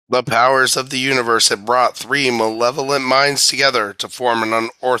The powers of the universe had brought three malevolent minds together to form an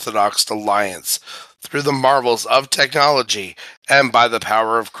unorthodox alliance. Through the marvels of technology and by the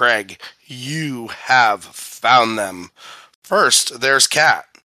power of Craig, you have found them. First, there's Kat.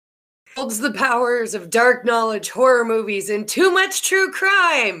 Holds the powers of dark knowledge, horror movies, and too much true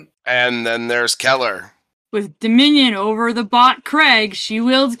crime. And then there's Keller. With dominion over the bot Craig, she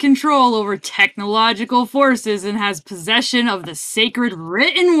wields control over technological forces and has possession of the sacred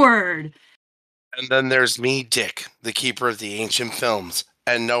written word. And then there's me, Dick, the keeper of the ancient films,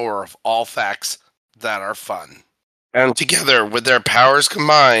 and knower of all facts that are fun. And together, with their powers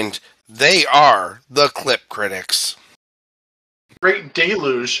combined, they are the Clip Critics. Great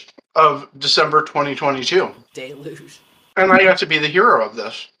deluge of December 2022. Deluge. And I got to be the hero of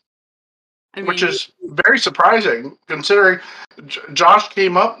this. Which is very surprising, considering Josh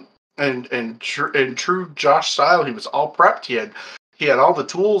came up and in true Josh style, he was all prepped. He had all the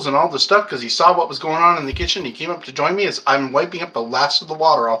tools and all the stuff because he saw what was going on in the kitchen. He came up to join me as I'm wiping up the last of the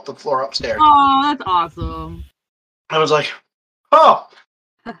water off the floor upstairs. Oh, that's awesome. I was like, oh.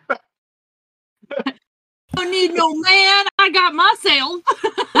 Don't need no man. I got myself.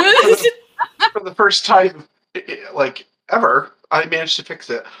 For the first time, like, ever, I managed to fix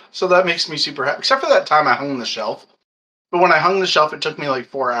it. So that makes me super happy. Except for that time I hung the shelf. But when I hung the shelf, it took me like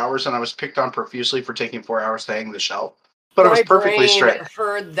 4 hours, and I was picked on profusely for taking 4 hours to hang the shelf. But it was perfectly straight. My brain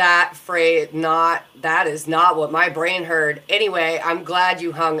heard that phrase. That is not what my brain heard. Anyway, I'm glad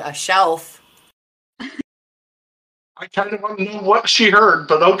you hung a shelf. I kind of want to know what she heard,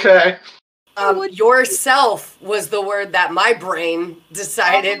 but okay. Yourself was the word that my brain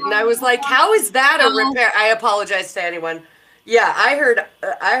decided, and I was like, "How is that a repair?" I apologize to anyone. Yeah, I heard.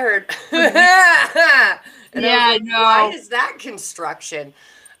 And yeah, I was like, no. Why is that construction?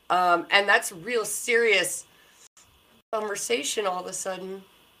 And that's real serious conversation. All of a sudden,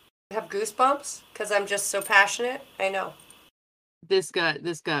 I have goosebumps because I'm just so passionate. I know. This got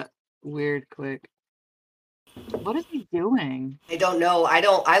weird quick. What is he doing? I don't know.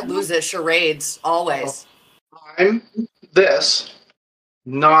 I lose at charades always. I'm this,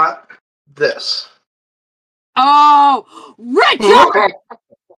 not this. Oh, Richard! I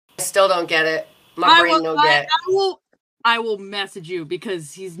still don't get it. My brain don't get. I will message you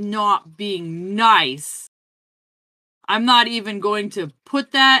because he's not being nice. I'm not even going to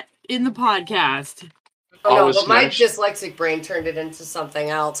put that in the podcast. Oh, no, but my dyslexic brain turned it into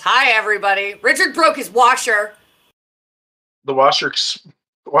something else. Hi, everybody. Richard broke his washer. The washer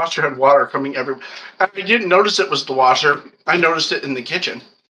had water coming everywhere. I didn't notice it was the washer. I noticed it in the kitchen.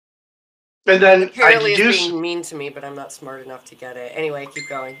 And then apparently it's being mean to me, but I'm not smart enough to get it. Anyway, keep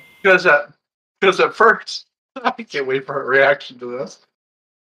going. Because at first, I can't wait for a reaction to this.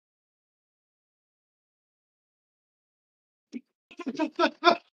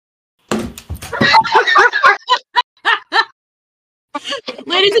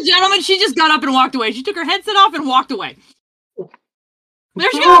 Ladies and gentlemen, she just got up and walked away. She took her headset off and walked away.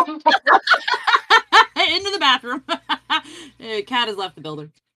 There she goes. Into the bathroom. Cat has left the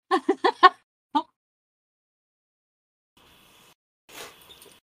building.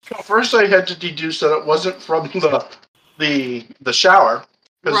 First, I had to deduce that it wasn't from the shower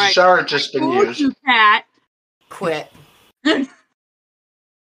because the shower had just been used. You, Cat. Quit.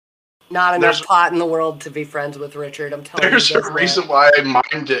 Not enough pot in the world to be friends with Richard. I'm telling you. There's a reason why I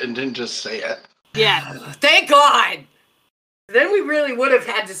mimed it and didn't just say it. Yeah. Thank God. Then we really would have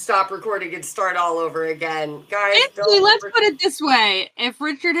had to stop recording and start all over again. Guys, let's put it this way. If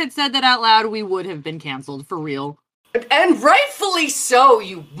Richard had said that out loud, we would have been canceled for real. And rightfully so,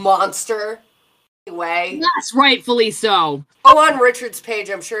 you monster. Anyway. Yes, rightfully so. Go on Richard's page.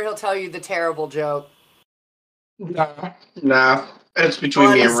 I'm sure he'll tell you the terrible joke. Nah. It's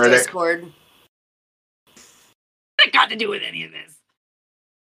between me and Riddick. Discord. What got to do with any of this?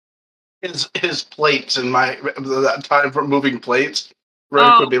 His plates and that time for moving plates.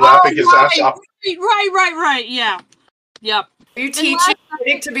 Riddick would be laughing his ass off. Right. Yeah. Yep. Are you teaching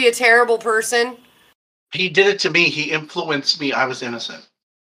Riddick to be a terrible person? He did it to me. He influenced me. I was innocent.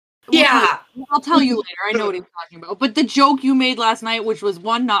 Yeah. I'll tell you later. I know what he's talking about. But the joke you made last night, which was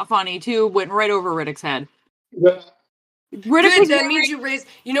one, not funny, two, went right over Riddick's head. Yeah. Good, that means you raised.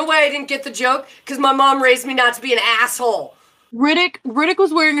 You know why I didn't get the joke? Because my mom raised me not to be an asshole. Riddick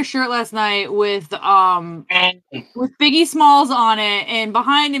was wearing a shirt last night with Biggie Smalls on it, and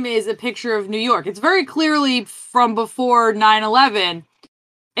behind him is a picture of New York. It's very clearly from before 9/11.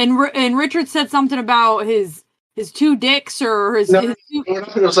 And Richard said something about his two dicks or his. No,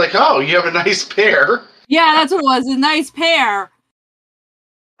 it was like, oh, you have a nice pair. Yeah, that's what it was. A nice pair.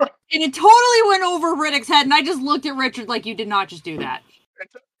 And it totally went over Riddick's head, and I just looked at Richard like, you did not just do that.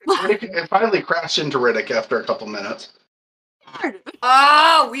 It finally crashed into Riddick after a couple minutes.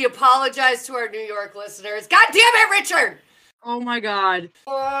 Oh, we apologize to our New York listeners. God damn it, Richard! Oh my god.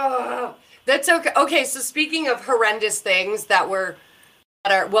 Oh, that's okay. Okay, so speaking of horrendous things that are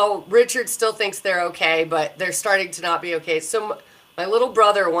well, Richard still thinks they're okay, but they're starting to not be okay. So my little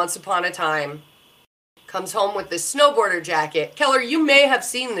brother, once upon a time, comes home with this snowboarder jacket. Keller, you may have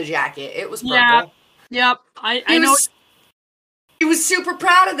seen the jacket. It was purple. Yeah. Yep. I know. He was super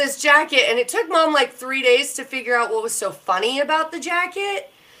proud of this jacket, and it took Mom like 3 days to figure out what was so funny about the jacket.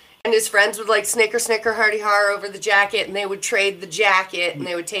 And his friends would like snicker, snicker, hardy har over the jacket, and they would trade the jacket, and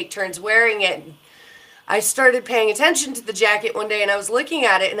they would take turns wearing it. And I started paying attention to the jacket one day, and I was looking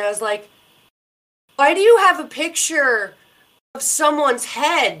at it, and I was like, why do you have a picture of someone's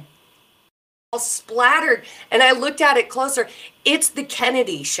head all splattered? And I looked at it closer. It's the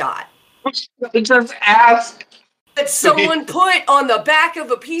Kennedy shot. Just ask. That someone put on the back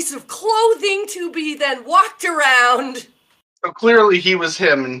of a piece of clothing to be then walked around. So clearly he was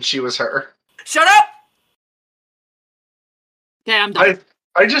him and she was her. Shut up! Okay, I'm done.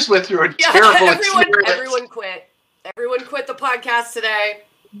 I just went through a terrible experience. Everyone quit. Everyone quit the podcast today.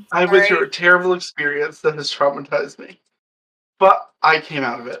 I went through a terrible experience that has traumatized me. But I came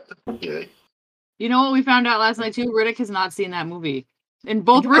out of it. Okay. You know what we found out last night too? Riddick has not seen that movie. And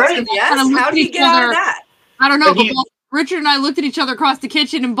both Richard and yes. How did he get out of that? I don't know, but both Richard and I looked at each other across the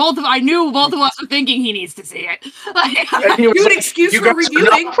kitchen, and I knew both of us were thinking he needs to see it. Good excuse for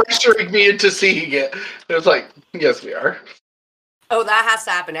reviewing. Not pressuring me into seeing it. It was like, yes, we are. Oh, that has to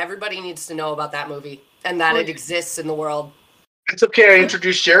happen. Everybody needs to know about that movie and that it exists in the world. It's okay. I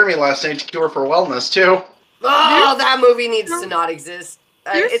introduced Jeremy last night to Cure for Wellness too. Oh, that movie needs to not exist.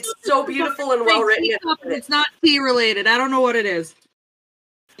 It's so beautiful and well written. It's not tea related. I don't know what it is.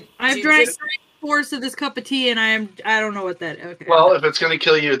 I've drank 3/4 of this cup of tea, and I don't know what that. Okay. Well, if it's going to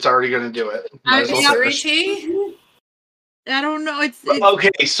kill you, it's already going to do it. Tea? I don't know. It's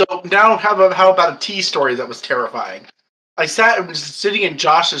okay. So now, how about a tea story that was terrifying? I was sitting in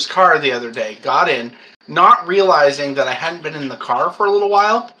Josh's car the other day. Got in, not realizing that I hadn't been in the car for a little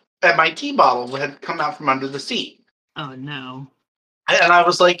while, and my tea bottle had come out from under the seat. Oh no! And I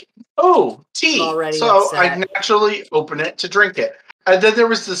was like, "Oh, tea!" So upset. I naturally open it to drink it. And then there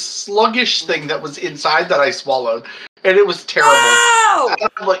was this sluggish thing that was inside that I swallowed, and it was terrible. Oh!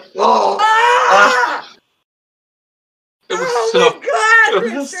 And I'm like, oh! It was my God,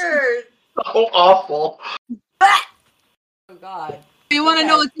 Richard! So awful. Oh God! You want to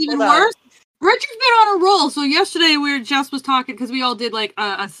know what's even worse? Richard's been on a roll. So yesterday, Jess was talking because we all did like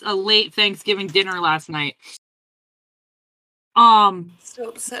a late Thanksgiving dinner last night. So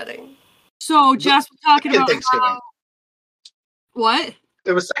upsetting. So Jess was talking about what?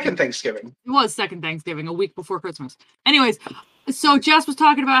 It was second Thanksgiving. It was second Thanksgiving, a week before Christmas. Anyways, so Jess was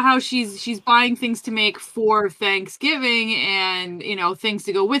talking about how she's buying things to make for Thanksgiving and, things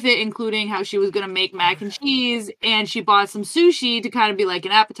to go with it, including how she was going to make mac and cheese, and she bought some sushi to kind of be like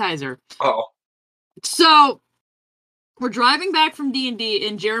an appetizer. Oh. So we're driving back from D&D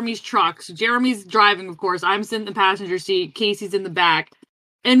in Jeremy's truck. So Jeremy's driving, of course. I'm sitting in the passenger seat. Casey's in the back.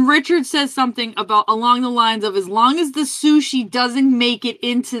 And Richard says something along the lines of, as long as the sushi doesn't make it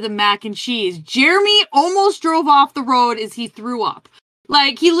into the mac and cheese. Jeremy almost drove off the road as he threw up.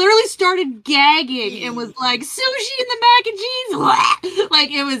 Like, he literally started gagging and was like, sushi in the mac and cheese. Like,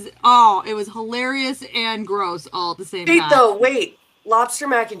 it was hilarious and gross all at the same time. Wait. Lobster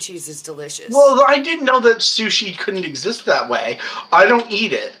mac and cheese is delicious. Well, I didn't know that sushi couldn't exist that way. I don't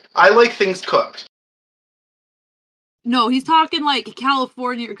eat it. I like things cooked. No, he's talking like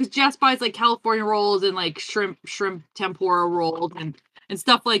California, because Jess buys like California rolls and like shrimp tempura rolls and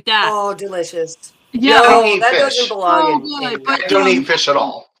stuff like that. Oh, delicious. Yeah, no, that doesn't belong in I don't eat fish at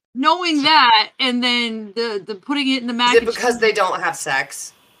all. Knowing that, and then the putting it in the mac. Is it because they don't have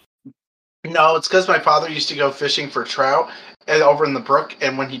sex? No, it's because my father used to go fishing for trout over in the brook,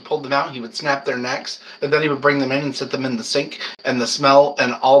 and when he pulled them out, he would snap their necks, and then he would bring them in and set them in the sink, and the smell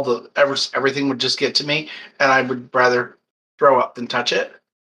and everything would just get to me, and I would rather throw up than touch it.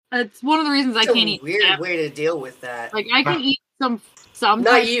 That's one of the reasons I can't eat. Weird way to deal with that. Like, I can eat some.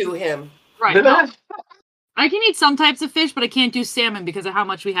 Not you, him. Right. No. I can eat some types of fish, but I can't do salmon because of how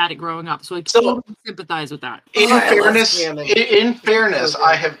much we had it growing up. So I totally sympathize with that. In fairness,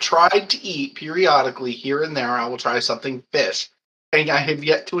 I have tried to eat periodically here and there. I will try something fish, and I have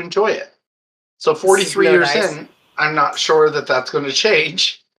yet to enjoy it. So 43 years in, I'm not sure that that's going to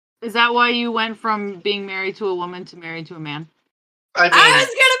change. Is that why you went from being married to a woman to married to a man? I was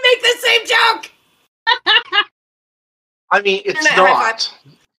going to make the same joke! I mean, it's not,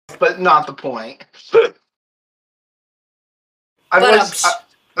 but not the point.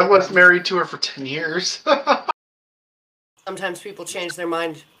 I was married to her for 10 years. Sometimes people change their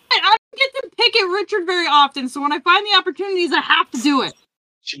mind. I don't get to pick at Richard very often, so when I find the opportunities, I have to do it.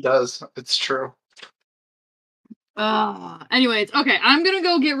 She does. It's true. Anyways, okay, I'm gonna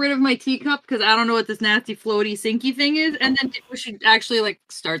go get rid of my teacup because I don't know what this nasty floaty sinky thing is, and then we should actually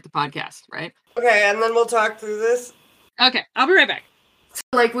start the podcast, right? Okay, and then we'll talk through this. Okay, I'll be right back.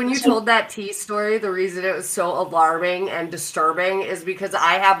 Like when you told that tea story, the reason it was so alarming and disturbing is because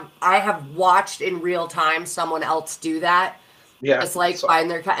I have watched in real time someone else do that. Yeah. It's like find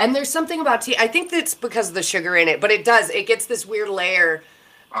their and there's something about tea. I think that's because of the sugar in it, but it gets this weird layer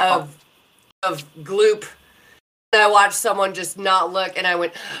of gloop. And I watched someone just not look, and I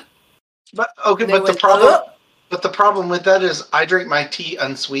went. But okay, but the problem with that is I drink my tea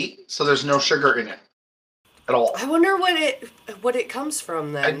unsweet, so there's no sugar in it at all. I wonder what it comes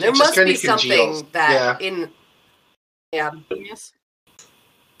from then. It there just must be kinda something congeals. that Yeah. Yes.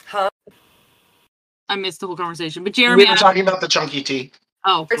 Huh? I missed the whole conversation, but Jeremy. We were talking about the chunky tea.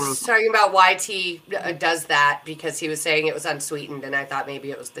 Oh, We're gross. talking about why tea does that because he was saying it was unsweetened, and I thought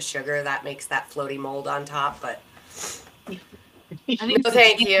maybe it was the sugar that makes that floaty mold on top. But I think no,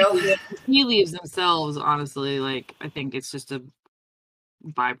 thank you. The tea leaves themselves, honestly, I think it's just a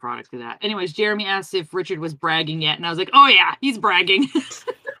byproduct of that. Anyways, Jeremy asked if Richard was bragging yet, and I was like, oh yeah, he's bragging.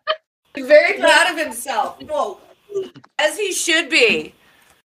 He's very proud of himself. Whoa. As he should be.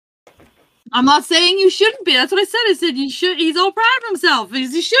 I'm not saying you shouldn't be. That's what I said. I said you should. He's all proud of himself.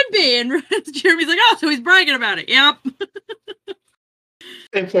 He should be. And Jeremy's like, oh, so he's bragging about it. Yep.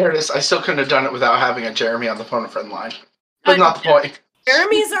 In fairness, I still couldn't have done it without having a Jeremy on the phone a friend line. But not the point.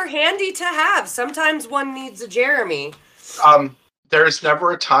 Jeremys are handy to have. Sometimes one needs a Jeremy. There is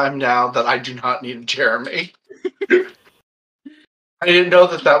never a time now that I do not need a Jeremy. I didn't know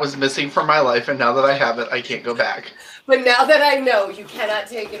that was missing from my life, and now that I have it, I can't go back. But now that I know, you cannot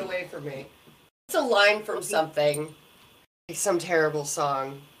take it away from me. It's a line from something. Like some terrible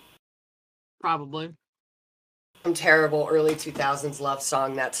song. Probably. Some terrible early 2000s love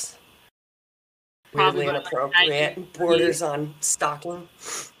song that's Probably weirdly inappropriate. Borders on stalking.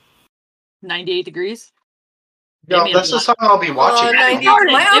 98 Degrees? No, that's the song I'll be watching.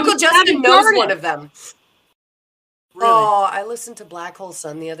 My Uncle Justin knows one of them. Really? Oh, I listened to Black Hole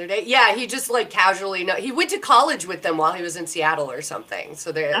Sun the other day. Yeah, he just casually he went to college with them while he was in Seattle or something.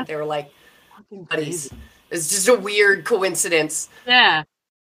 So they were like buddies. It's just a weird coincidence. Yeah.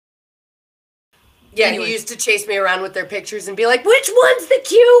 Yeah, anyway. He used to chase me around with their pictures and be like, which one's the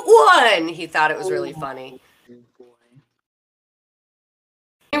cute one? He thought it was really funny.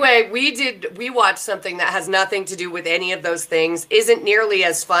 Anyway, we watched something that has nothing to do with any of those things, isn't nearly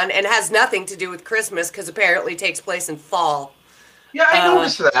as fun, and has nothing to do with Christmas because apparently takes place in fall. Yeah, I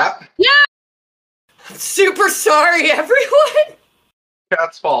noticed that. Yeah! I'm super sorry, everyone!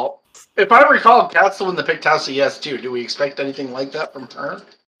 Kat's fault. If I recall, Kat's the one that picked House of Yes, too. Do we expect anything like that from her?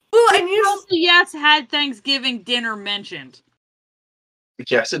 Well, and House of Yes had Thanksgiving dinner mentioned.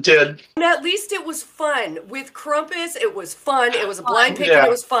 Yes, it did. And at least it was fun. With Krampus, it was fun. It was a blind pick and it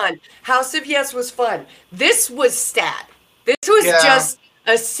was fun. House of Yes was fun. This was sad. This was just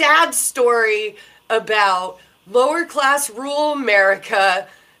a sad story about lower class rural America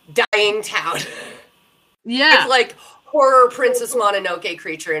dying town. Yeah. It's like horror Princess Mononoke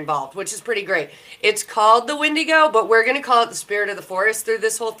creature involved, which is pretty great. It's called the Wendigo, but we're going to call it the Spirit of the Forest through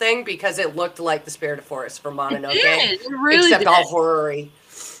this whole thing because it looked like the Spirit of the Forest from Mononoke. It really except did. all horror-y.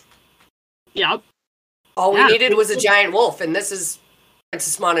 Yep. All we needed was a giant wolf, and this is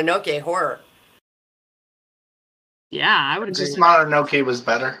Princess Mononoke horror. Yeah, I would agree. Princess Mononoke was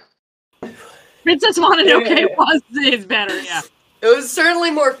better. Princess Mononoke is better, yeah. It was certainly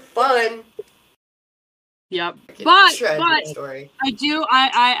more fun. Yep. But story.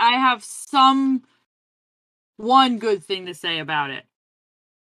 I have one good thing to say about it.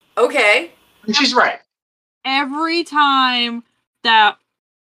 Okay. And she's right. Every time that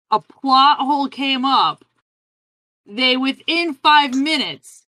a plot hole came up, they within 5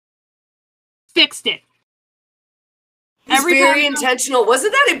 minutes fixed it. It's very intentional.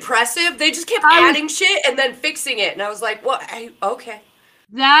 Wasn't that impressive? They just kept adding shit and then fixing it, and I was like, "What? Okay."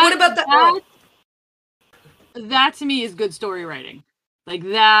 What about that? That to me is good story writing. Like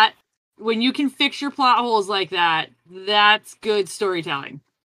that, when you can fix your plot holes like that, that's good storytelling.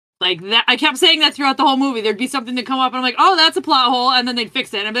 Like that, I kept saying that throughout the whole movie. There'd be something to come up, and I'm like, "Oh, that's a plot hole," and then they'd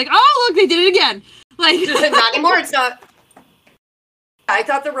fix it, and I'd be like, "Oh, look, they did it again." Like not anymore. It's not. I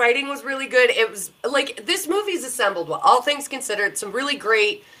thought the writing was really good. It was like this movie's assembled well. All things considered, some really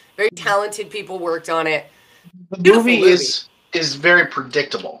great, very talented people worked on it. The movie is very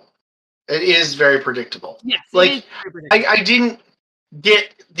predictable. It is very predictable. Yes, like I didn't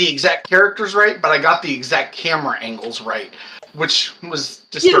get the exact characters right, but I got the exact camera angles right, which was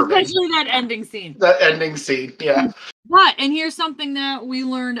disturbing. Yeah, especially that ending scene. That ending scene, yeah. But, and here's something that we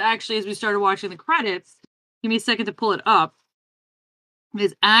learned actually as we started watching the credits. Give me a second to pull it up. It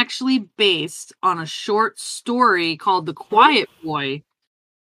is actually based on a short story called The Quiet Boy.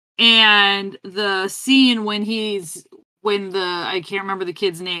 And the scene when I can't remember the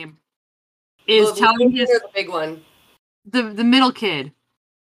kid's name, is telling his... The big one. The middle kid.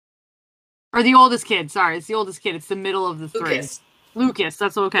 Or the oldest kid, sorry. It's the oldest kid. It's the middle of the three. Lucas,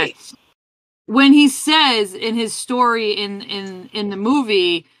 that's okay. Wait. When he says in his story in the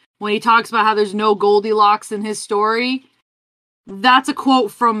movie, when he talks about how there's no Goldilocks in his story, that's a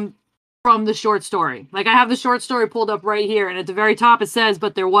quote from the short story. Like, I have the short story pulled up right here, and at the very top it says,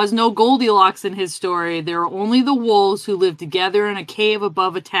 "But there was no Goldilocks in his story. There were only the wolves who lived together in a cave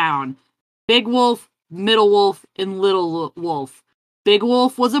above a town. Big Wolf, Middle Wolf, and Little Wolf. Big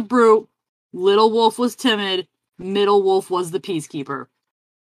Wolf was a brute. Little Wolf was timid. Middle Wolf was the peacekeeper."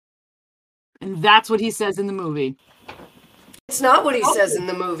 And that's what he says in the movie. It's not what he says in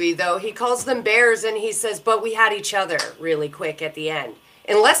the movie, though. He calls them bears, and he says, "But we had each other," really quick at the end.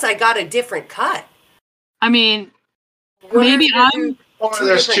 Unless I got a different cut. I mean, maybe I'm... Or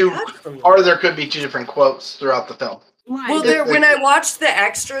there's two, or there could be two different quotes throughout the film. Right. Well, when I watched the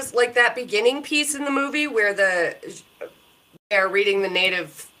extras, like that beginning piece in the movie where they're reading the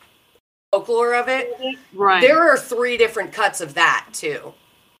native folklore of it, right? There are 3 different cuts of that too.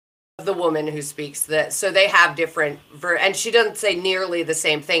 Of the woman who speaks that, so they have different and she doesn't say nearly the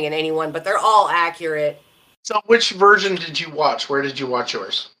same thing in any one, but they're all accurate. So, which version did you watch? Where did you watch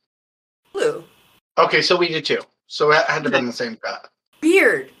yours? Blue. Okay, so we did too. So it had to have been the same cut.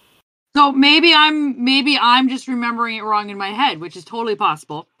 Weird. So maybe I'm just remembering it wrong in my head, which is totally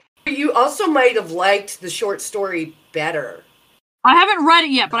possible. You also might have liked the short story better. I haven't read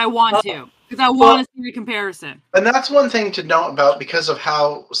it yet, but I want to, because I want to see the comparison. And that's one thing to note about, because of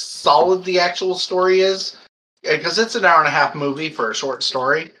how solid the actual story is, because it's an 1.5-hour movie for a short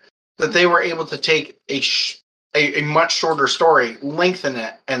story, that they were able to take a much shorter story, lengthen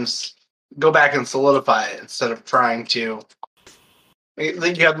it, and go back and solidify it instead of trying to...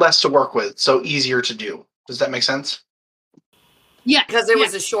 You had less to work with, so easier to do. Does that make sense? Yeah. Because it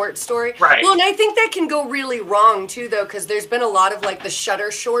was a short story? Right. Well, and I think that can go really wrong, too, though, because there's been a lot of, like, the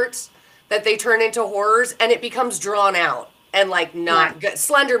Shudder shorts that they turn into horrors, and it becomes drawn out and, like, not good.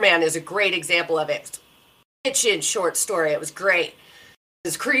 Slender Man is a great example of it. Kitchen short story. It was great. It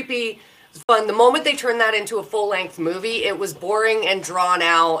was creepy. It was fun. The moment they turned that into a full-length movie, it was boring and drawn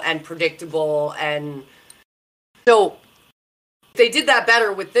out and predictable. And so they did that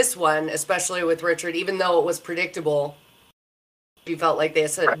better with this one, especially with Richard, even though it was predictable. You felt like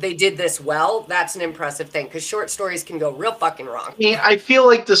they did this well. That's an impressive thing, because short stories can go real fucking wrong. I feel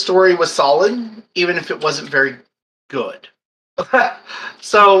like the story was solid, even if it wasn't very good.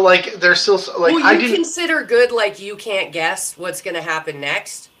 So, like, there's still like, well, you consider good, like, you can't guess what's going to happen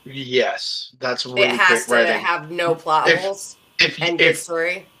next. Yes, that's really it has to writing. Have no plot holes. Good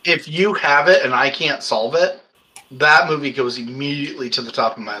story. If you have it and I can't solve it, that movie goes immediately to the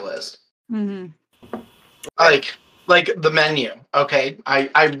top of my list. Mm-hmm. Like The Menu. Okay,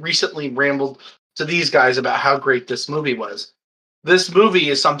 I recently rambled to these guys about how great this movie was. This movie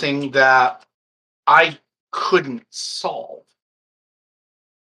is something that I couldn't solve.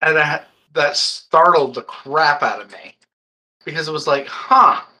 And that startled the crap out of me. Because it was like,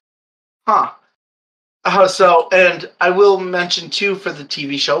 and I will mention, too, for the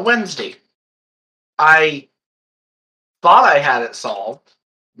TV show Wednesday. I thought I had it solved,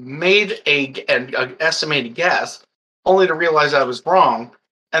 made an estimated guess, only to realize I was wrong.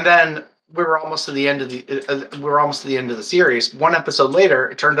 And then we were almost to the end of the series. One episode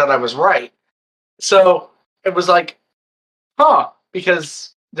later, it turned out I was right. So it was like,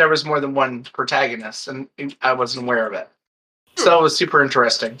 because there was more than one protagonist, and I wasn't aware of it. So it was super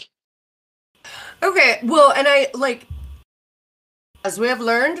interesting. Okay, well, and I, like, as we have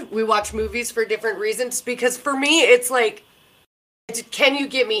learned, we watch movies for different reasons, because for me, it's like, can you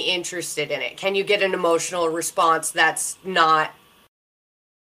get me interested in it? Can you get an emotional response that's not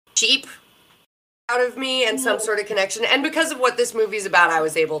cheap out of me and some sort of connection? And because of what this movie's about, I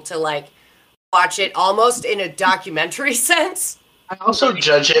was able to, like, watch it almost in a documentary sense. I also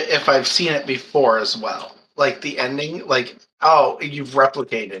judge it if I've seen it before as well. Like the ending, like, oh, you've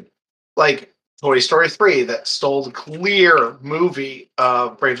replicated. Like Toy Story 3 that stole the clear movie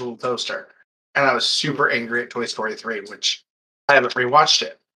of Brave Little Toaster. And I was super angry at Toy Story 3, which I haven't rewatched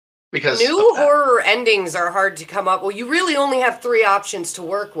it. Because new horror endings are hard to come up. Well, you really only have 3 options to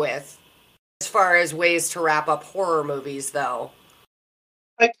work with as far as ways to wrap up horror movies, though.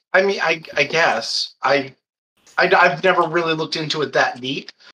 I mean, I guess I've never really looked into it that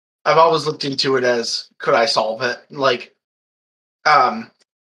deep. I've always looked into it as, could I solve it? Like, I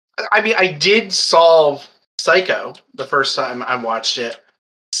mean, I did solve Psycho the first time I watched it,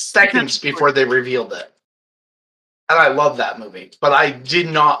 seconds before they revealed it. And I love that movie, but I did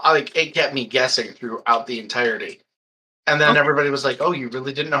not, like, it kept me guessing throughout the entirety. And then everybody was like, oh, you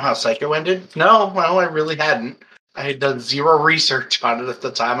really didn't know how Psycho ended? No, well, I really hadn't. I had done zero research on it at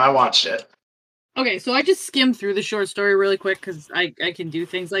the time I watched it. Okay, so I just skimmed through the short story really quick because I can do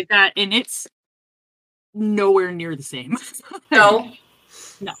things like that, and it's nowhere near the same. No.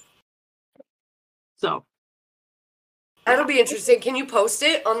 So That'll be interesting. Can you post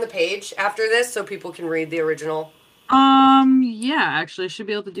it on the page after this so people can read the original yeah, actually I should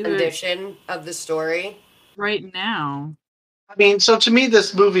be able to do edition of the story right now. I mean, so to me,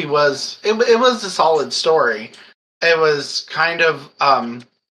 this movie was it was a solid story. It was kind of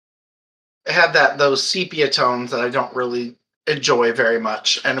it had those sepia tones that I don't really enjoy very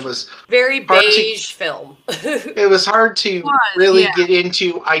much, and it was very beige film. It was hard to really get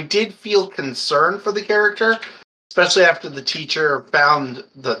into. I did feel concerned for the character, especially after the teacher found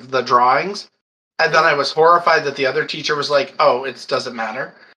the drawings, and then I was horrified that the other teacher was like, "Oh, it doesn't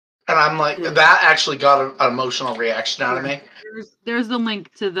matter," and I'm like, that actually got an emotional reaction out of me. There's the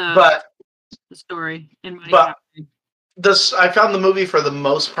link to the story in my copy. I found the movie for the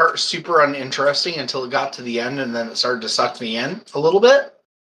most part super uninteresting until it got to the end, and then it started to suck me in a little bit,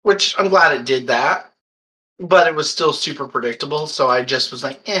 which I'm glad it did that. But it was still super predictable, so I just was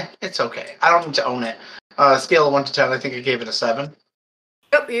like, it's okay. I don't need to own it. Scale of 1 to 10, I think I gave it a 7.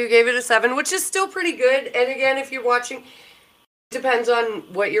 Yep, you gave it a 7, which is still pretty good. And again, if you're watching, depends on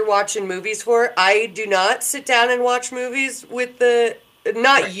what you're watching movies for. I do not sit down and watch movies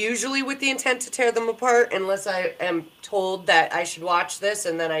not usually with the intent to tear them apart, unless I am told that I should watch this,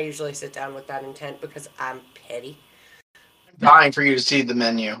 and then I usually sit down with that intent because I'm petty. I'm dying for you to see the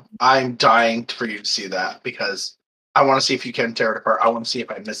menu. I'm dying for you to see that because I want to see if you can tear it apart. I want to see if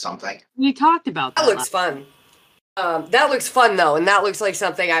I missed something. We talked about that. That looks fun. That looks fun, though, and that looks like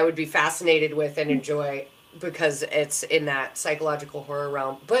something I would be fascinated with and enjoy because it's in that psychological horror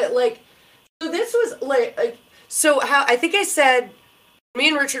realm. But, so this was, so how, I think I said, me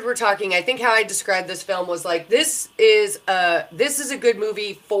and Richard were talking, I think how I described this film was like, this is a good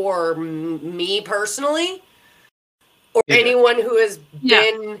movie for me personally, or anyone who has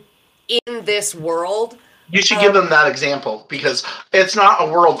been in this world. You should give them that example, because it's not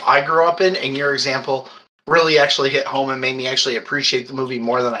a world I grew up in, and your example really actually hit home and made me actually appreciate the movie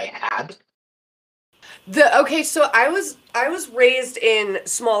more than I had. Okay, so I was raised in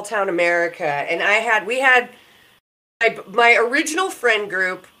small town America, and we had my original friend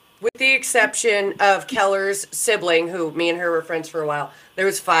group, with the exception of Keller's sibling, who me and her were friends for a while. There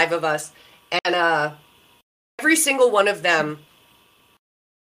was 5 of us, and every single one of them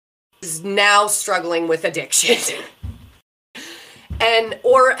is now struggling with addiction,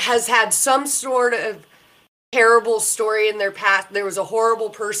 or has had some sort of terrible story in their past. There was a horrible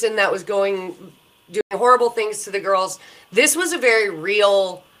person that was doing horrible things to the girls. This was a very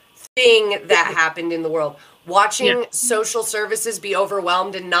real thing that happened in the world. Watching social services be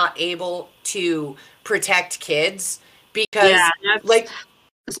overwhelmed and not able to protect kids because,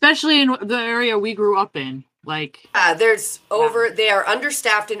 especially in the area we grew up in, they are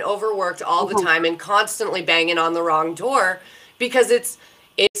understaffed and overworked all the time and constantly banging on the wrong door because it's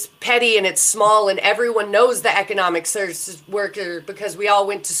petty and it's small and everyone knows the economic services worker because we all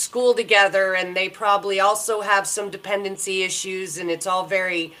went to school together and they probably also have some dependency issues and it's all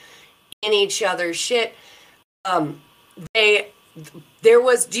very in each other's shit. Do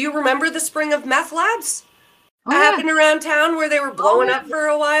you remember the Spring of Meth Labs? That happened around town where they were blowing up for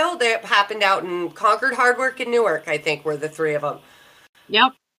a while. They happened out in Concord, Hardwick, and Newark, I think, were the 3 of them.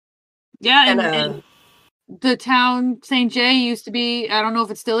 Yep. Yeah, and the town St. Jay used to be, I don't know if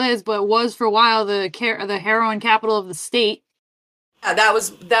it still is, but was for a while the heroin capital of the state. Yeah,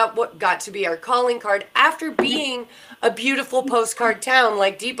 that what got to be our calling card after being a beautiful postcard town.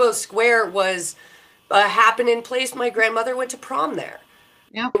 Like Depot Square was a happening place. My grandmother went to prom there.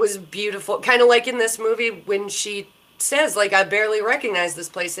 Yeah, it was beautiful. Kind of like in this movie when she says, I barely recognize this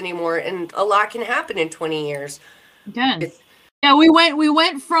place anymore, and a lot can happen in 20 years. Again, yeah, we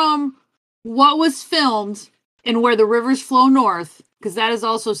went from what was filmed and where the rivers flow north, because that is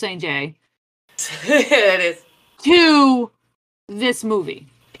also St. Jay. It is. To this movie.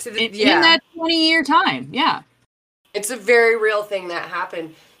 In that 20-year time, yeah. It's a very real thing that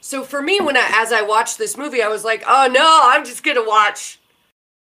happened. So for me, as I watched this movie, I was like, oh no, I'm just going to watch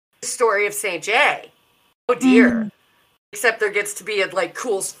the story of St. Jay. Oh dear. except there gets to be a like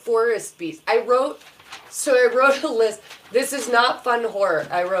cool forest beast. I wrote a list. This is not fun horror.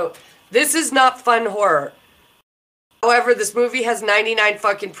 I wrote, this is not fun horror. However, this movie has 99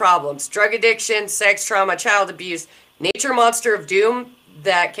 fucking problems. Drug addiction, sex trauma, child abuse, nature monster of doom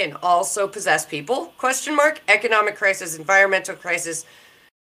that can also possess people, ? Economic crisis, environmental crisis,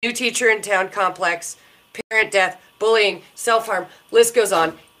 new teacher in town complex, parent death, bullying, self-harm, list goes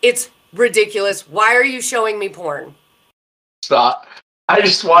on. It's ridiculous. Why are you showing me porn? Stop. I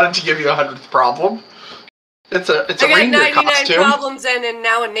just wanted to give you a 100th problem. It's a reindeer 99 costume. problems and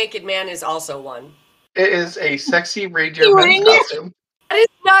now a naked man is also one. It is a sexy reindeer men's costume. That is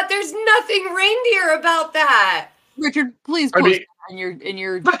not. There's nothing reindeer about that. Richard, please post that in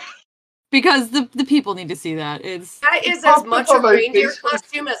your because the people need to see that. That is as much a reindeer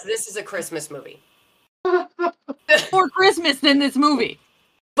costume as this is a Christmas movie. More Christmas than this movie.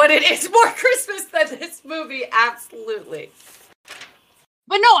 But it is more Christmas than this movie, absolutely.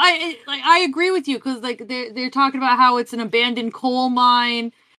 But no, I agree with you because like they're talking about how it's an abandoned coal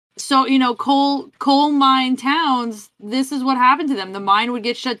mine. So, coal mine towns, this is what happened to them. The mine would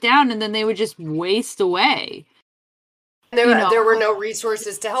get shut down and then they would just waste away. There were no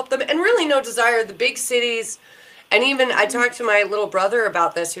resources to help them and really no desire. The big cities, and even I talked to my little brother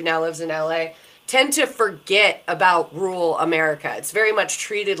about this who now lives in LA, tend to forget about rural America. It's very much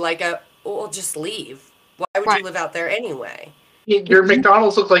treated like just leave. Why would you live out there anyway? Your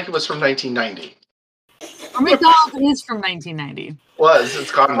McDonald's looked like it was from 1990. Our McDonald's is from 1990.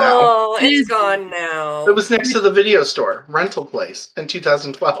 It's gone now. Oh, it's gone now. It was next to the video store, rental place, in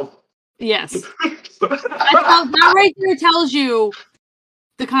 2012. Yes. That right there tells you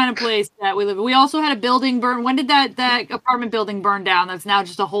the kind of place that we live in. We also had a building burn. When did that apartment building burn down? That's now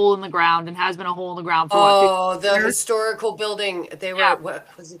just a hole in the ground and has been a hole in the ground for the historical building. What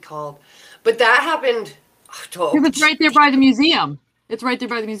was it called? But that happened. It's right there by the museum. It's right there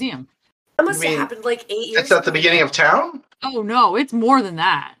by the museum. That must have happened like 8 years ago. It's at the beginning of town? Oh no, it's more than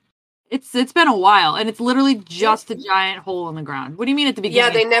that. It's been a while, and it's literally just a giant hole in the ground. What do you mean at the beginning? Yeah,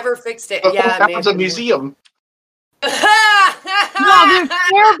 they never fixed it. That was a museum. No, there's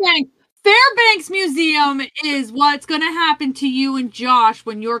Fairbanks. Fairbanks Museum is what's going to happen to you and Josh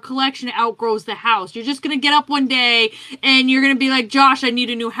when your collection outgrows the house. You're just going to get up one day, and you're going to be like, Josh, I need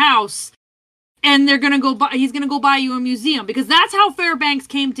a new house. And he's going to go buy you a museum, because that's how Fairbanks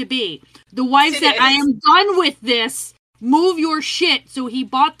came to be. The wife said, I am done with this. Move your shit. So he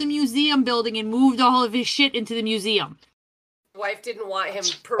bought the museum building and moved all of his shit into the museum. The wife didn't want him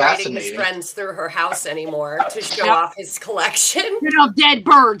parading his friends through her house anymore to show off his collection. Dead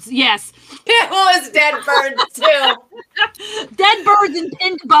birds, yes. It was dead birds, too. Dead birds and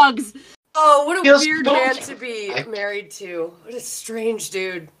pinned bugs. Oh, what a weird man to be married to. What a strange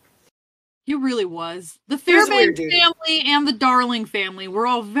dude. He really was. The Fairbanks family and the Darling family were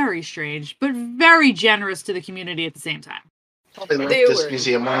all very strange, but very generous to the community at the same time. They left this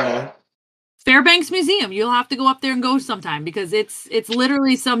museum. Fairbanks Museum. You'll have to go up there and go sometime, because it's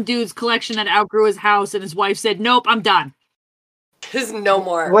literally some dude's collection that outgrew his house, and his wife said, "Nope, I'm done. There's no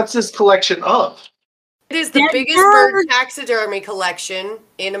more." What's this collection of? It is the biggest bird taxidermy collection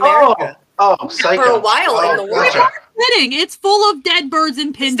in America. Oh, psycho. For a while in the world. Kidding. It's full of dead birds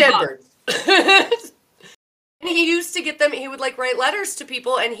and pinned bugs. And he used to get them, he would write letters to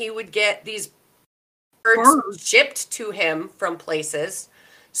people, and he would get these birds shipped to him from places.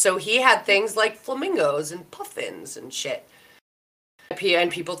 So he had things like flamingos and puffins and shit.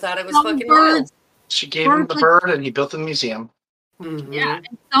 And people thought it was fucking wild. She gave him the bird, and he built the museum. Mm-hmm. Yeah,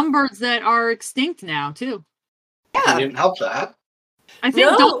 and some birds that are extinct now, too. Yeah. He didn't help that. I think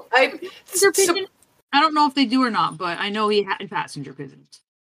I don't know if they do or not, but I know he had passenger pigeons.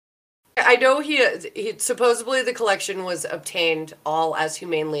 I know he supposedly the collection was obtained all as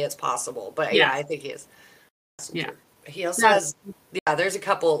humanely as possible, but yeah, I think he is. Yeah. He also has, there's a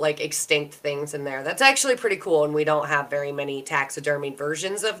couple extinct things in there. That's actually pretty cool, and we don't have very many taxidermied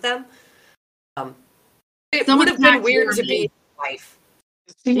versions of them. It would have been weird to be wife.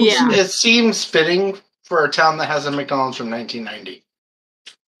 It seems fitting for a town that has a McDonald's from 1990.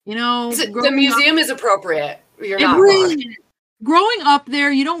 The museum is appropriate. You're not wrong. Growing up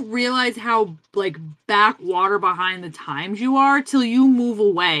there, you don't realize how backwater behind the times you are till you move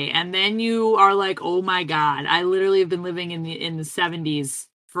away, and then you are like, "Oh my god, I literally have been living in the 70s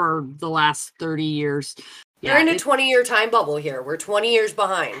for the last 30 years." You're in a 20-year time bubble here. We're 20 years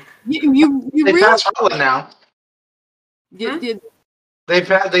behind. They passed Rutland now. Hmm?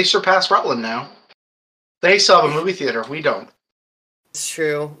 They surpassed Rutland now. They still have a movie theater. We don't. It's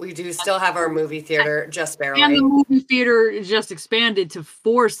true. We do still have our movie theater, just barely. And the movie theater just expanded to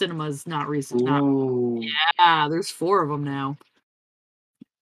 4 cinemas not recent. Yeah, there's 4 of them now.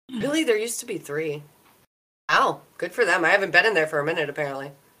 Really? There used to be 3. Wow, good for them. I haven't been in there for a minute,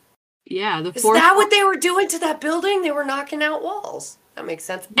 apparently. Yeah, Is that what they were doing to that building? They were knocking out walls. That makes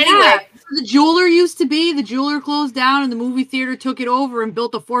sense. Anyway. Yeah, the jeweler used to be. The jeweler closed down and the movie theater took it over and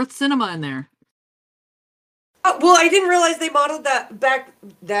built a 4th cinema in there. Well, I didn't realize they modeled that back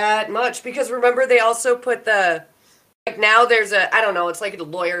that much because remember they also put the like now there's a I don't know, it's like a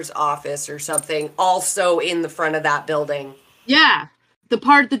lawyer's office or something also in the front of that building. Yeah. The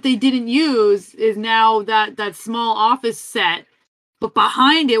part that they didn't use is now that small office set, but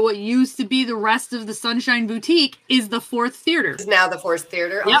behind it what used to be the rest of the Sunshine Boutique is the 4th theater. It's now the 4th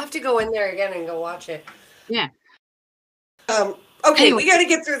theater. Yep. I'll have to go in there again and go watch it. Yeah. Okay, anyway. We got to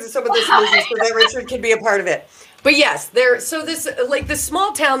get through some of this movie so that Richard can be a part of it. But yes, so this, like the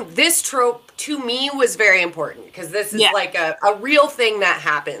small town, this trope to me was very important because this is like a real thing that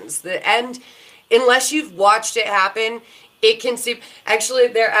happens. And unless you've watched it happen, it can seem, actually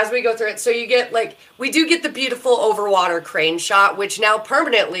there, as we go through it, so you get we do get the beautiful overwater crane shot, which now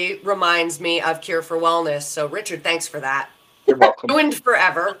permanently reminds me of Cure for Wellness. So Richard, thanks for that. You're welcome. Ruined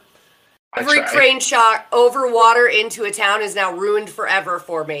forever. Every crane shot over water into a town is now ruined forever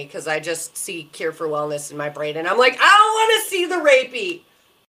for me because I just see Cure for Wellness in my brain and I'm like, I don't want to see the rapey.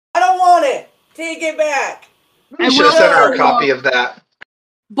 I don't want it. Take it back. You should have sent her a copy of that.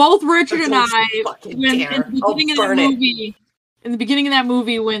 Both Richard and I, in the beginning of that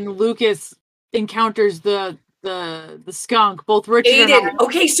movie, when Lucas encounters the skunk, both Richard Aiden. and I.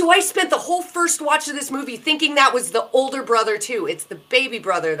 Okay, so I spent the whole first watch of this movie thinking that was the older brother too. It's the baby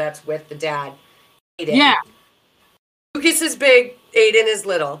brother that's with the dad. Aiden. Yeah. Lucas is big, Aiden is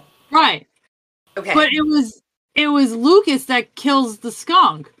little. Right. Okay. But it was Lucas that kills the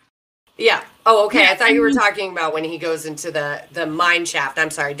skunk. Yeah. Oh, okay. Yeah. I thought you were talking about when he goes into the mine shaft. I'm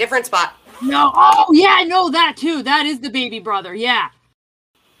sorry. Different spot. No. Oh, yeah, no, that too. That is the baby brother. Yeah.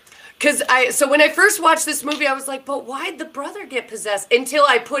 So when I first watched this movie, I was like, but why'd the brother get possessed? Until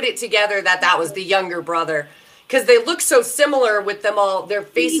I put it together that was the younger brother. Because they look so similar with them all, their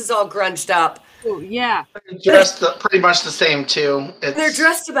faces all grunged up. Oh, yeah. Dressed pretty much the same, too. They're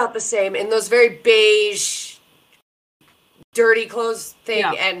dressed about the same in those very beige, dirty clothes thing.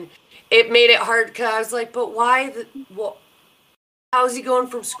 Yeah. And it made it hard because I was like, but why? How's he going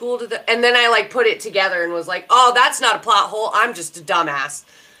from school to the... And then I put it together and was like, oh, that's not a plot hole. I'm just a dumbass.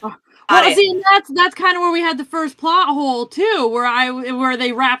 Well, see, that's kind of where we had the first plot hole too, where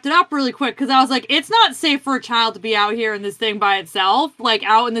they wrapped it up really quick because I was like, it's not safe for a child to be out here in this thing by itself,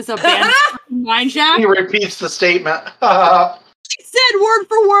 out in this abandoned mine shaft. He repeats the statement. He said word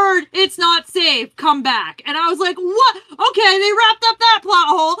for word, it's not safe. Come back, and I was like, what? Okay, they wrapped up that plot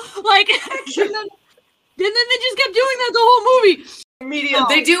hole, and then they just kept doing that the whole movie. Immediately,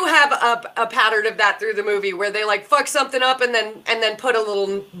 they do have a pattern of that through the movie where they fuck something up and then put a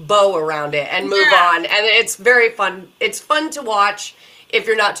little bow around it and move on, and it's very fun. It's fun to watch if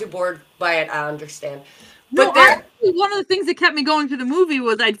you're not too bored by it. I understand. But one of the things that kept me going through the movie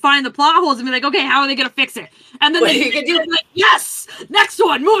was I'd find the plot holes and be like, okay, how are they gonna fix it? And then they could do yes, next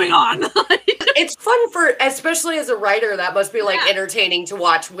one, moving on. It's fun especially as a writer. That must be entertaining to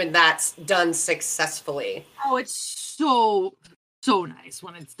watch when that's done successfly. Oh, it's so nice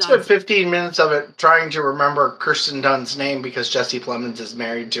when it's done. I spent 15 minutes of it trying to remember Kirsten Dunst's name because Jesse Plemons is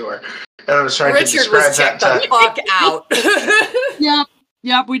married to her. And I was trying to describe that to... Richard was checked the fuck out.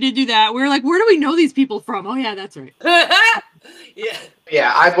 Yep, we did do that. We were like, where do we know these people from? Oh, yeah, that's right.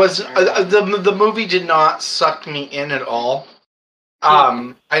 Yeah, I was... the movie did not suck me in at all.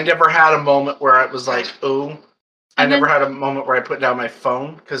 I never had a moment where I was like, ooh. I never had a moment where I put down my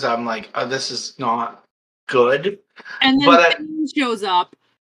phone because I'm like, oh, this is not good. And then Thane shows up.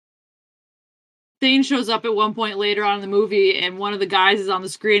 Thane shows up at one point later on in the movie, and one of the guys is on the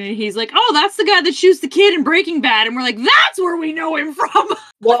screen, and he's like, oh, that's the guy that shoots the kid in Breaking Bad. And we're like, that's where we know him from.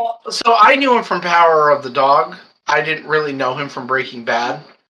 Well, so I knew him from Power of the Dog. I didn't really know him from Breaking Bad.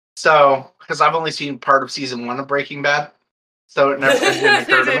 So, because I've only seen part of season 1 of Breaking Bad. So it didn't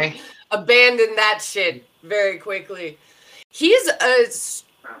occur to me. Abandon that shit very quickly. He's a strange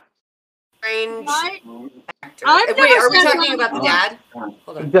actor. Wait, are we talking about the dad?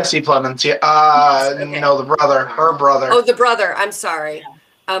 Hold on. Jesse Plemons, yeah. Okay. No, the brother. Her brother. Oh, the brother. I'm sorry.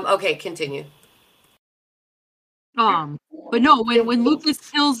 Okay, continue. But no, when Lucas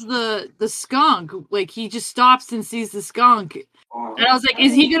kills the skunk, like he just stops and sees the skunk. And I was like,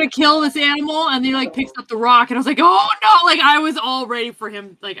 is he gonna kill this animal? And then he like picks up the rock, and I was like, oh no! Like I was all ready for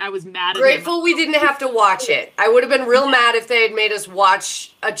him. Like I was mad at him. Grateful we didn't have to watch it. I would have been real mad if they had made us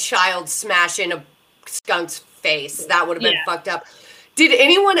watch a child smash in a skunk's face. That would have been fucked up. Did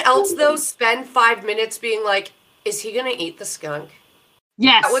anyone else though spend 5 minutes being like, is he gonna eat the skunk?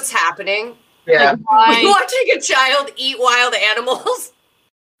 Yes. What's happening? Yeah. Like, watching a child eat wild animals.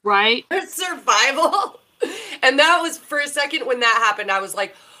 Right. Survival. And that was, for a second when that happened, I was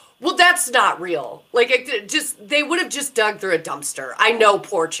like, well, that's not real. Like, they would have just dug through a dumpster. I know,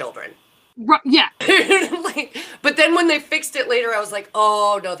 poor children. Right, yeah. But then when they fixed it later, I was like,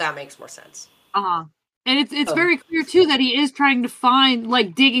 oh, no, that makes more sense. And it's very clear, too, that he is trying to find,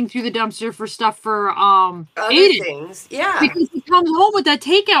 like, digging through the dumpster for stuff for, other Aiden. things. Yeah. Because he comes home with that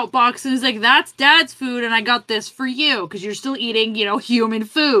takeout box and is like, that's Dad's food, and I got this for you, because you're still eating, human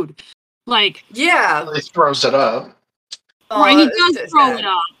food. Like, yeah. He throws it up. Right, he does throw it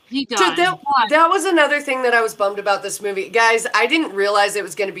up. He does. So that was another thing that I was bummed about this movie. Guys, I didn't realize it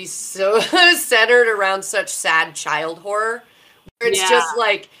was going to be so centered around such sad child horror. Where it's just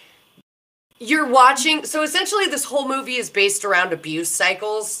like, you're watching. So essentially, this whole movie is based around abuse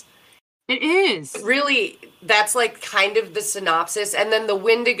cycles. It is. Really, that's like kind of the synopsis. And then the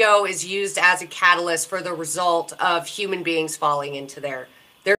Wendigo is used as a catalyst for the result of human beings falling into their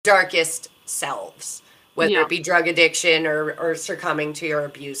darkest selves, whether it be drug addiction or succumbing to your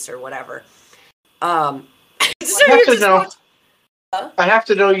abuse or whatever. I have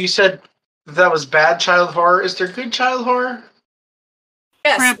to know, you said that was bad child horror. Is there good child horror?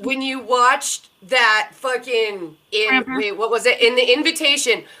 Yes, when you watched that fucking what was it? In The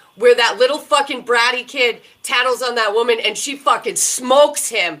Invitation, where that little fucking bratty kid tattles on that woman and she fucking smokes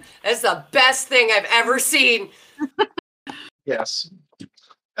him. That's the best thing I've ever seen. Yes.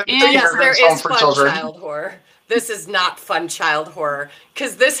 And yes, there is fun child horror. This is not fun child horror,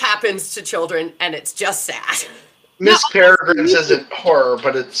 because this happens to children and it's just sad. Miss Peregrine's isn't horror,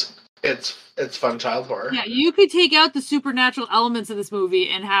 but it's fun child horror. Yeah, you could take out the supernatural elements of this movie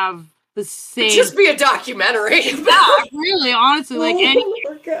and have the same. It'd just be a documentary. Yeah, really, honestly, like any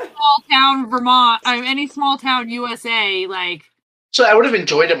small town Vermont, any small town USA, like. So I would have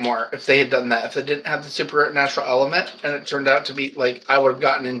enjoyed it more if they had done that. If they didn't have the supernatural element, and it turned out to be like, I would have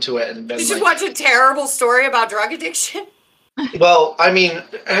gotten into it and been. You should watch a terrible story about drug addiction. Well, I mean,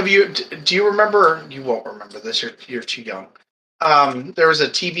 do you remember? You won't remember this. You're too young. There was a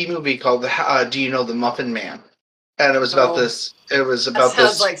TV movie called Do You Know the Muffin Man? And it was about this. It was about that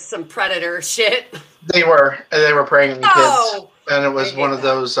sounds like some Predator shit. They were preying on the kids, and it was one of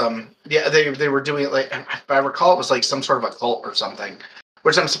those. They were doing it like, if I recall, it was like some sort of a cult or something.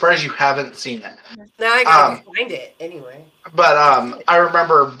 Which I'm surprised you haven't seen it. Now I gotta find it anyway. But I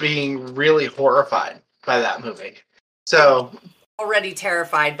remember being really horrified by that movie. So already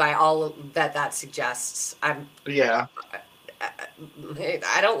terrified by all that suggests. I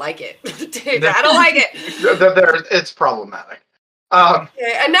don't like it. I don't like it. It's problematic.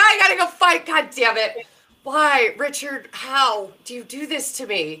 Okay, and now I gotta go fight. God damn it! Why, Richard? How do you do this to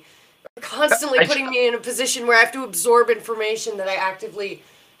me? You're constantly putting me in a position where I have to absorb information that I actively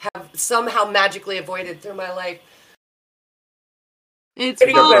have somehow magically avoided through my life. It's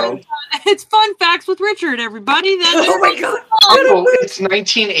fun. It's fun facts with Richard, everybody. Oh my god! It's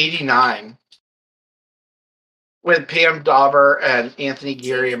 1989 with Pam Dauber and Anthony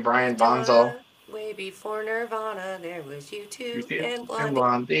Geary and Brian Bonzo. Way before Nirvana, there was U2 and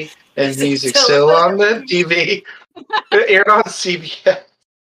Blondie. And music still on the TV. It aired on CBS.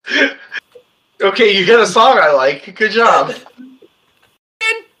 Okay, you get a song I like. Good job.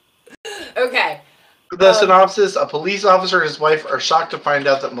 Okay. The synopsis: a police officer and his wife are shocked to find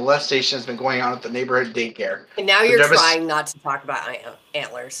out that molestation has been going on at the neighborhood daycare. And now you're trying not to talk about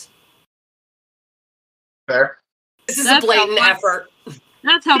antlers. Fair. This is a blatant effort.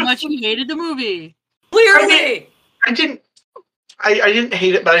 That's how much you hated the movie. Clearly. I didn't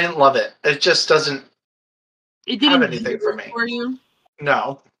hate it, but I didn't love it. It just doesn't have anything for me. For you?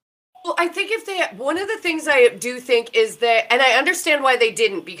 No. Well, I think one of the things I do think is that, and I understand why they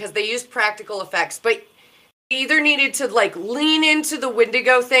didn't, because they used practical effects, but they either needed to like lean into the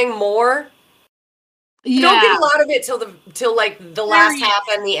Wendigo thing more. Yeah. You don't get a lot of it till like the last half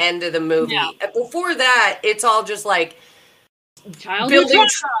and the end of the movie. Yeah. Before that, it's all just like building.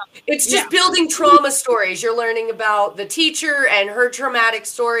 It's just building trauma stories. You're learning about the teacher and her traumatic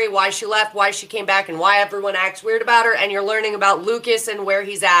story, why she left, why she came back, and why everyone acts weird about her. And you're learning about Lucas and where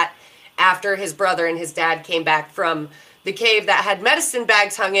he's at after his brother and his dad came back from the cave that had medicine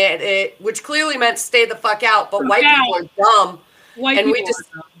bags hung in it, which clearly meant stay the fuck out, but white people are dumb.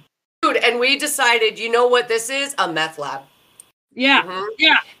 And we decided, you know what this is? A meth lab. Yeah. Mm-hmm.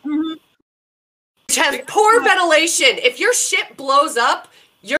 Yeah. Mm-hmm. Which has poor ventilation. If your shit blows up,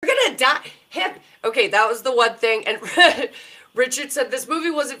 you're gonna die. Okay, that was the one thing. And Richard said this movie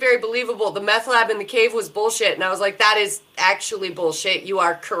wasn't very believable. The meth lab in the cave was bullshit. And I was like, that is actually bullshit. You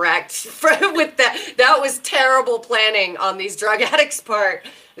are correct with that. That was terrible planning on these drug addicts' part.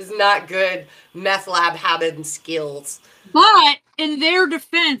 It's not good meth lab having skills. But in their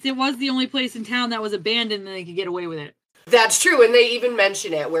defense, it was the only place in town that was abandoned and they could get away with it. That's true, and they even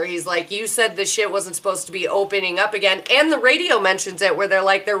mention it, where he's like, you said the shit wasn't supposed to be opening up again, and the radio mentions it, where they're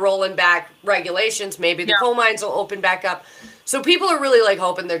like, they're rolling back regulations, maybe the coal mines will open back up. So people are really, like,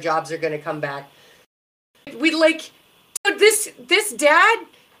 hoping their jobs are going to come back. We, like, this dad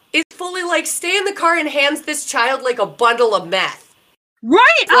is fully, like, stay in the car and hands this child, like, a bundle of meth.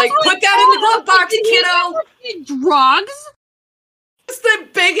 Right! Like, put that in the glove box, kiddo! Drugs? It's the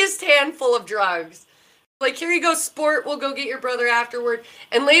biggest handful of drugs. Like, here you go, sport, we'll go get your brother afterward.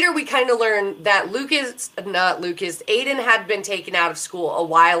 And later we kind of learn that Aiden had been taken out of school a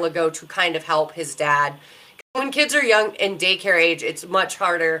while ago to kind of help his dad. When kids are young and daycare age, it's much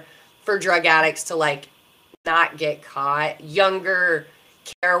harder for drug addicts to, like, not get caught. Younger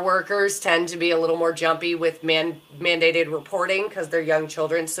care workers tend to be a little more jumpy with mandated reporting because they're young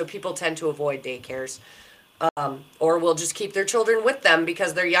children, so people tend to avoid daycares. Or will just keep their children with them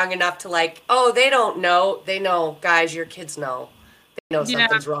because they're young enough to, like, oh, they don't know. They know, guys, your kids know. They know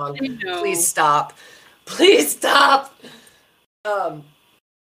something's wrong. Please stop. Please stop.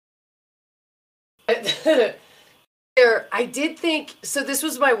 I did think, so this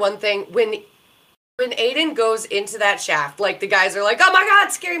was my one thing, when Aiden goes into that shaft, like, the guys are like, oh my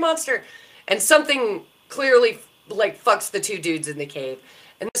god, scary monster, and something clearly, like, fucks the two dudes in the cave,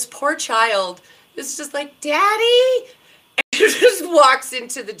 and this poor child is just like, daddy, and just walks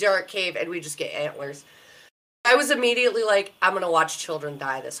into the dark cave, and we just get antlers. I was immediately like, I'm gonna watch children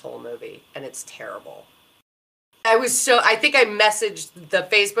die this whole movie, and it's terrible. I think I messaged the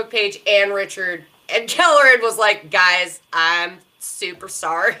Facebook page and Richard and Keller and was like, guys, I'm super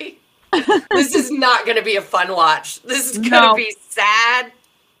sorry. This is not going to be a fun watch. This is going to be sad.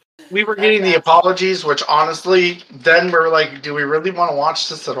 We were getting the apologies, which honestly, then we're like, do we really want to watch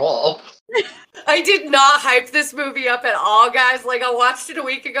this at all? I did not hype this movie up at all, guys. Like, I watched it a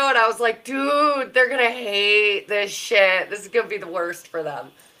week ago and I was like, dude, they're going to hate this shit. This is going to be the worst for them.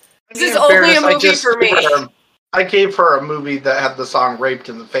 This is only a movie for me. I gave her a movie that had the song Raped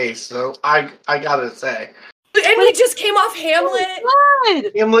in the Face, so I gotta say. And we just came off Hamlet.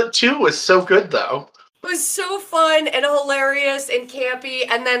 Oh, Hamlet 2 was so good, though. It was so fun and hilarious and campy.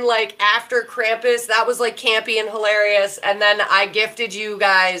 And then, like, after Krampus, that was, like, campy and hilarious. And then I gifted you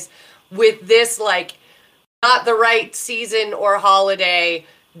guys with this, like, not the right season or holiday,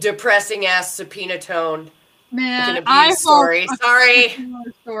 depressing-ass subpoena tone. Man, Sorry.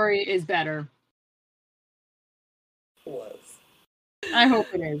 Story is better. Was. I hope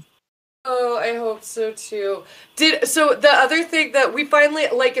it is. Oh, I hope so too. So the other thing that we finally,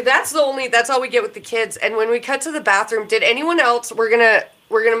 like, that's all we get with the kids. And when we cut to the bathroom, did anyone else, we're gonna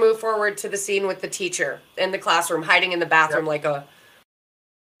move forward to the scene with the teacher in the classroom, hiding in the bathroom like a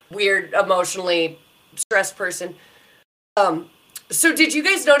weird, emotionally stressed person. So did you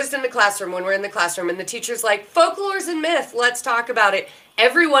guys notice in the classroom, when we're in the classroom and the teacher's like, folklores and myth, let's talk about it.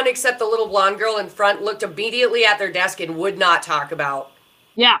 Everyone except the little blonde girl in front looked immediately at their desk and would not talk about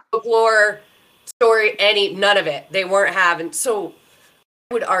folklore, story, none of it. They weren't having, so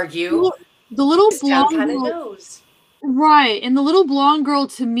I would argue the little blonde kind of knows. Right, and the little blonde girl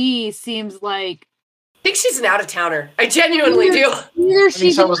to me seems like, I think she's an out-of-towner. I genuinely do.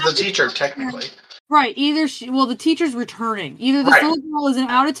 So was the teacher, technically. Right, the teacher's returning. Either this little girl is an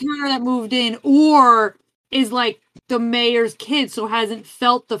out-of-towner that moved in, or is like the mayor's kid, so hasn't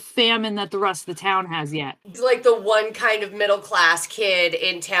felt the famine that the rest of the town has yet. Like the one kind of middle-class kid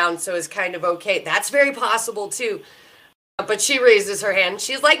in town, so is kind of okay. That's very possible, too. But she raises her hand,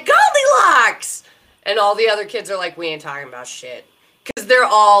 she's like, Goldilocks! And all the other kids are like, we ain't talking about shit. Because they're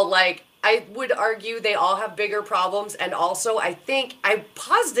all like, I would argue they all have bigger problems. And also, I think, I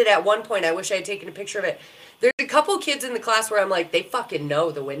paused it at one point. I wish I had taken a picture of it. There's a couple kids in the class where I'm like, they fucking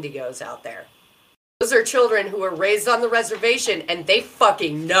know the Wendigos out there. Those are children who were raised on the reservation, and they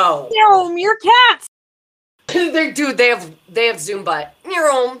fucking know. Your cats! They have Zoom butt.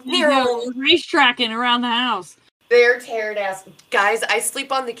 Race tracking around the house. They're tired ass. Guys, I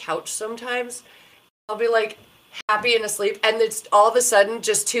sleep on the couch sometimes. I'll be like, happy and asleep, and it's all of a sudden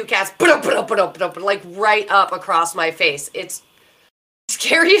just two cats, like right up across my face. It's the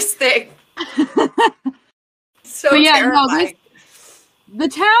scariest thing. So terrifying. The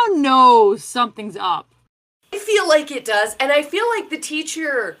town knows something's up. I feel like it does, and I feel like the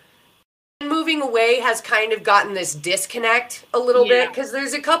teacher moving away has kind of gotten this disconnect a little bit, because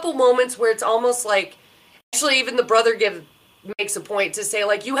there's a couple moments where it's almost like, actually even the brother makes a point to say,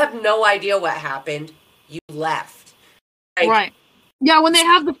 like, you have no idea what happened. You left. Like, right. Yeah, when they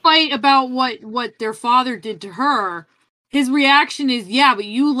have the fight about what their father did to her, his reaction is, yeah, but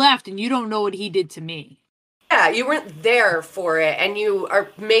you left and you don't know what he did to me. Yeah, you weren't there for it, and you are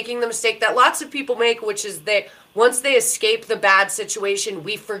making the mistake that lots of people make, which is that once they escape the bad situation,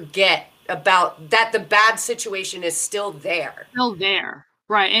 we forget about that the bad situation is still there. Still there.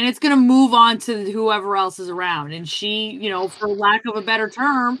 Right, and it's going to move on to whoever else is around. And she, for lack of a better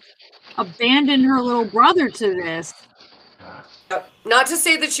term, abandoned her little brother to this. Not to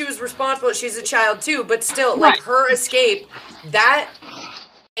say that she was responsible, she's a child too, but still, like, her escape, that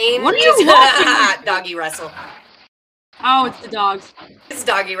pain what are you watching? Doggy wrestle. Oh, it's the dogs. It's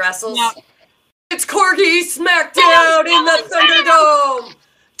doggy wrestles. Yeah. It's Corgi Smackdown in the Thunderdome!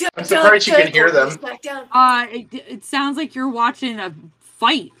 I'm surprised you can hear them. It sounds like you're watching a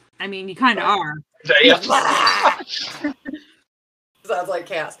fight. I mean, you kind of are. Sounds like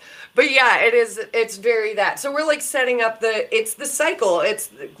chaos. But yeah, it's very that. So we're like setting up it's the cycle.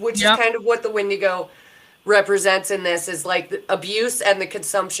 Which is kind of what the Wendigo represents in this, is like the abuse and the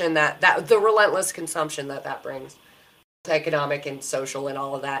consumption that the relentless consumption that brings. Economic and social and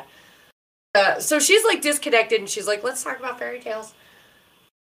all of that. So she's like disconnected, and she's like, let's talk about fairy tales.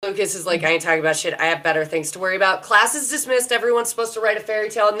 Lucas is like, I ain't talking about shit. I have better things to worry about. Class is dismissed. Everyone's supposed to write a fairy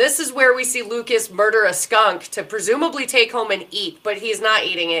tale. And this is where we see Lucas murder a skunk to presumably take home and eat. But he's not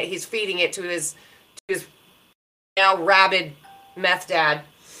eating it. He's feeding it to his now rabid meth dad.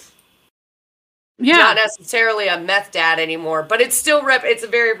 Yeah. Not necessarily a meth dad anymore, but it's still it's a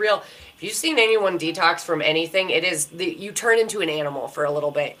very real. If you've seen anyone detox from anything, it is you turn into an animal for a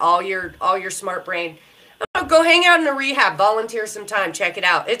little bit. All your smart brain. Go hang out in a rehab, volunteer some time, check it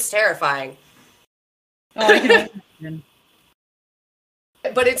out. It's terrifying. Oh, I can imagine.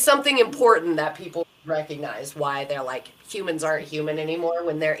 But it's something important that people recognize, why they're like, humans aren't human anymore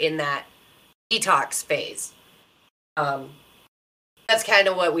when they're in that detox phase. That's kind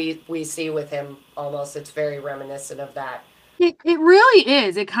of what we see with him almost. It's very reminiscent of that. It really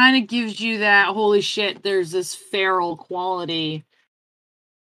is. It kind of gives you that, holy shit, there's this feral quality.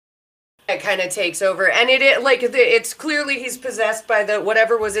 It kind of takes over, and it's clearly he's possessed by the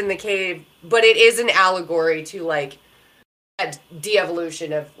whatever was in the cave, but it is an allegory to like a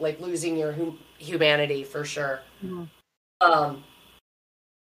de-evolution of like losing your humanity for sure. Mm-hmm.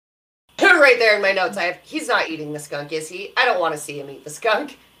 Right there in my notes, he's not eating the skunk, is he? I don't want to see him eat the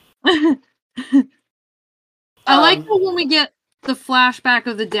skunk. I like when we get the flashback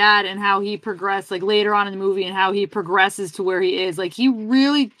of the dad and how he progressed, like later on in the movie, and how he progresses to where he is. Like, he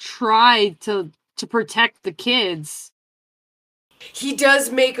really tried to protect the kids. He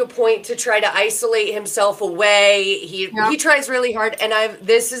does make a point to try to isolate himself away. He tries really hard, and that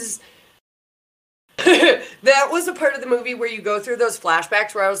was a part of the movie where you go through those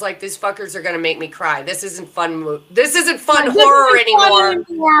flashbacks where I was like, these fuckers are gonna make me cry. This isn't fun. This isn't fun horror anymore.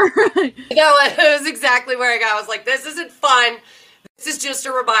 No, it was exactly where I got. I was like, this isn't fun. This is just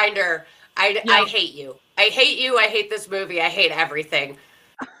a reminder. I hate you. I hate you. I hate this movie. I hate everything.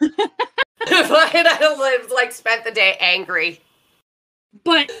 But I like spent the day angry.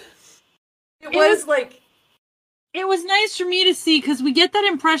 But it was like. It was nice for me to see, because we get that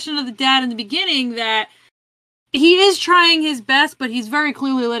impression of the dad in the beginning that he is trying his best, but he's very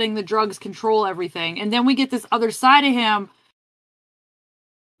clearly letting the drugs control everything. And then we get this other side of him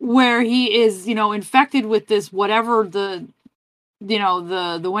where he is, infected with this, whatever the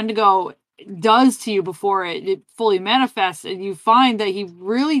Wendigo does to you before it fully manifests. And you find that he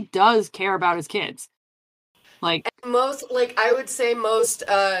really does care about his kids. I would say most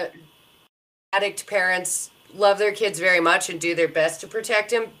addict parents love their kids very much and do their best to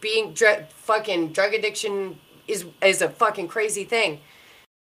protect him. Being fucking drug addiction is a fucking crazy thing.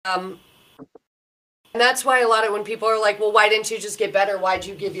 And that's why a lot of when people are like, well, why didn't you just get better? Why'd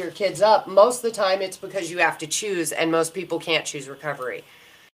you give your kids up? Most of the time it's because you have to choose, and most people can't choose recovery.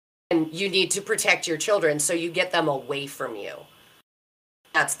 And you need to protect your children, so you get them away from you.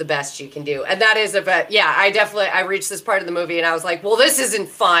 That's the best you can do. And that is I reached this part of the movie and I was like, well, this isn't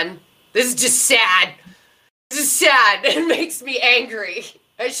fun. This is just sad. This is sad. It makes me angry.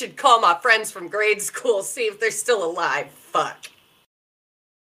 I should call my friends from grade school, see if they're still alive. Fuck.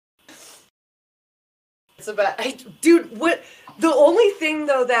 It's about, dude, what, the only thing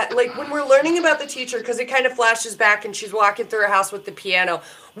though that, like, when we're learning about the teacher, because it kind of flashes back and she's walking through her house with the piano,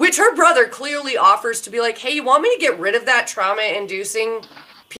 which her brother clearly offers to be like, hey, you want me to get rid of that trauma-inducing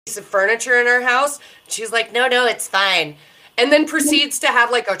piece of furniture in her house? She's like, no, it's fine. And then proceeds to have,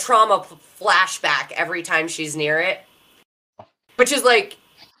 like, a trauma flashback every time she's near it. Which is, like,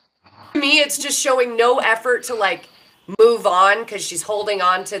 to me, it's just showing no effort to, like, move on because she's holding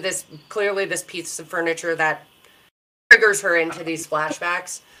on to this, clearly this piece of furniture that triggers her into these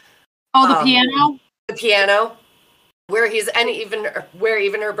flashbacks. Oh, the piano? The piano. Where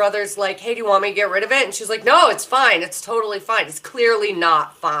even her brother's like, hey, do you want me to get rid of it? And she's like, no, it's fine. It's totally fine. It's clearly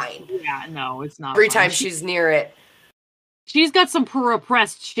not fine. Yeah, no, it's not Every fine. time she's near it. She's got some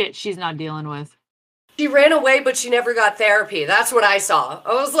repressed shit she's not dealing with. She ran away, but she never got therapy. That's what I saw.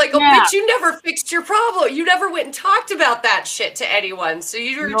 I was like, oh, Yeah. bitch, you never fixed your problem. You never went and talked about that shit to anyone. So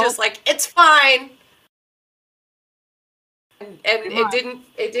you were just like, it's fine. And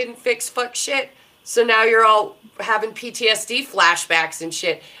it didn't fix fuck shit. So now you're all having PTSD flashbacks and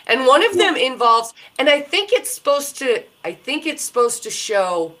shit. And one of them involves, and I think it's supposed to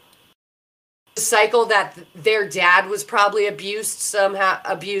show the cycle that their dad was probably abused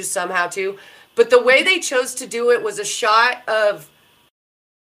somehow too. But the way they chose to do it was a shot of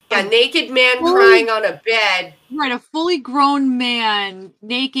a naked man crying on a bed. Right, a fully grown man,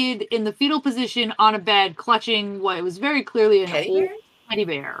 naked in the fetal position on a bed, clutching what was very clearly an old teddy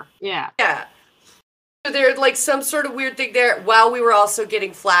bear. Yeah. Yeah. So there's like some sort of weird thing there, while we were also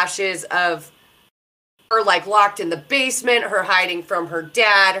getting flashes of her like locked in the basement, her hiding from her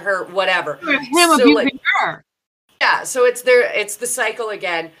dad, her whatever. Him abusing her. Yeah, so it's the cycle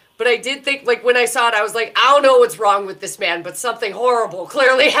again. But I did think, like, when I saw it, I was like, I don't know what's wrong with this man, but something horrible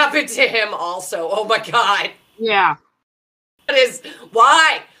clearly happened to him also. Oh my God. Yeah. That is,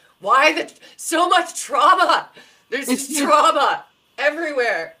 why? So much trauma? There's just trauma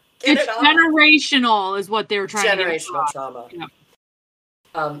everywhere. It's generational is what they were trying to get. Generational trauma.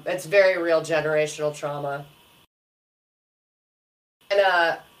 Yeah. It's very real generational trauma. And,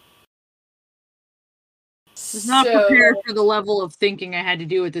 I was not prepared for the level of thinking I had to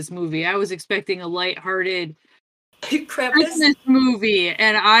do with this movie. I was expecting a lighthearted Christmas movie,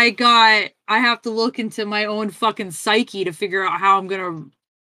 and I have to look into my own fucking psyche to figure out how I'm gonna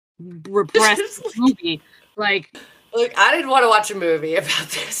repress this movie. Like, I didn't want to watch a movie about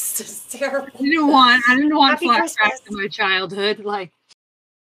this. It's terrible. I didn't want flashbacks to my childhood. Like,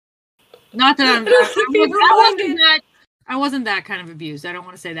 not that I wasn't that kind of abused. I don't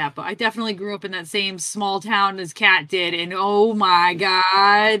want to say that, but I definitely grew up in that same small town as Kat did, and oh my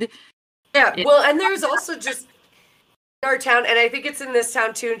God. Yeah, well, and there's also just in our town, and I think it's in this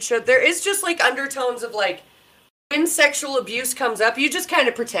town too, and there is just like undertones of like when sexual abuse comes up, you just kind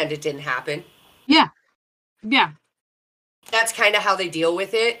of pretend it didn't happen. Yeah. Yeah. That's kind of how they deal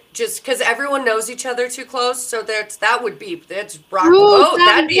with it, just because everyone knows each other too close, so that's rock the boat.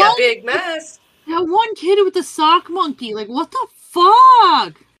 That'd be a big mess. That one kid with the sock monkey, like, what the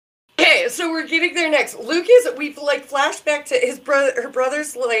fuck? Okay, so we're getting there next. Lucas, we've like flashed back to her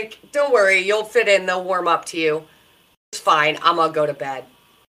brother's like, don't worry, you'll fit in, they'll warm up to you. It's fine, I'm gonna go to bed.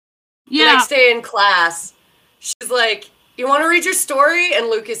 Yeah. The next day in class, she's like, you want to read your story? And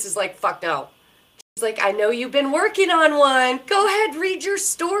Lucas is like, fuck no. She's like, I know you've been working on one. Go ahead, read your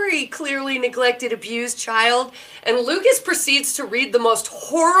story, clearly neglected, abused child. And Lucas proceeds to read the most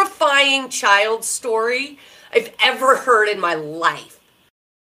horrifying child story I've ever heard in my life.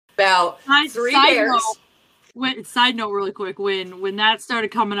 About three bears. Side note really quick, when that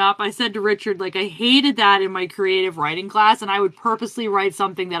started coming up, I said to Richard, like, I hated that in my creative writing class, and I would purposely write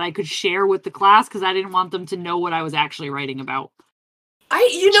something that I could share with the class because I didn't want them to know what I was actually writing about.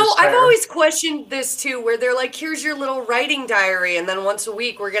 I've always questioned this too, where they're like, here's your little writing diary, and then once a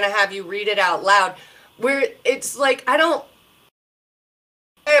week we're going to have you read it out loud. Where it's like, I don't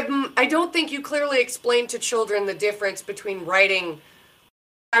think you clearly explain to children the difference between writing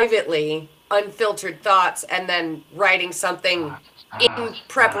privately, unfiltered thoughts, and then writing something in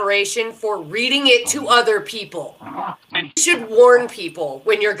preparation for reading it to other people. You should warn people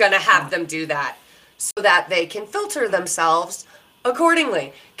when you're going to have them do that so that they can filter themselves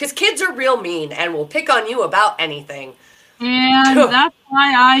accordingly, because kids are real mean and will pick on you about anything. And that's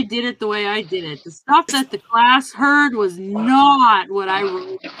why I did it the way I did it. The stuff that the class heard was not what I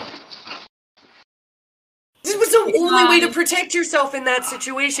wrote. This was the only way to protect yourself in that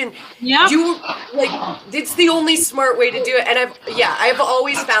situation. Yeah. It's the only smart way to do it. And I've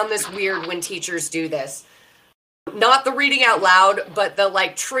always found this weird when teachers do this. Not the reading out loud, but the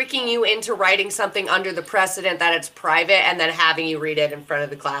like tricking you into writing something under the precedent that it's private and then having you read it in front of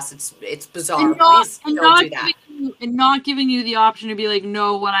the class. It's bizarre. Please don't do that. And not giving you the option to be like,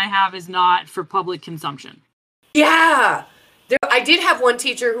 no, what I have is not for public consumption. Yeah. I did have one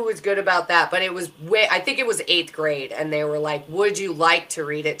teacher who was good about that, but it was I think it was 8th grade, and they were like, would you like to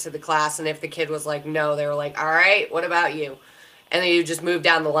read it to the class? And if the kid was like, no, they were like, all right, what about you? And then you just move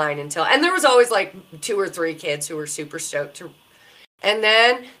down the line and there was always like 2 or 3 kids who were super stoked to. And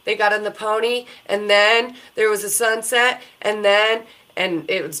then they got on the pony, and then there was a sunset, and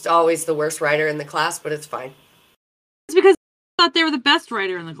it was always the worst writer in the class, but it's fine. It's because I thought they were the best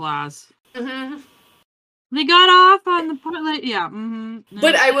writer in the class. Mm-hmm. They got off on the yeah. Mm-hmm.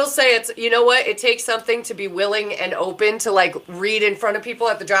 But I will say, it's, you know what? It takes something to be willing and open to like read in front of people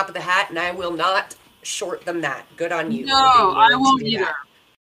at the drop of the hat, and I will not short them that. Good on you. No, I won't either.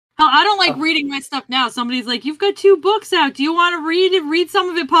 Hell, I don't like reading my stuff now. Somebody's like, "You've got 2 books out. Do you want to read it? Read some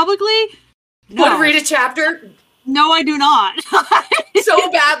of it publicly?" No. Want to read a chapter? No, I do not.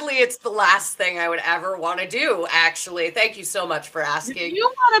 So badly, it's the last thing I would ever want to do, actually. Thank you so much for asking. If you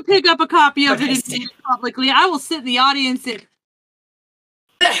want to pick up a copy of it and read it publicly, I will sit in the audience and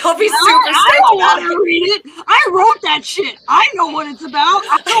I'll be super I don't want to read it. I wrote that shit. I know what it's about.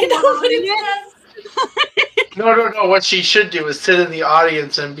 I don't want to read it. No. What she should do is sit in the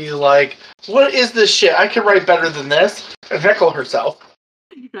audience and be like, what is this shit? I can write better than this. And heckle herself.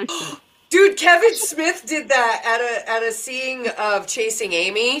 Dude, Kevin Smith did that at a seeing of Chasing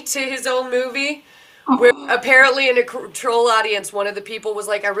Amy to his own movie, where apparently in a control audience, one of the people was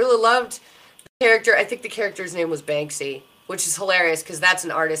like, I really loved the character. I think the character's name was Banksy, which is hilarious because that's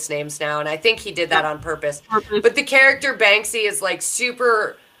an artist's names now, and I think he did that on purpose. But the character Banksy is like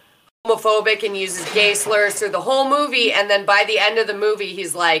super homophobic and uses gay slurs through the whole movie, and then by the end of the movie,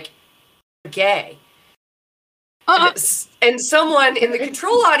 he's like, gay. And someone in the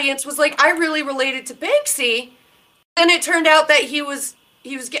control audience was like, I really related to Banksy. And it turned out that he was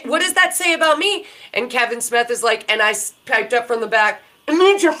gay. What does that say about me? And Kevin Smith is like, and I piped up from the back, it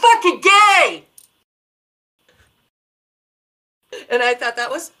means you're fucking gay. And I thought that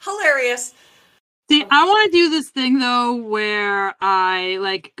was hilarious. See, I want to do this thing though, where I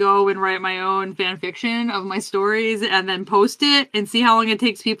like go and write my own fan fiction of my stories and then post it and see how long it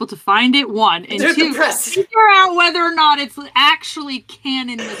takes people to find it. 1 and 2, figure out whether or not it's actually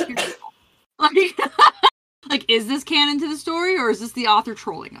canon material. Like, is this canon to the story, or is this the author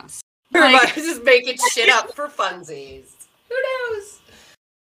trolling us? Or am I just making shit up for funsies? Who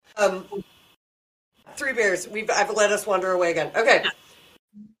knows? 3 bears. I've let us wander away again. Okay.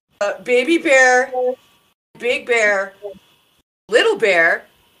 Baby Bear, Big Bear, Little Bear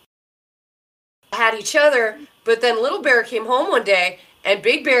had each other, but then Little Bear came home one day, and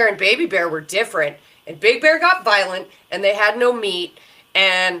Big Bear and Baby Bear were different. And Big Bear got violent, and they had no meat,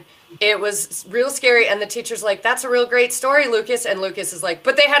 and it was real scary. And the teacher's like, that's a real great story, Lucas. And Lucas is like,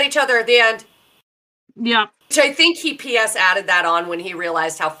 but they had each other at the end. Yeah. Which I think he P.S. added that on when he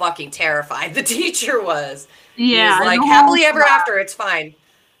realized how fucking terrified the teacher was. Yeah. He was like, happily ever after, it's fine.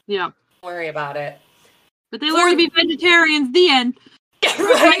 Yeah. Don't worry about it. But they learn to be vegetarians, the end.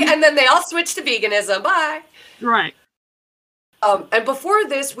 Right? And then they all switched to veganism. Bye. Right. And before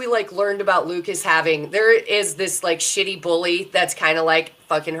this, we like learned about Lucas there is this like shitty bully that's kind of like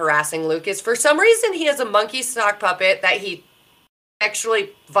fucking harassing Lucas. For some reason, he has a monkey sock puppet that he actually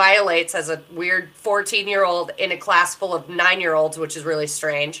violates as a weird 14-year-old in a class full of 9-year-olds, which is really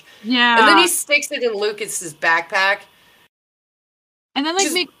strange. Yeah. And then he sticks it in Lucas's backpack. And then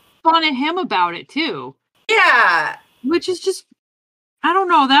like make fun of him about it too. Yeah. Which is just, I don't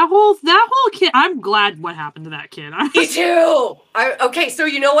know, that whole kid. I'm glad what happened to that kid. Me too. Okay, so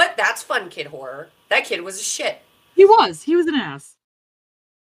you know what? That's fun kid horror. That kid was a shit. He was an ass.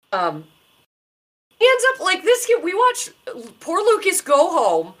 He ends up like this kid. We watch poor Lucas go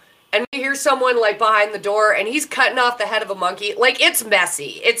home, and we hear someone like behind the door, and he's cutting off the head of a monkey. Like, it's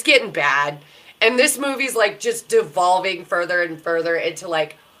messy. It's getting bad. And this movie's like just devolving further and further into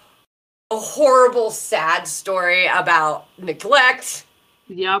like a horrible, sad story about neglect,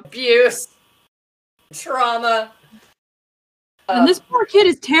 abuse, trauma. And this poor kid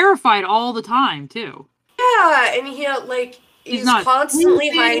is terrified all the time too. Yeah, and he's constantly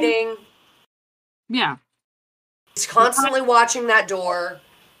hiding. Yeah. He's constantly watching that door.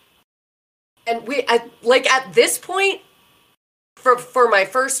 And at this point, for my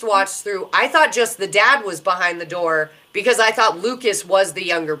first watch through, I thought just the dad was behind the door because I thought Lucas was the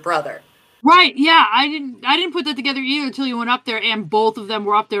younger brother. Right, yeah. I didn't put that together either until you went up there and both of them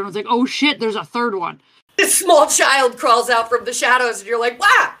were up there and I was like, oh shit, there's a third one. This small child crawls out from the shadows and you're like,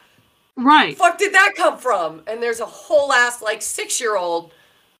 wow! Right. Fuck did that come from? And there's a whole ass like 6-year-old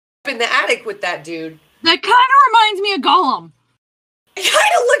up in the attic with that dude. That kind of reminds me of Gollum. It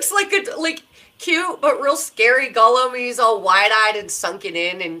kind of looks like a like cute but real scary Gollum. He's all wide-eyed and sunken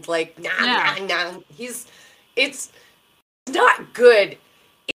in and like nah. It's not good.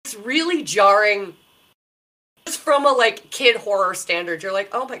 It's really jarring. Just from a like kid horror standard, you're like,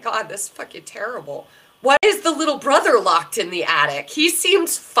 oh my god, this is fucking terrible. Why is the little brother locked in the attic? He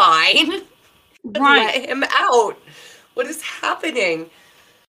seems fine. Right. Let him out. What is happening?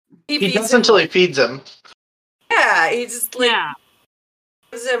 He does until he feeds him. Yeah, he just like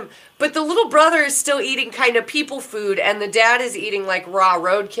feeds him. But the little brother is still eating kind of people food, and the dad is eating like raw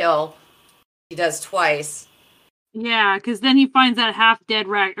roadkill. He does twice. Yeah, because then he finds that half-dead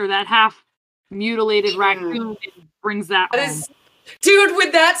or that half-mutilated raccoon and brings that home. Dude,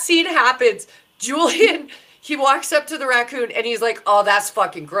 when that scene happens, Julian, he walks up to the raccoon and he's like, oh, that's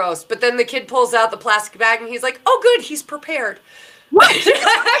fucking gross. But then the kid pulls out the plastic bag and he's like, oh, good, he's prepared. What? It's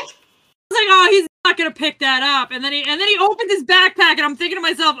like, oh, he's not gonna pick that up. And then he opens his backpack and I'm thinking to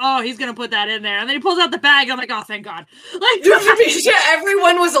myself, oh, he's gonna put that in there. And then he pulls out the bag and I'm like, oh, thank God. Like,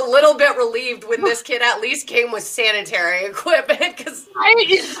 everyone was a little bit relieved when this kid at least came with sanitary equipment because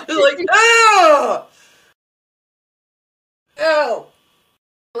they're like, oh,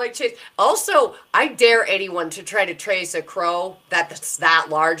 like chase. Also, I dare anyone to try to trace a crow that's that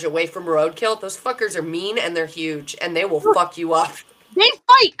large away from roadkill. Those fuckers are mean and they're huge and they will fuck you up. They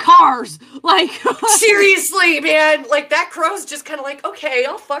fight cars. Like seriously, man. Like that crow's just kind of like, okay,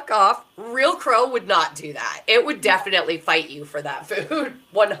 I'll fuck off. Real crow would not do that. It would definitely fight you for that food.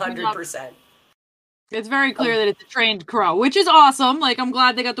 100%. It's very clear that it's a trained crow, which is awesome. Like I'm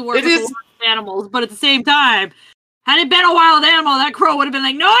glad they got to work with animals, but at the same time, had it been a wild animal, that crow would have been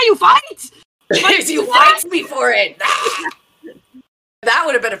like, no, you fight! You fight me for it! That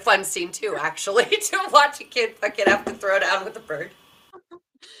would have been a fun scene too, actually, to watch a kid fucking have to throw down with a bird.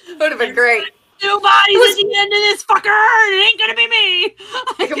 Would have been great. 2 bodies at the end of this fucker! It ain't gonna be me!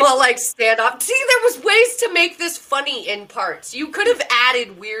 Make them all like stand up. See, there was ways to make this funny in parts. You could have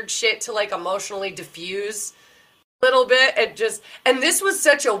added weird shit to like emotionally diffuse little bit and this was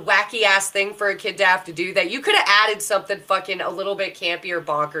such a wacky ass thing for a kid to have to do that you could have added something fucking a little bit campy or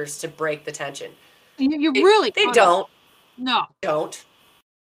bonkers to break the tension. You they don't. No. Don't.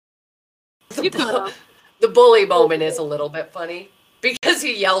 The bully moment is a little bit funny because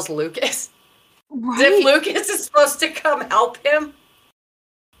he yells Lucas. Right. If Lucas is supposed to come help him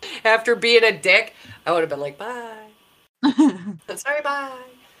after being a dick, I would have been like, bye. Sorry, bye.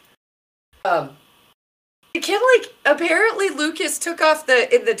 The kid, like, apparently Lucas took off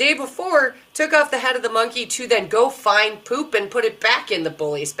the day before, took off the head of the monkey to then go find poop and put it back in the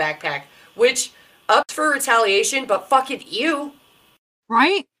bully's backpack, which ups for retaliation, but fucking you.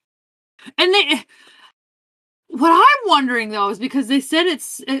 Right? And what I'm wondering though is because they said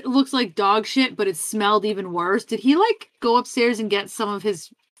it looks like dog shit, but it smelled even worse. Did he like go upstairs and get some of his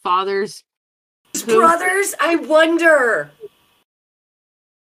father's brothers? I wonder.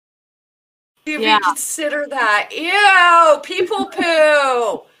 If you consider that. Ew, people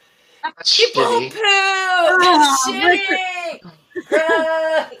poo. That's people shitty. Poo. That's shitty.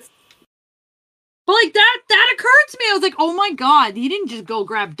 Gross. But like that occurred to me. I was like, oh my god, he didn't just go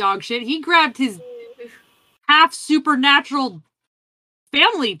grab dog shit. He grabbed his half supernatural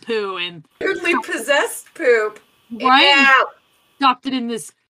family poo and weirdly possessed poop. Right? Yeah. Stuffed it in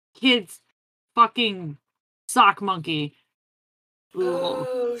this kid's fucking sock monkey.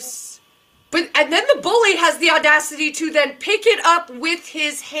 Gross. And then the bully has the audacity to then pick it up with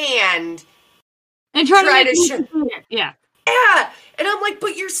his hand and try to show it. Yeah. Yeah. And I'm like,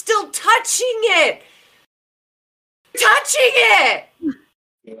 but you're still touching it. Touching it.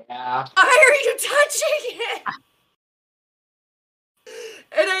 Yeah. Why are you touching it?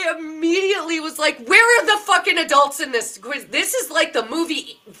 And I immediately was like, where are the fucking adults in this? This is like the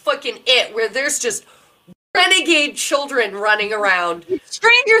movie fucking It, where there's just renegade children running around.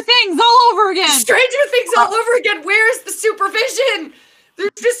 Stranger Things all over again. Stranger Things all over again. Where is the supervision?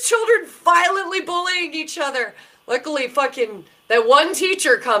 There's just children violently bullying each other. Luckily, fucking that one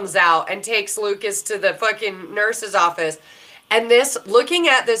teacher comes out and takes Lucas to the fucking nurse's office. And looking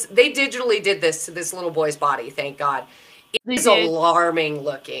at this, they digitally did this to this little boy's body, thank God. It is alarming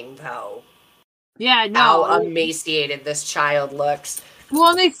looking, though. Yeah, no. How emaciated this child looks.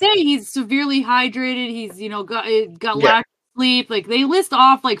 Well, they say he's severely hydrated. He's, got lack of sleep. Like, they list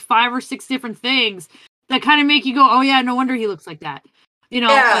off, 5 or 6 different things that kind of make you go, oh, yeah, no wonder he looks like that.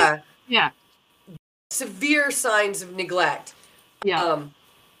 Yeah. Yeah. Severe signs of neglect. Yeah.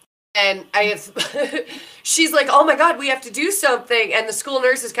 And I have, she's like, oh my God, we have to do something. And the school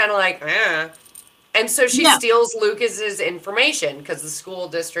nurse is kind of like, eh. And so she steals Lucas's information because the school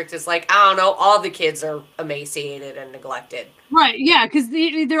district is like, I don't know, all the kids are emaciated and neglected. Right, yeah, because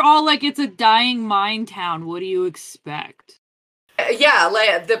they're all like, it's a dying mine town. What do you expect? Yeah,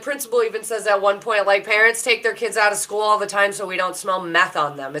 like the principal even says at one point, like, parents take their kids out of school all the time so we don't smell meth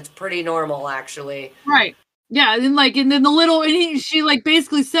on them. It's pretty normal, actually. Right. Yeah, and then the little, she like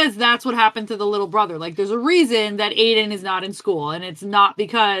basically says that's what happened to the little brother. Like, there's a reason that Aiden is not in school, and it's not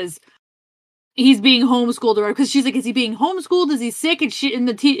because he's being homeschooled, or because she's like, is he being homeschooled? Is he sick? And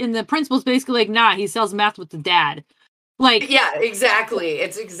the principal's basically like, nah, he sells meth with the dad. Like, yeah, exactly.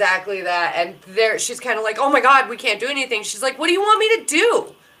 It's exactly that. And she's kind of like, oh my God, we can't do anything. She's like, what do you want me to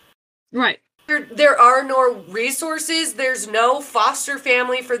do? Right. There are no resources. There's no foster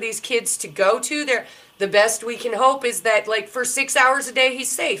family for these kids to go to. The best we can hope is that, like, for 6 hours a day, he's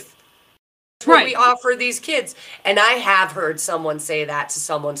safe. That's what we offer these kids. And I have heard someone say that to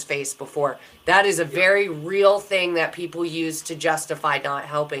someone's face before. That is a very real thing that people use to justify not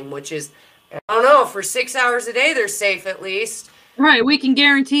helping, which is, I don't know, for 6 hours a day, they're safe at least. Right. We can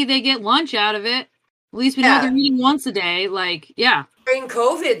guarantee they get lunch out of it. At least we know they're eating once a day. Like, yeah. During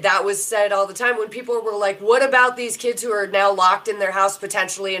COVID, that was said all the time when people were like, what about these kids who are now locked in their house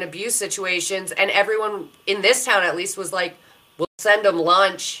potentially in abuse situations? And everyone in this town at least was like, we'll send them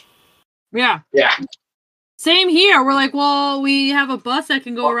lunch. Yeah. Yeah. Same here. We're like, well, we have a bus that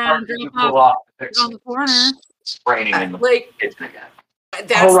can go around and drop off on the corner. It's raining in the kitchen again.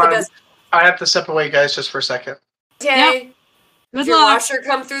 That's the best. I have to step away, guys, just for a second. Okay. Did your washer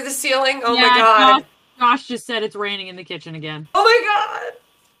come through the ceiling? Oh my God. Josh just said it's raining in the kitchen again. Oh my God.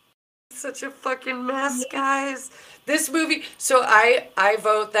 Such a fucking mess, guys. This movie, so I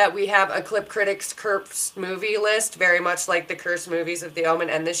vote that we have a Clip Critics Cursed movie list, very much like the cursed movies of The Omen,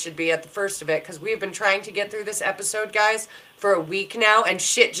 and this should be at the first of it, because we've been trying to get through this episode, guys, for a week now, and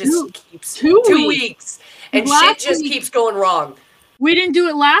shit just keeps... 2 weeks. And shit just keeps going wrong. We didn't do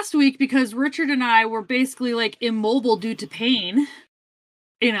it last week because Richard and I were basically, like, immobile due to pain.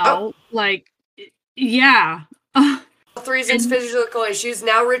 You know, yeah. Health reasons, physical issues.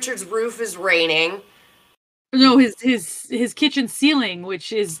 Now Richard's roof is raining. No, his kitchen ceiling,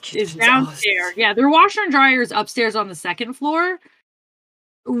 which is downstairs. Yeah, their washer and dryer is upstairs on the second floor,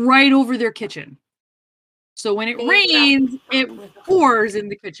 right over their kitchen. So when it rains, it pours in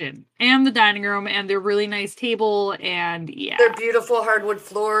the kitchen and the dining room and their really nice table and their beautiful hardwood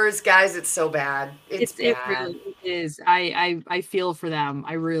floors, guys. It's so bad. It really is. I feel for them.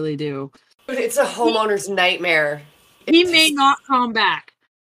 I really do. But it's a homeowner's nightmare. He may not come back.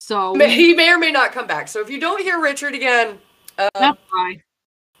 So he may or may not come back. So if you don't hear Richard again, that's fine.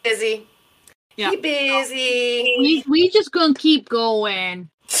 Busy. Yeah. He busy. We just gonna keep going.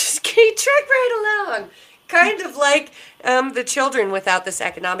 Just keep track right along. Kind of like the children without this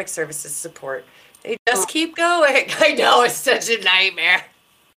economic services support. They just keep going. I know, it's such a nightmare.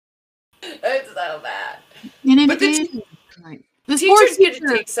 It's so bad. But the teacher's going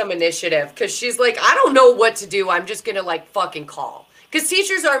to take some initiative because she's like, I don't know what to do. I'm just going to like fucking call. Because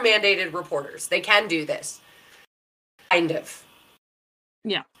teachers are mandated reporters. They can do this. Kind of.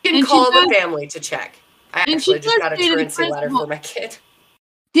 Yeah. You can call the family to check. I actually just got a truancy letter for my kid.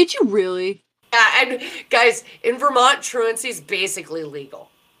 Did you really? Yeah, and guys, in Vermont, truancy is basically legal.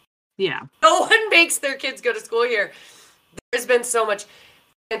 Yeah. No one makes their kids go to school here. There's been so much.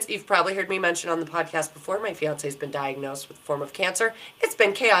 You've probably heard me mention on the podcast before, my fiance's been diagnosed with a form of cancer. It's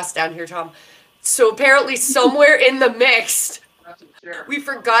been chaos down here, Tom. So apparently somewhere in the mix, we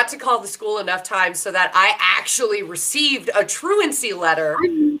forgot to call the school enough times so that I actually received a truancy letter.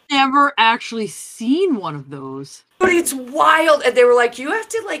 I've never actually seen one of those. But it's wild. And they were like, you have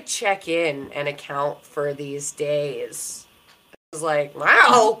to like check in and account for these days. I was like,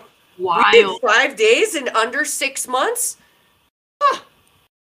 wow. Wild. We did 5 days in under 6 months? Huh.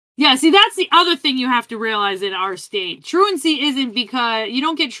 Yeah, see, that's the other thing you have to realize in our state. Truancy isn't because you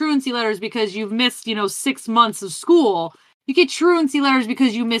don't get truancy letters because you've missed, 6 months of school. You get truancy letters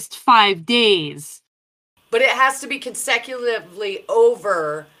because you missed 5 days. But it has to be consecutively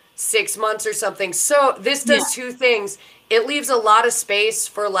over 6 months or something. So this does two things. It leaves a lot of space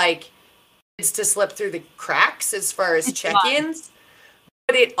for like kids to slip through the cracks as far as check-ins.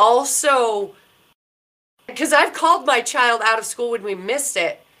 But it also, because I've called my child out of school when we missed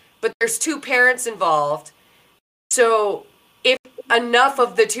it, but there's 2 parents involved. So if enough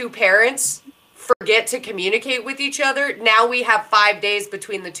of the 2 parents forget to communicate with each other, now we have 5 days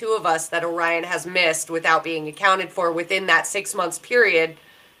between the 2 of us that Orion has missed without being accounted for within that 6 months period.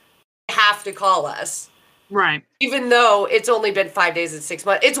 They have to call us. Right. Even though it's only been 5 days and 6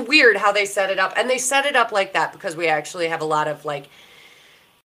 months. It's weird how they set it up. And they set it up like that because we actually have a lot of like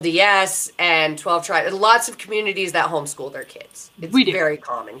LDS and 12 tribes, lots of communities that homeschool their kids. It's very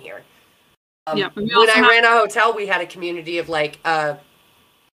common here. When I ran a hotel, we had a community of like,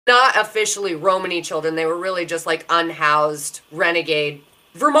 not officially Romany children. They were really just like unhoused, renegade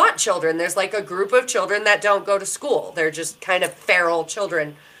Vermont children. There's like a group of children that don't go to school. They're just kind of feral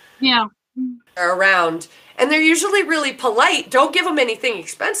children. Yeah. Are around. And they're usually really polite. Don't give them anything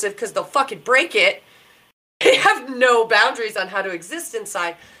expensive because they'll fucking break it. They have no boundaries on how to exist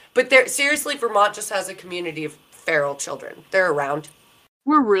inside. But seriously, Vermont just has a community of feral children. They're around.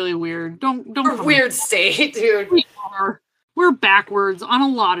 We're really weird. Don't. We're a weird state, dude. We are. We're backwards on a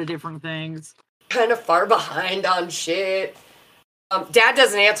lot of different things. Kind of far behind on shit. Dad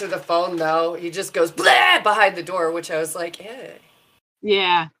doesn't answer the phone though. He just goes blah behind the door, which I was like, hey.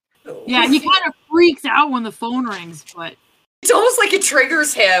 Yeah. Yeah, he kind of freaks out when the phone rings, but it's almost like it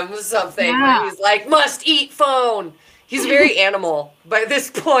triggers him something. Yeah. Where he's like, must eat phone. He's very animal. By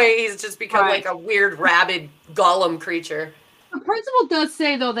this point, he's just become like a weird rabid golem creature. The principal does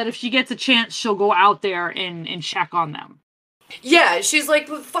say though that if she gets a chance, she'll go out there and check on them. Yeah, she's like,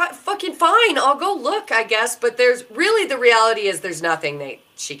 fucking fine, I'll go look, I guess. But there's really, the reality is there's nothing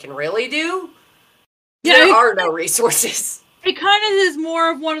she can really do. Yeah, there are no resources. It kind of is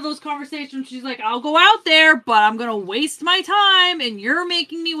more of one of those conversations. She's like, I'll go out there, but I'm going to waste my time, and you're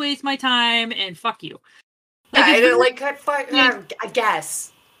making me waste my time, and fuck you. Like, I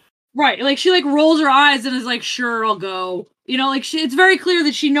guess. Right, like, she, like, rolls her eyes and is like, sure, I'll go. You know, like, it's very clear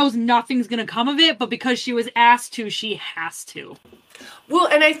that she knows nothing's going to come of it, but because she was asked to, she has to. Well,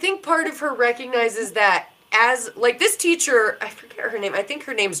 and I think part of her recognizes that as, like, this teacher, I forget her name, I think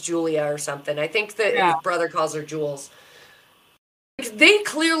her name's Julia or something. I think that his brother calls her Jules. They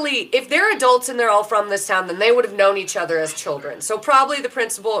clearly, if they're adults and they're all from this town, then they would have known each other as children. So probably the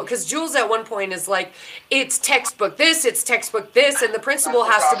principal, because Jules at one point is like, it's textbook this, and the principal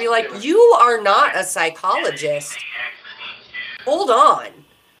has to be like, you are not a psychologist. Hold on.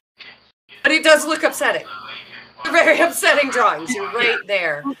 But it does look upsetting. They're very upsetting drawings. You're right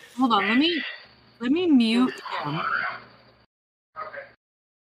there. Hold on, let me mute him.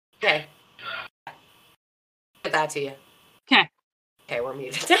 Okay. Get that to you. Okay. Okay, we're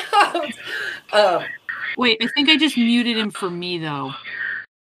muted. Wait, I think I just muted him for me, though.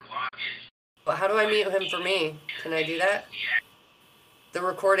 Well, how do I mute him for me? Can I do that? The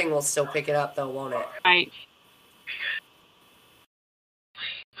recording will still pick it up, though, won't it? Right.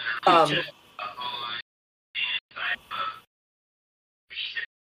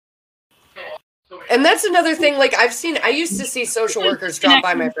 And that's another thing, like, I used to see social workers drop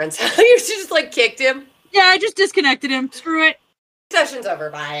by my friend's house. I used to just, like, kicked him. Yeah, I just disconnected him. Screw it. Session's over,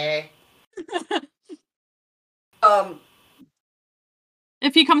 bye.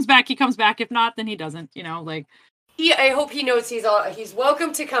 If he comes back, he comes back. If not, then he doesn't, you know, like. I hope he knows he's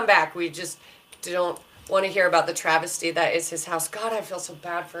welcome to come back. We just don't want to hear about the travesty that is his house. God, I feel so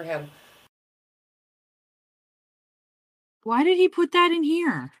bad for him. Why did he put that in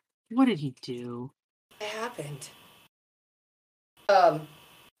here? What did he do? It happened.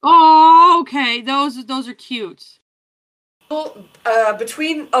 Oh, okay. Those are cute. Well,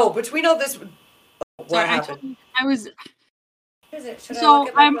 between all this, what happened? I was. So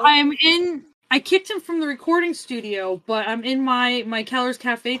I'm in. I kicked him from the recording studio, but I'm in my Keller's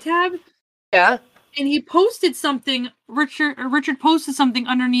Cafe tab. Yeah. And he posted something. Richard posted something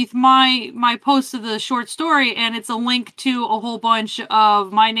underneath my post of the short story, and it's a link to a whole bunch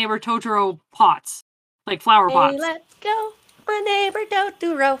of My Neighbor Totoro pots, like flower pots. Hey, let's go, My Neighbor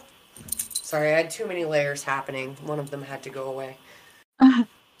Totoro. Sorry, I had too many layers happening. One of them had to go away.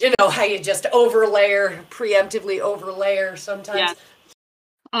 You know how you just preemptively overlayer sometimes.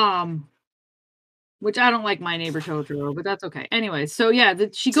 Yeah. Which I don't like My Neighbor Totoro, but that's okay. Anyway, so yeah,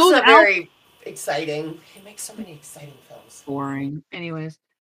 she goes out. Very exciting. He makes so many exciting films. Boring. Anyways,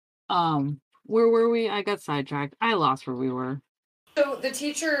 where were we? I got sidetracked. I lost where we were. So the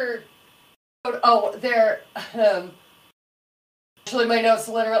teacher. There. Actually, my notes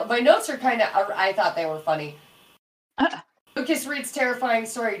are kind of. I thought they were funny. Lucas reads terrifying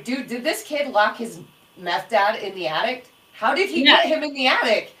story. Dude, did this kid lock his meth dad in the attic? How did he get him in the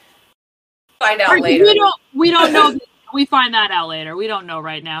attic? Find out later. We don't know. We find that out later. We don't know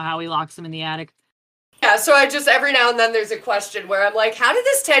right now how he locks him in the attic. Yeah, so I just, every now and then there's a question where I'm like, how did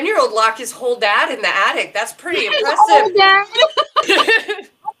this 10-year-old lock his whole dad in the attic? That's pretty impressive.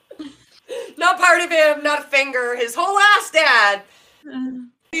 Not part of him, not a finger, his whole ass dad.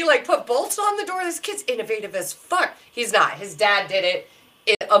 He like put bolts on the door. This kid's innovative as fuck. He's not. His dad did it.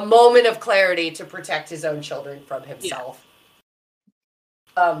 a moment of clarity to protect his own children from himself.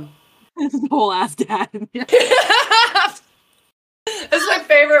 That's the whole ass dad. That's my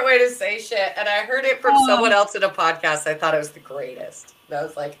favorite way to say shit. And I heard it from someone else in a podcast. I thought it was the greatest. And I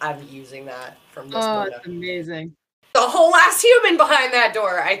was like, I'm using that from this point on. That's amazing. The whole ass human behind that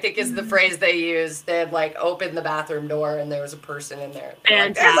door, I think, is the phrase they used. They had like opened the bathroom door and there was a person in there.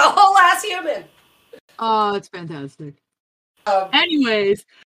 Like, there's a whole ass human. Oh, it's fantastic. Anyways,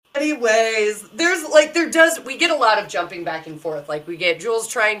 there's we get a lot of jumping back and forth. Like we get Jules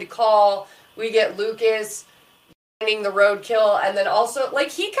trying to call, we get Lucas finding the roadkill, and then also like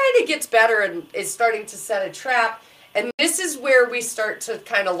he kind of gets better and is starting to set a trap. And this is where we start to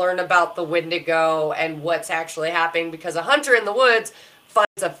kind of learn about the Wendigo and what's actually happening, because a hunter in the woods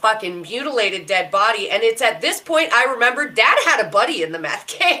finds a fucking mutilated dead body, and it's at this point I remember Dad had a buddy in the meth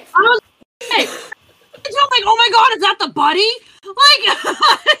cave. I'm like, oh my god, is that the buddy? Like,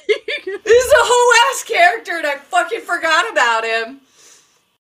 this is a whole ass character, and I fucking forgot about him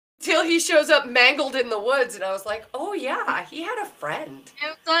till he shows up mangled in the woods, and I was like, oh yeah, he had a friend.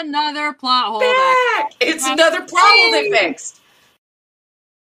 It's another plot hole. It's another plot hole they fixed.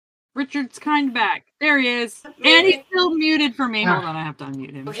 Richard's kind back. There he is. And he's still muted for me. Hold on, I have to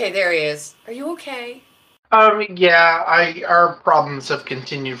unmute him. Okay, there he is. Are you okay? Yeah, our problems have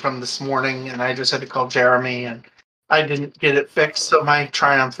continued from this morning, and I just had to call Jeremy, and I didn't get it fixed, so my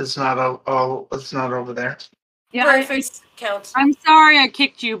triumph is not over there. Yeah, Perfect counts. I'm sorry I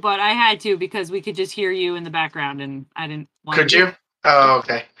kicked you, but I had to because we could just hear you in the background, and I didn't want to. Could you? Oh,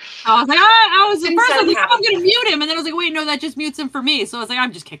 okay. I was like, I was like, I'm going to mute him, and then I was like, wait, no, that just mutes him for me. So I was like,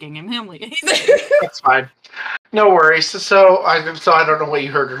 I'm just kicking him. That's fine. No worries. So I don't know what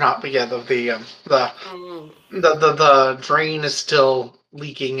you heard or not, but yeah, the drain is still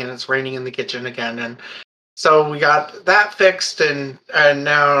leaking and it's raining in the kitchen again, and so we got that fixed, and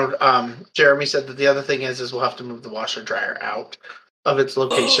now Jeremy said that the other thing is we'll have to move the washer dryer out of its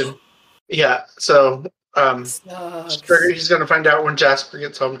location. Yeah, so he's going to find out when Jasper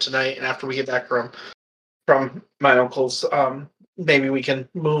gets home tonight, and after we get back from my uncle's, maybe we can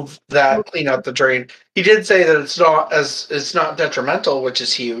move that, clean out the drain. He did say that it's not detrimental, which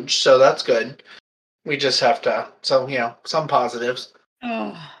is huge, so that's good. We just have to, some positives.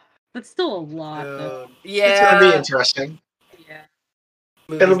 Oh, that's still a lot, though. Yeah. It's going to be interesting. Yeah.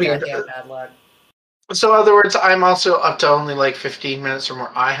 It'll be interesting. So, in other words, I'm also up to only like 15 minutes or more.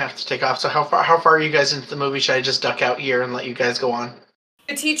 I have to take off. So, how far are you guys into the movie? Should I just duck out here and let you guys go on?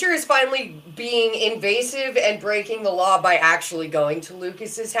 The teacher is finally being invasive and breaking the law by actually going to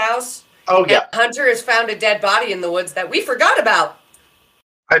Lucas's house. Oh, yeah. And Hunter has found a dead body in the woods that we forgot about.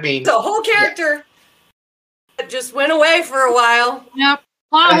 I mean, the whole character that just went away for a while. Yep.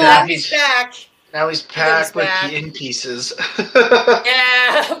 And now he's back. Now he's back in pieces.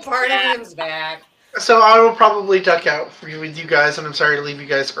 Yeah, part of him's back. So I will probably duck out with you guys, and I'm sorry to leave you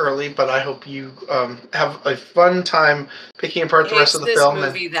guys early, but I hope you have a fun time picking apart the rest of the film. This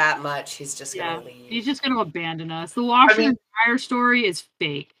movie that much, he's just gonna leave. He's just gonna abandon us. The washer and dryer story is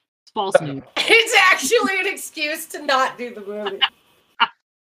fake. It's false news. It's actually an excuse to not do the movie.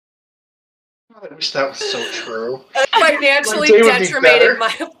 I wish that was so true. I financially detrimented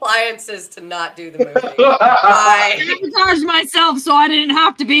my appliances to not do the movie. I sabotaged myself so I didn't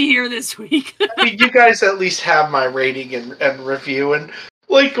have to be here this week. I mean, you guys at least have my rating and review, and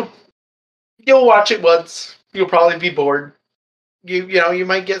like you'll watch it once. You'll probably be bored. You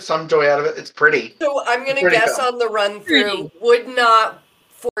might get some joy out of it. It's pretty. So I'm gonna guess on the run through would not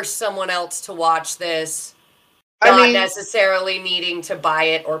force someone else to watch this. Not necessarily needing to buy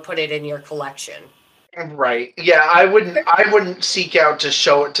it or put it in your collection. Right. Yeah, I wouldn't seek out to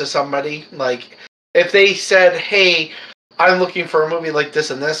show it to somebody. Like, if they said, hey, I'm looking for a movie like this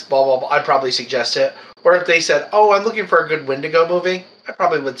and this, blah, blah, blah, I'd probably suggest it. Or if they said, oh, I'm looking for a good Wendigo movie, I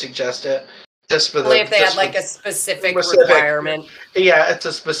probably would suggest it. Just for only if they had, like, a specific requirement. Yeah, it's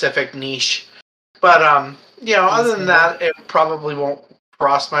a specific niche. But, other than that, it probably won't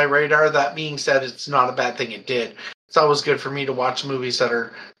cross my radar. That being said, it's not a bad thing it did. It's always good for me to watch movies that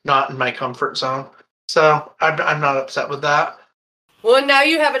are not in my comfort zone. So I'm not upset with that. Well, now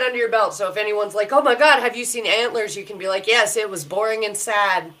you have it under your belt. So if anyone's like, oh my God, have you seen Antlers? You can be like, yes, it was boring and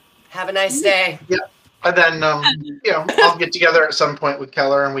sad. Have a nice day. Yeah. And then, I'll get together at some point with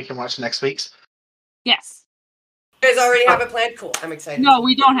Keller and we can watch next week's. Yes. You guys already have it planned? Cool. I'm excited. No,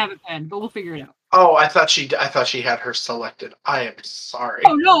 we don't have it planned, but we'll figure it out. Oh, I thought she had her selected. I am sorry.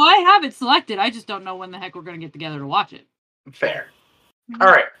 Oh no, I have it selected. I just don't know when the heck we're gonna get together to watch it. Fair. All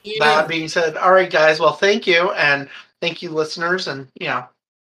right. Yeah. That being said, all right, guys. Well, thank you, and thank you, listeners, and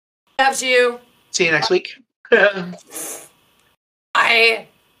Loves you. See you next week. Bye. Why?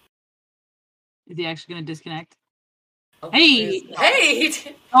 Is he actually going to disconnect? Oh, Hey!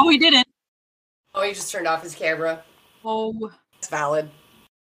 Hey! Oh, he didn't. Oh, he just turned off his camera. Oh. It's valid.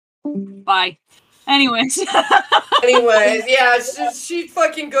 Bye. Anyways. Yeah, she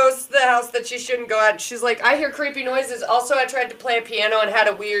fucking goes to the house that she shouldn't go at. She's like, I hear creepy noises. Also, I tried to play a piano and had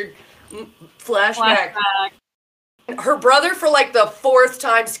a weird flashback. Her brother, for like the 4th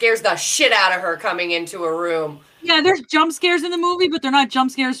time, scares the shit out of her coming into a room. Yeah, there's jump scares in the movie, but they're not jump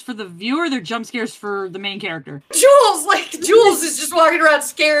scares for the viewer. They're jump scares for the main character. Jules is just walking around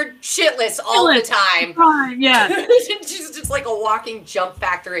scared shitless all the time. Yeah. She's just like a walking jump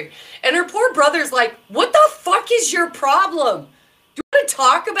factory. And her poor brother's like, what the fuck is your problem? Do you want to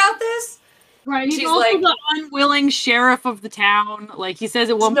talk about this? Right, he's also like, the unwilling sheriff of the town. Like, he says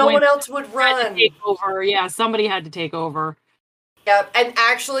at one point, no one else would run. Take over. Yeah, somebody had to take over. Yep, and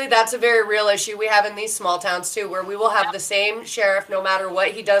actually, that's a very real issue we have in these small towns, too, where we will have the same sheriff no matter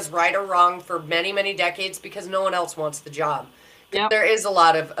what he does, right or wrong, for many, many decades because no one else wants the job. Yep. There is a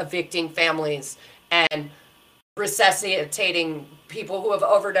lot of evicting families and resuscitating people who have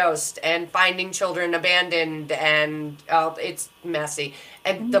overdosed and finding children abandoned, and it's messy.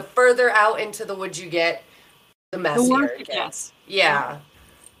 And the further out into the woods you get, the messier it gets. Yeah,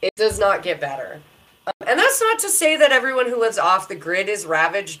 it does not get better. And that's not to say that everyone who lives off the grid is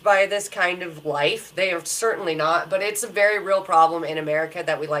ravaged by this kind of life. They are certainly not, but it's a very real problem in America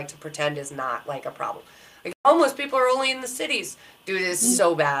that we like to pretend is not like a problem. Like, homeless people are only in the cities. Dude, it's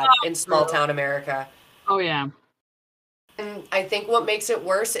so bad in small town America. Oh, yeah. And I think what makes it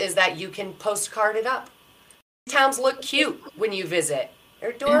worse is that you can postcard it up. Towns look cute when you visit. They're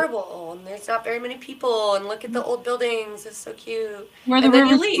adorable, and there's not very many people, and look at the old buildings, it's so cute. Where the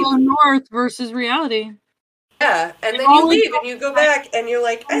rivers go north versus reality. Yeah, and then you leave, and you go back, and you're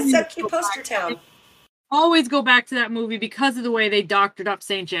like, that's a cute poster town. Always go back to that movie because of the way they doctored up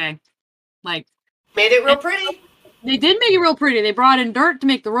St. J. Like, made it real pretty. They did make it real pretty. They brought in dirt to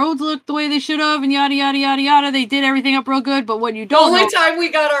make the roads look the way they should have, and yada, yada, yada, yada. They did everything up real good, but what you don't know... The only time we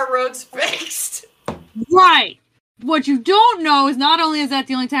got our roads fixed. Right. What you don't know is not only is that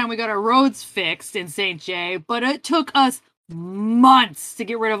the only time we got our roads fixed in St. J, but it took us months to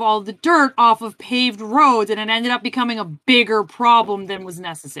get rid of all the dirt off of paved roads, and it ended up becoming a bigger problem than was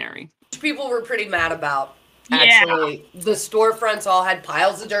necessary. People were pretty mad about, actually. Yeah. The storefronts all had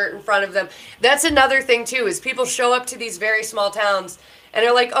piles of dirt in front of them. That's another thing, too, is people show up to these very small towns, and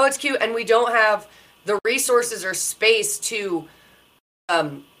they're like, oh, it's cute, and we don't have the resources or space to...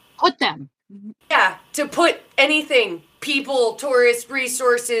 put them. Yeah, to put anything, people, tourist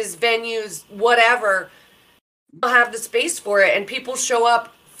resources, venues, whatever, don't have the space for it. And people show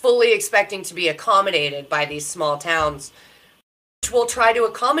up fully expecting to be accommodated by these small towns, which will try to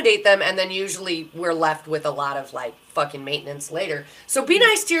accommodate them. And then usually we're left with a lot of like fucking maintenance later. So be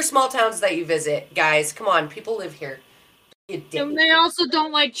nice to your small towns that you visit, guys. Come on, people live here. And they also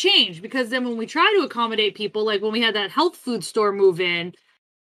don't like change, because then when we try to accommodate people, like when we had that health food store move in,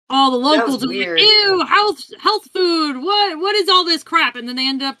 all the locals are like, ew, health food, what is all this crap? And then they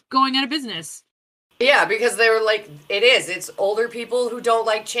end up going out of business. Yeah, because they were like, it's older people who don't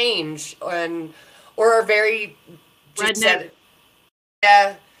like change or are very redneck.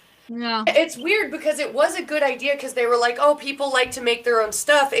 Yeah. Yeah. It's weird because it was a good idea because they were like, oh, people like to make their own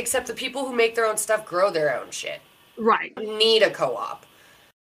stuff, except the people who make their own stuff grow their own shit. Right. Need a co-op.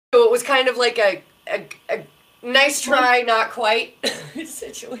 So it was kind of like a nice try, not quite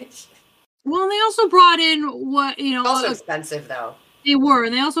situation. Well, they also brought in Also expensive though. They were,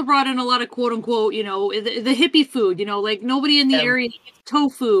 and they also brought in a lot of quote unquote, the hippie food. Like nobody in the area eats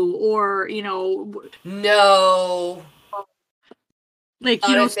tofu or No. Like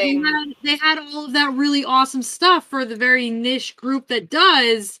so they had all of that really awesome stuff for the very niche group that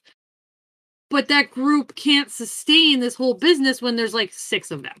does, but that group can't sustain this whole business when there's like 6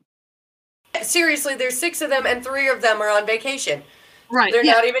 of them. Seriously, there's 6 of them, and 3 of them are on vacation. Right. They're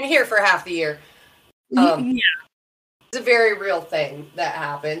not even here for half the year. Yeah. It's a very real thing that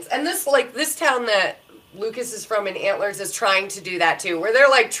happens. And this town that Lucas is from in Antlers is trying to do that too, where they're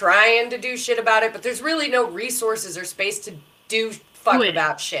like trying to do shit about it, but there's really no resources or space to do fuck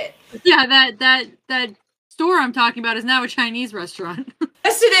about shit. Yeah, that store I'm talking about is now a Chinese restaurant.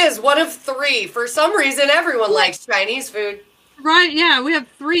 Yes, it is. One of 3. For some reason, everyone likes Chinese food. Right, yeah, we have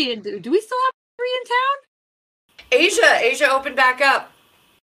 3. Do we still have 3 in town? Asia opened back up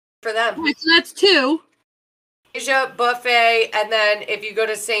for them. Okay, so that's 2. Asia, Buffet, and then if you go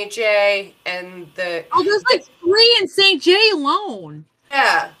to St. J and there's like 3 in St. J alone.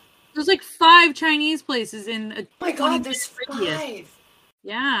 Yeah. There's like 5 Chinese places in a oh my god, there's 5.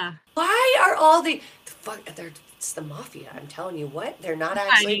 Yeah. Why are all the fuck they're It's the mafia. I'm telling you what. They're not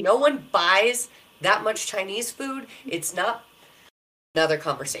actually. No one buys that much Chinese food. It's not another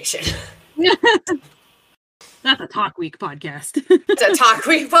conversation. That's a Talk Week podcast. It's a Talk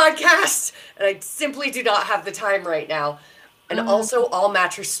Week podcast. And I simply do not have the time right now. And also, all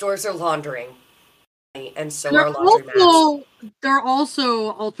mattress stores are laundering. And so are laundromats. There are also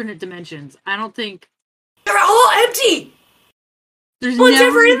alternate dimensions. I don't think... They're all empty! There's no one's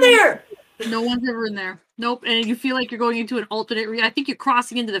ever in there! No one's ever in there. Nope. And you feel like you're going into an alternate... I think you're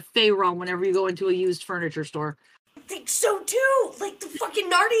crossing into the Fey realm whenever you go into a used furniture store. I think so, too! Like, the fucking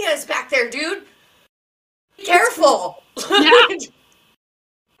Narnia is back there, dude! Be careful! Yeah. You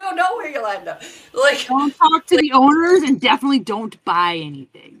don't know where you'll end up. Like, don't talk to the owners and definitely don't buy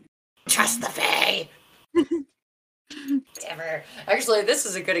anything. Trust the Fae! Ever. Actually, this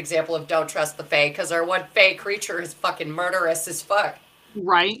is a good example of don't trust the Fae, because our one Fae creature is fucking murderous as fuck.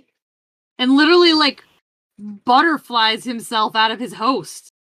 Right. And literally, like, butterflies himself out of his host.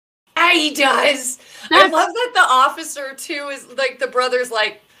 Yeah, he does! I love that the officer, too, is like, the brother's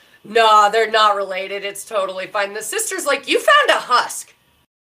like, nah, they're not related, it's totally fine. The sister's like, you found a husk.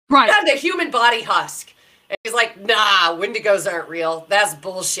 Right. You found a human body husk. And he's like, nah, Wendigos aren't real. That's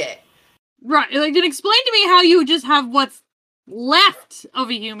bullshit. Right, like, then explain to me how you just have what's left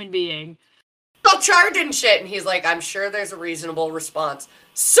of a human being. All charred and shit. And he's like, I'm sure there's a reasonable response.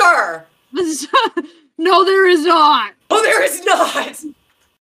 Sir! No, there is not! Oh, there is not!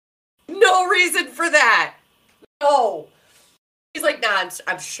 No reason for that! No! He's like, nah,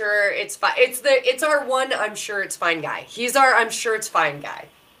 I'm sure it's fine. It's our one I'm sure it's fine guy. He's our I'm sure it's fine guy.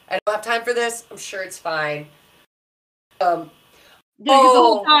 I don't have time for this. I'm sure it's fine. Yeah, because the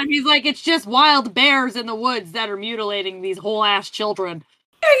whole time he's like, it's just wild bears in the woods that are mutilating these whole ass children.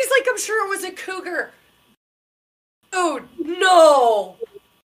 Yeah, he's like, I'm sure it was a cougar. Dude, no.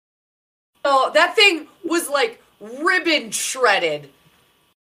 No, that thing was like ribbon shredded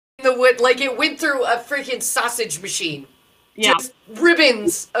in the wood. Like it went through a freaking sausage machine. Yeah. Just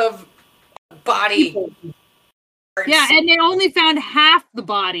ribbons of body. Parts. Yeah, and they only found half the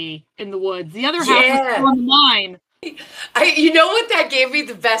body in the woods. The other half was on the mine. You know what that gave me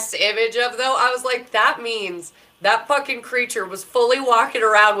the best image of, though? I was like, that means that fucking creature was fully walking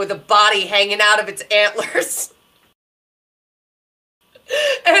around with a body hanging out of its antlers.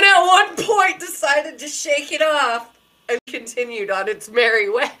 And at one point decided to shake it off and continued on its merry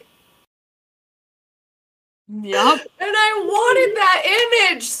way. Yep. And I wanted that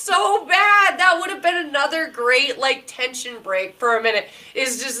image so bad. That would have been another great, like, tension break for a minute.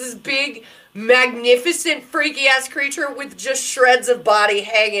 It's just this big, magnificent, freaky-ass creature with just shreds of body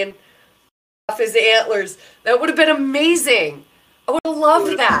hanging off his antlers. That would have been amazing. I would have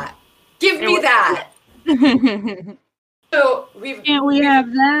loved that. Give me that. So Can't we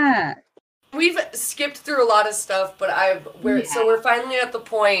have that? We've skipped through a lot of stuff, but so we're finally at the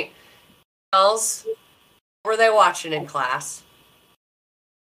point. Else, what were they watching in class?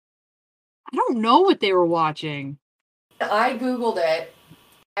 I don't know what they were watching. I Googled it.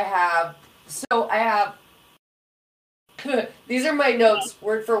 I have these are my notes,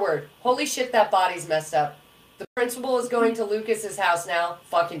 word for word. Holy shit, that body's messed up. The principal is going to Lucas's house now.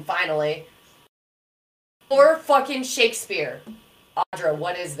 Fucking finally. Or fucking Shakespeare. Audra,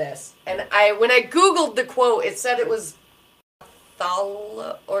 what is this? And when I Googled the quote, it said it was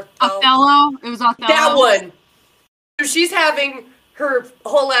Othello. It was Othello. That one. So she's having her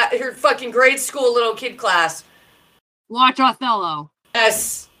fucking grade school little kid class. Watch Othello.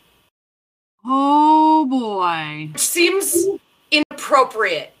 Yes. Oh boy. Which seems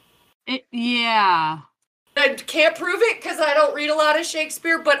inappropriate. Yeah. I can't prove it because I don't read a lot of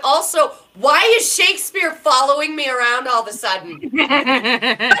Shakespeare, but also, why is Shakespeare following me around all of a sudden? What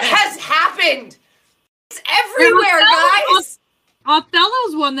has happened? It's everywhere, guys!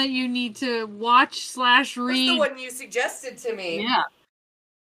 Othello's one that you need to watch / read. That's the one you suggested to me. Yeah.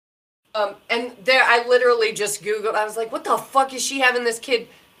 And there, I literally just Googled, I was like, what the fuck is she having this kid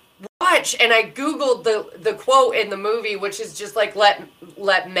watch? And I Googled the quote in the movie, which is just like,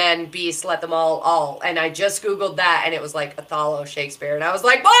 let men, beasts, let them all. And I just Googled that, and it was like, Othello, Shakespeare. And I was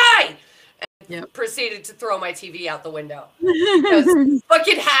like, why? And proceeded to throw my TV out the window. Because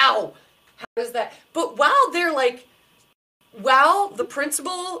fucking how? How is that? But while the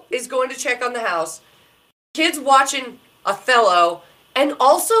principal is going to check on the house, kids watching Othello, and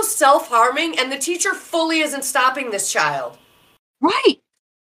also self-harming, and the teacher fully isn't stopping this child. Right.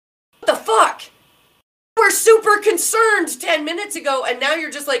 What the fuck? You were super concerned 10 minutes ago, and now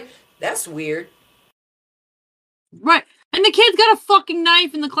you're just like, that's weird. Right. And the kid's got a fucking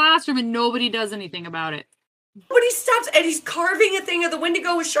knife in the classroom, and nobody does anything about it. Nobody stops, and he's carving a thing of the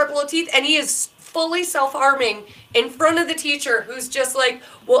Wendigo with sharp little teeth, and he is fully self-harming in front of the teacher, who's just like,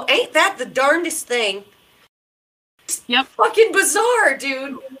 well, ain't that the darndest thing? Yep. Fucking bizarre,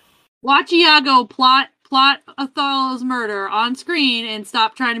 dude. Watch Iago plot Othello's murder on screen and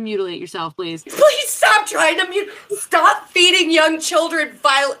stop trying to mutilate yourself, please. Please stop trying to stop feeding young children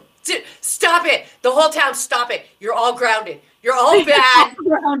violence. Stop it. The whole town, stop it. You're all grounded. You're all bad.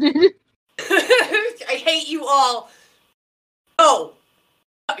 Grounded. I hate you all. Oh,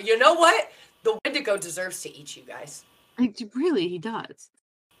 you know what? The Wendigo deserves to eat you guys. Really, he does.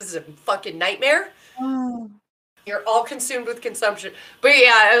 This is a fucking nightmare. Oh. You're all consumed with consumption. But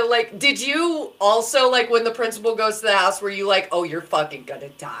yeah, like, did you also, like, when the principal goes to the house, were you like, oh, you're fucking gonna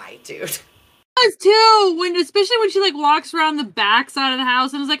die, dude? Us too. Especially when she like walks around the back side of the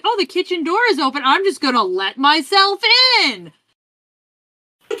house and is like, oh, the kitchen door is open. I'm just gonna let myself in.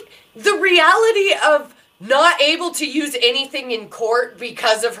 The reality of not able to use anything in court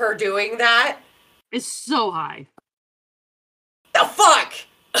because of her doing that is so high. The fuck?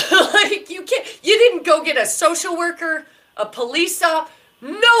 Like, you didn't go get a social worker, a police officer,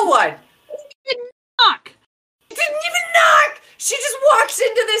 no one. Didn't knock. Didn't even knock. She just walks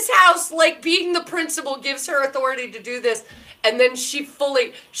into this house like being the principal gives her authority to do this, and then she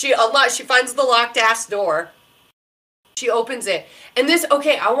finds the locked ass door. She opens it, and this.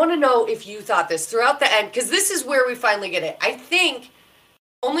 Okay, I want to know if you thought this throughout the end, because this is where we finally get it. I think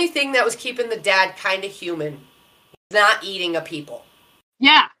the only thing that was keeping the dad kind of human, not eating a people.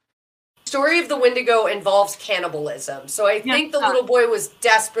 Yeah. Story of the Wendigo involves cannibalism. So I think the little boy was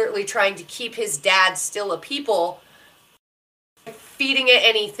desperately trying to keep his dad still a people, feeding it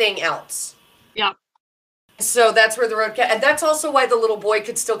anything else. Yep. So that's where the road and that's also why the little boy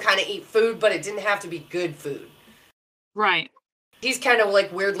could still kind of eat food, but it didn't have to be good food. Right. He's kind of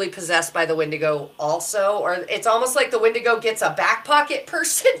like weirdly possessed by the Wendigo also, or it's almost like the Wendigo gets a back pocket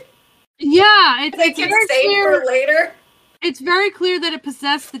person. Yeah, it's they can save for later. It's very clear that it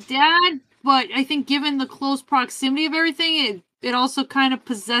possessed the dad, but I think given the close proximity of everything, it also kind of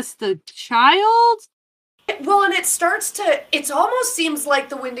possessed the child. Well, and it almost seems like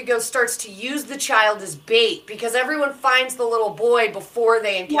the Wendigo starts to use the child as bait, because everyone finds the little boy before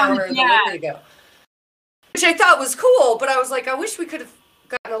they encounter the Wendigo. Which I thought was cool, but I was like, I wish we could have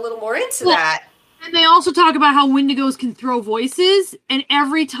gotten a little more into that. And they also talk about how Wendigos can throw voices, and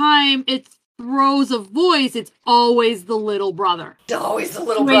every time it throws a voice, it's always the little brother. Always the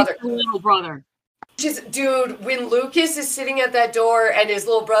little brother. The little brother. Dude, when Lucas is sitting at that door and his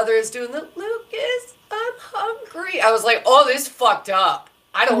little brother is doing the Lucas, I'm hungry. I was like, oh, this fucked up.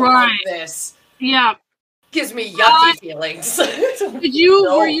 I don't like this. Yeah. Gives me yucky feelings.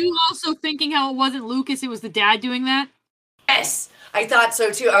 Were you also thinking how it wasn't Lucas, it was the dad doing that? Yes. I thought so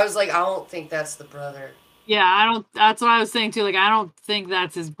too. I was like, I don't think that's the brother. Yeah, that's what I was saying too. Like, I don't think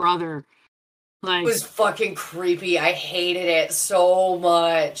that's his brother. Like, it was fucking creepy. I hated it so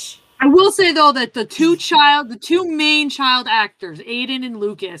much. I will say though that the two main child actors, Aiden and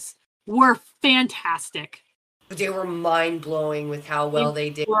Lucas, were fantastic. They were mind-blowing with how well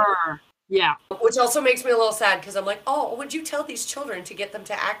they did. Yeah. Which also makes me a little sad, because I'm like, oh, would you tell these children to get them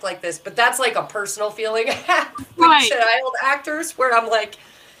to act like this? But that's like a personal feeling I have with child actors, where I'm like,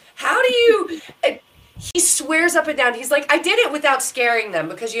 how do you... He swears up and down. He's like, I did it without scaring them,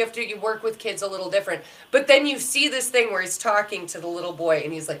 because you work with kids a little different. But then you see this thing where he's talking to the little boy,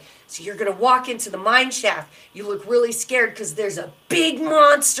 and he's like, so you're going to walk into the mine shaft. You look really scared because there's a big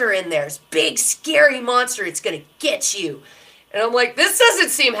monster in there. It's a big, scary monster. It's going to get you. And I'm like, this doesn't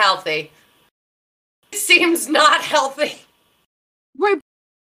seem healthy. It seems not healthy. Right.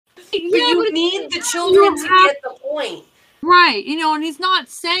 But you need the children to get the point. Right. And he's not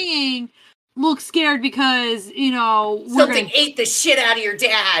saying... look scared because, something ate the shit out of your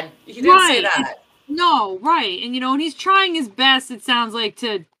dad. He didn't say that. No, right. And, and he's trying his best, it sounds like,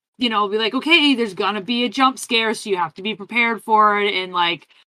 to, be like, okay, there's gonna be a jump scare, so you have to be prepared for it, and, like...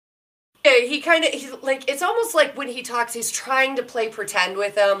 Yeah, it's almost like when he talks, he's trying to play pretend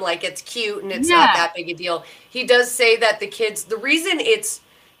with them, like it's cute and it's not that big a deal. He does say that the reason it's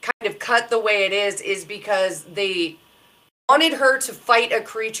kind of cut the way it is because they... wanted her to fight a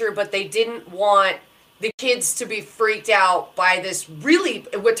creature, but they didn't want the kids to be freaked out by this really,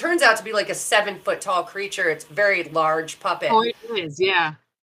 what turns out to be like a 7-foot tall creature. It's a very large puppet. Oh, it is, yeah.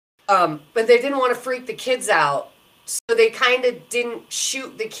 But they didn't want to freak the kids out, so they kind of didn't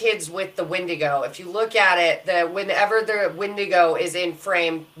shoot the kids with the Wendigo. If you look at it, whenever the Wendigo is in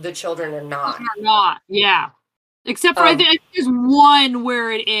frame, the children are not. They're not, yeah. Except for I think there's one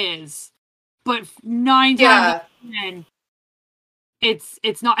where it is, but 9 times out of 10.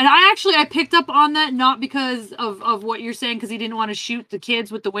 It's not, and I picked up on that, not because of what you're saying, because he didn't want to shoot the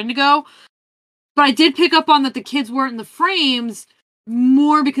kids with the Wendigo, But I did pick up on that the kids weren't in the frames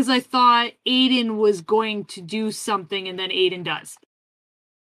more because I thought Aiden was going to do something, and then Aiden does.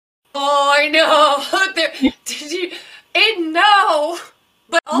 Oh, I know. Did you? Aiden, no.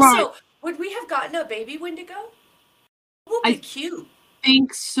 But also, would we have gotten a baby Wendigo? It would be cute.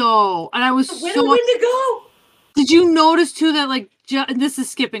 Think so. And I was When a Wendigo. Did you notice too that like this is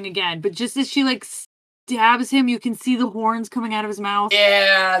skipping again, but just as she like stabs him, you can see the horns coming out of his mouth.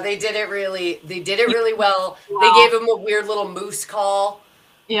 Yeah, they did it really well. Wow. They gave him a weird little moose call.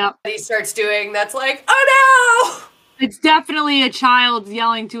 Yeah. That he starts doing. That's like, oh no! It's definitely a child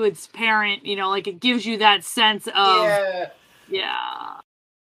yelling to its parent, you know, like it gives you that sense of yeah.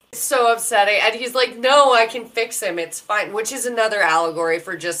 It's so upsetting. And he's like, no, I can fix him. It's fine. Which is another allegory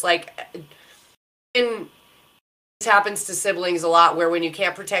for just like this happens to siblings a lot, where when you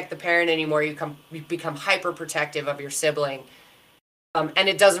can't protect the parent anymore, you become hyper protective of your sibling. And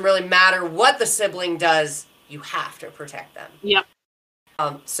it doesn't really matter what the sibling does, you have to protect them. Yep.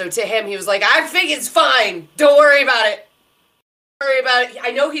 So to him, he was like, I think it's fine. Don't worry about it. Don't worry about it. I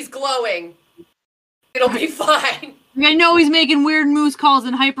know he's glowing. It'll be fine. I know he's making weird moose calls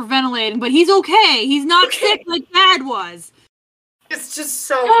and hyperventilating, but he's okay. He's not sick like Dad was. It's just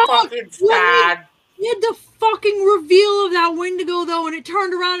so fucking sad. He had the fucking reveal of that Wendigo, though, and it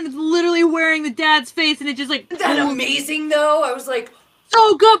turned around and it's literally wearing the dad's face, and it just like... Isn't that amazing, though? I was like...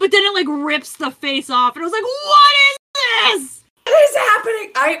 So good, but then it like rips the face off, and I was like, what is this? What is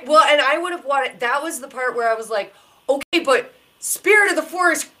happening? I would have wanted... That was the part where I was like, okay, but Spirit of the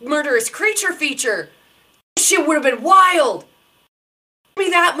Forest Murderous Creature feature... This shit would have been wild. Give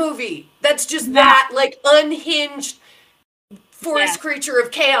me that movie. That's just that, like, unhinged forest creature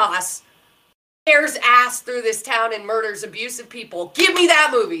of chaos. Tears ass through this town and murders abusive people. Give me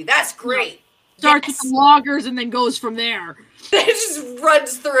that movie. That's great. Starts with the loggers and then goes from there. It just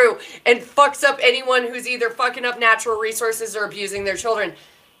runs through and fucks up anyone who's either fucking up natural resources or abusing their children.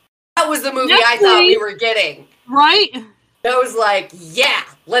 That was the movie I thought we were getting. Right? I was like, yeah,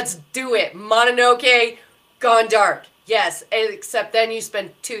 let's do it. Mononoke... Gone dark, yes. Except then you spend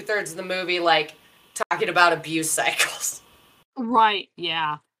 2/3 of the movie like talking about abuse cycles. Right,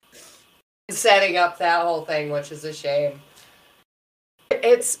 yeah. Setting up that whole thing, which is a shame.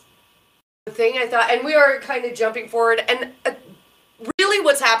 It's the thing I thought, and we are kind of jumping forward, and really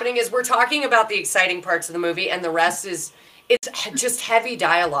what's happening is we're talking about the exciting parts of the movie, and the rest is, it's just heavy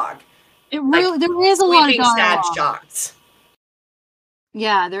dialogue. It really, there is a lot of dialogue. Sad shots.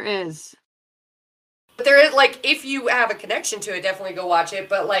 Yeah, there is. But there is, like, if you have a connection to it, definitely go watch it.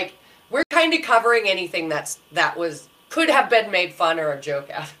 But, like, we're kind of covering anything that could have been made fun or a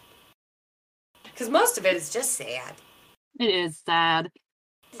joke out of. Because most of it is just sad. It is sad.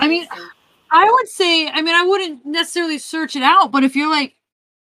 I mean, I would say, I wouldn't necessarily search it out, but if you're, like,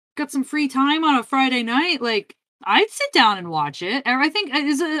 got some free time on a Friday night, like, I'd sit down and watch it. I think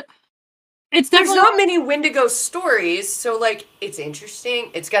it's definitely... There's not many Wendigo stories, so, like, it's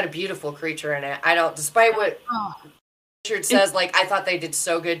interesting. It's got a beautiful creature in it. Despite what Richard says, like, I thought they did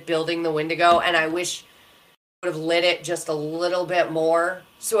so good building the Wendigo, and I wish I would have lit it just a little bit more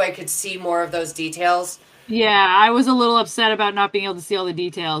so I could see more of those details. Yeah, I was a little upset about not being able to see all the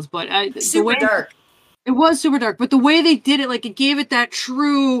details, but... Super dark. It was super dark, but the way they did it, like, it gave it that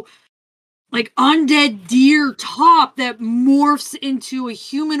true... like, undead deer top that morphs into a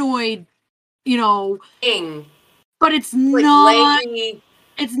humanoid... you know, thing. But it's like not lanky.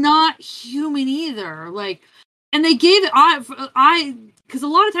 It's not human either. Like, and they gave it I because a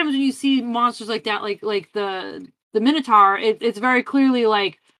lot of times when you see monsters like that, like the Minotaur, it's very clearly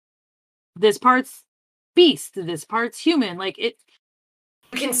like this part's beast, this part's human. Like it,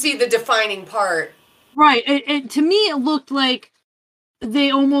 you can see the defining part. Right. It to me it looked like they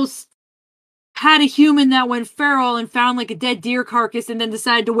almost had a human that went feral and found like a dead deer carcass and then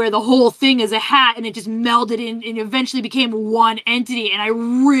decided to wear the whole thing as a hat, and it just melded in and eventually became one entity. And I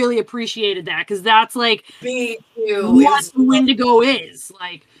really appreciated that because that's like me too. What Wendigo is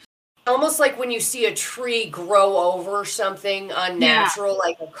like. Almost like when you see a tree grow over something unnatural,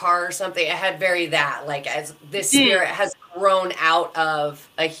 like a car or something. It had very that, like as this spirit has grown out of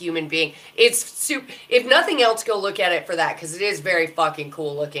a human being. It's super. If nothing else, go look at it for that because it is very fucking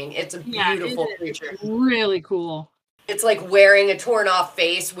cool looking. It's a beautiful creature. Really cool. It's like wearing a torn off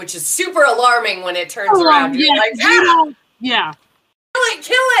face, which is super alarming when it turns around. You're like, yeah.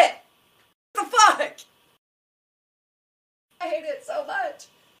 Kill it! What the fuck? I hate it so much.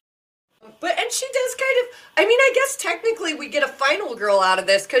 And she does kind of, I guess technically we get a final girl out of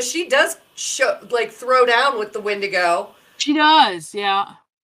this because she does throw down with the Wendigo. She does, yeah.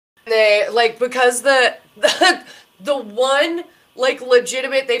 They, because the one,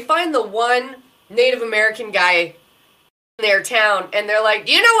 legitimate, they find the one Native American guy in their town, and they're like,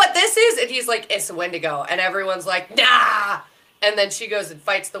 "Do you know what this is?" And he's like, "It's a Wendigo," and everyone's like, "Nah." And then she goes and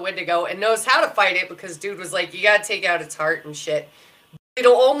fights the Wendigo and knows how to fight it because dude was like, "You gotta take out its heart and shit.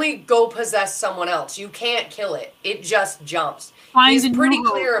 It'll only go possess someone else. You can't kill it. It just jumps." He's pretty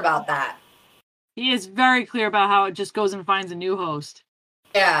clear about that. He is very clear about how it just goes and finds a new host.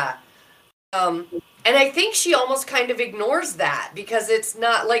 Yeah. And I think she almost kind of ignores that because it's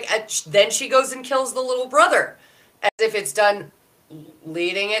not like, then she goes and kills the little brother as if it's done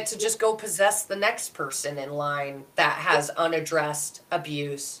leading it to just go possess the next person in line that has unaddressed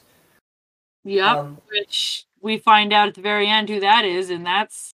abuse. Yep, which we find out at the very end who that is, and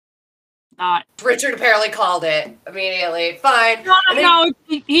that's not... Richard apparently called it immediately. Fine. No,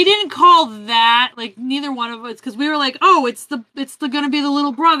 he didn't call that. Like, neither one of us, because we were like, oh, it's gonna be the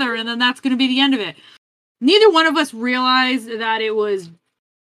little brother, and then that's gonna be the end of it. Neither one of us realized that it was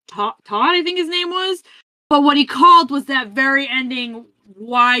Todd, I think his name was. But what he called was that very ending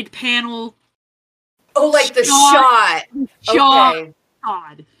wide panel. Oh, like the shot. Okay.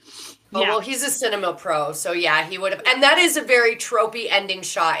 Todd. Oh, yeah. Well, he's a cinema pro, so yeah, he would have. And that is a very tropey ending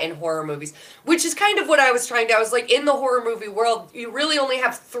shot in horror movies, which is kind of what I was trying to. I was like, in the horror movie world, you really only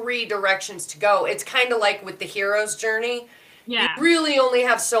have 3 directions to go. It's kind of like with the hero's journey. Yeah. You really only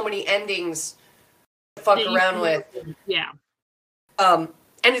have so many endings to fuck around with. Yeah.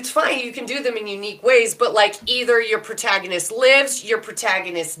 And it's fine, you can do them in unique ways, but like either your protagonist lives, your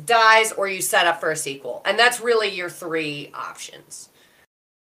protagonist dies, or you set up for a sequel. And that's really your 3 options.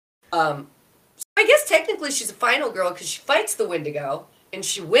 So I guess technically she's a final girl because she fights the Wendigo and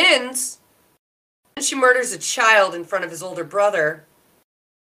she wins. And she murders a child in front of his older brother.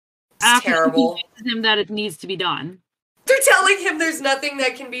 It's after terrible. He tells him that it needs to be done. They're telling him there's nothing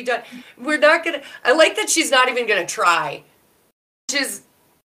that can be done. We're not gonna. I like that she's not even gonna try. Which is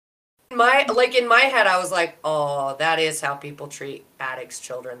in my head, I was like, oh, that is how people treat addicts'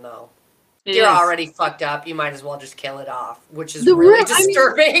 children, though. You're already fucked up. You might as well just kill it off, which is really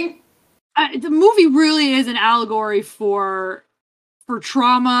disturbing. The movie really is an allegory for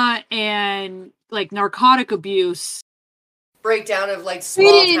trauma and like narcotic abuse. Breakdown of like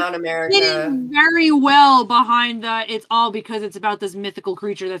small town America. Very well behind the it's all because it's about this mythical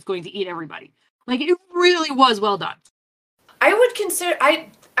creature that's going to eat everybody. Like it really was well done. I would consider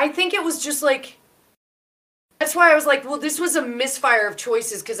I think it was just like that's why I was like, well, this was a misfire of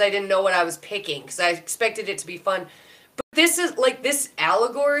choices because I didn't know what I was picking because I expected it to be fun. But this is like this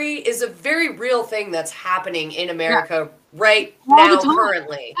allegory is a very real thing that's happening in America right now,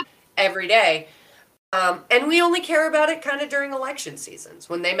 currently, every day. And we only care about it kind of during election seasons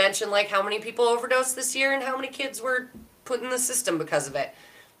when they mention like how many people overdosed this year and how many kids were put in the system because of it.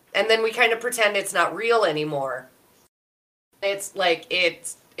 And then we kind of pretend it's not real anymore. It's like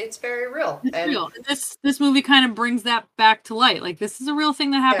it's very real. It's real. This movie kind of brings that back to light. Like this is a real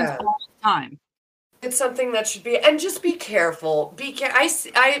thing that happens all the time. It's something that should be, and just be careful. I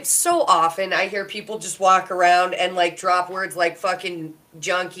so often I hear people just walk around and like drop words like fucking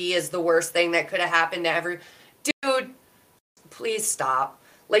junkie is the worst thing that could have happened to dude, please stop.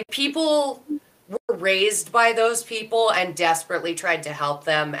 Like people were raised by those people and desperately tried to help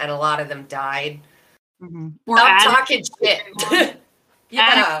them, and a lot of them died. Mm-hmm. Stop talking shit.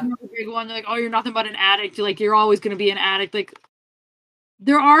 Yeah, a big one. They're like, oh, you're nothing but an addict. You're always going to be an addict. Like,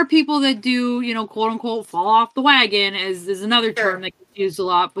 there are people that do, quote unquote, fall off the wagon, as is another term that gets used a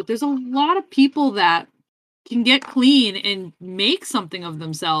lot. But there's a lot of people that can get clean and make something of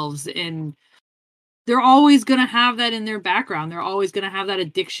themselves, and they're always going to have that in their background. They're always going to have that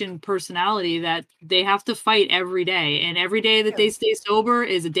addiction personality that they have to fight every day. And every day that they stay sober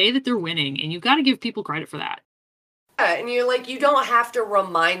is a day that they're winning. And you've got to give people credit for that. Yeah, and you're like, you don't have to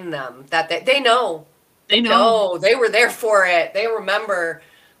remind them that they know. They know. They were there for it. They remember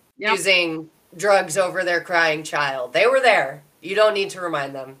using drugs over their crying child. They were there. You don't need to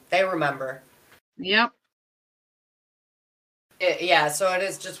remind them. They remember. Yep. So it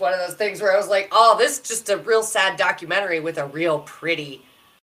is just one of those things where I was like, oh, this is just a real sad documentary with a real pretty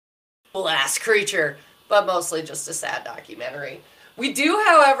cool-ass creature, but mostly just a sad documentary. We do,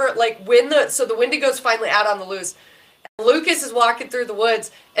 however, like, when the Wendigo's finally out on the loose, and Lucas is walking through the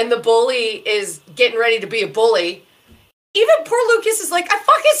woods, and the bully is getting ready to be a bully. Even poor Lucas is like, I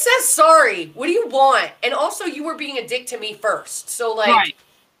fucking said sorry. What do you want? And also, you were being a dick to me first. So, like,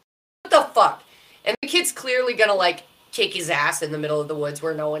 What the fuck? And the kid's clearly gonna, like, kick his ass in the middle of the woods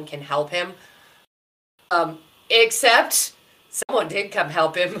where no one can help him. Except someone did come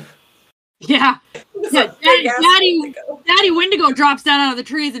help him. Yeah. Daddy Wendigo drops down out of the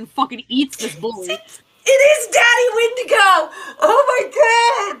trees and fucking eats this bully. It is Daddy Wendigo! Oh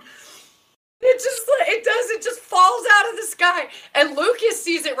my god! It just falls out of the sky. And Lucas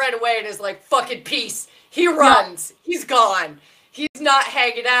sees it right away and is like, fucking peace. He runs. Yeah. He's gone. He's not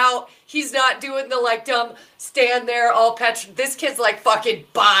hanging out. He's not doing the like dumb stand there all petrified. This kid's like, fucking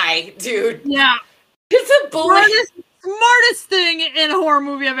bye, dude. Yeah. It's a bully. Smartest thing in a horror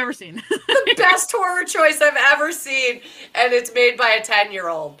movie I've ever seen. The best horror choice I've ever seen. And it's made by a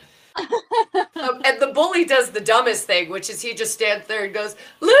 10-year-old. And the bully does the dumbest thing, which is he just stands there and goes,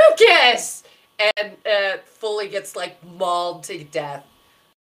 Lucas! And fully gets like mauled to death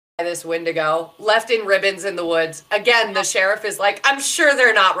by this Wendigo, left in ribbons in the woods. Again, the sheriff is like, I'm sure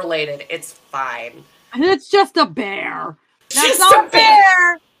they're not related. It's fine. It's just a bear. That's not a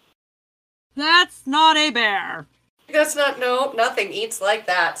bear. That's not a bear. That's not, no, nothing eats like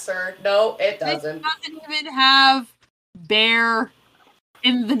that, sir. No, it doesn't. It doesn't even have bear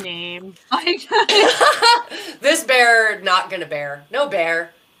in the name. Like this bear, not gonna bear. No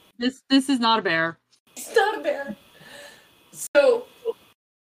bear. This is not a bear. It's not a bear. So,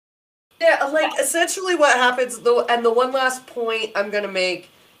 yeah, like essentially what happens, though, and the one last point I'm gonna make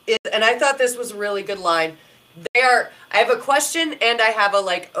is, and I thought this was a really good line. I have a question and I have a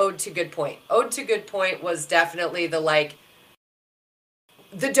like ode to good point. Ode to good point was definitely the like,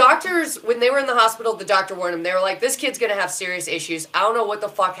 the doctors, when they were in the hospital, the doctor warned them. They were like, this kid's going to have serious issues. I don't know what the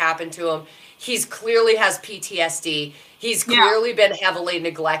fuck happened to him. He's clearly has PTSD. He's clearly been heavily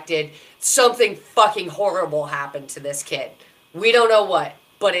neglected. Something fucking horrible happened to this kid. We don't know what,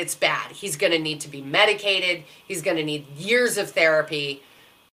 but it's bad. He's going to need to be medicated. He's going to need years of therapy,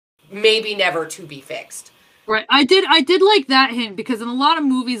 maybe never to be fixed. Right. I did like that hint, because in a lot of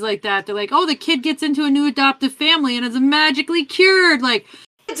movies like that, they're like, oh, the kid gets into a new adoptive family and is magically cured. Like,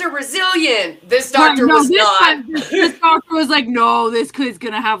 kids are resilient. This doctor was not. This doctor was like, no, this kid's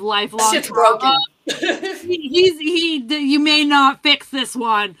gonna have lifelong shit's broken. You may not fix this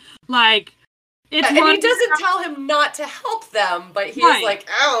one. Like, and he doesn't tell him not to help them, but he's like,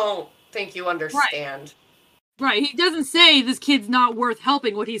 I don't think you understand. Right, he doesn't say this kid's not worth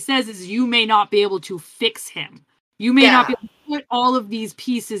helping. What he says is you may not be able to fix him. You may not be able to put all of these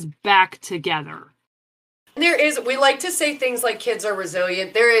pieces back together. We like to say things like kids are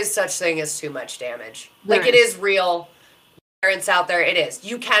resilient. There is such thing as too much damage. Like, it is real. Parents out there, it is.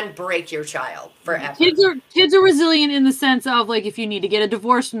 You can break your child forever. Kids are resilient in the sense of, like, if you need to get a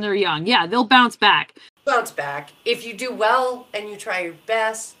divorce when they're young, yeah, they'll bounce back. Bounce back. If you do well and you try your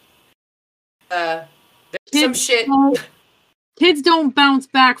best, some shit. Kids don't bounce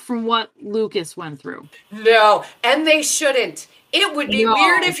back from what Lucas went through. No, and they shouldn't. It would be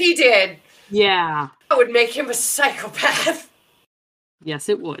weird if he did. Yeah. That would make him a psychopath. Yes,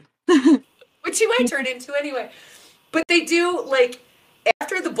 it would. Which he might turn into anyway. But they do, like,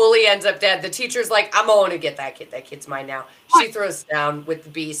 after the bully ends up dead, the teacher's like, I'm going to get that kid. That kid's mine now. She throws down with the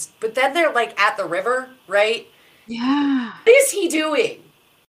beast. But then they're, like, at the river, right? Yeah. What is he doing?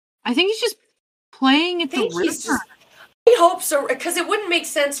 I think he's just playing at the river. I hope so, because it wouldn't make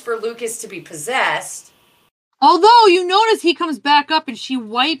sense for Lucas to be possessed. Although, you notice he comes back up and she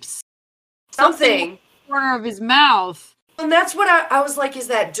wipes something in the corner of his mouth. And that's what I was like, is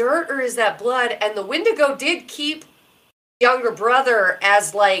that dirt or is that blood? And the Wendigo did keep younger brother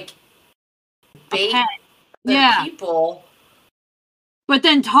as, like, bait for people. But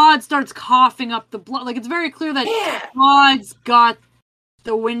then Todd starts coughing up the blood. Like, it's very clear that Todd's got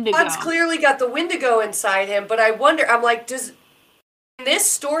the Wendigo. Todd's clearly got the Wendigo inside him, but I wonder, I'm like, in this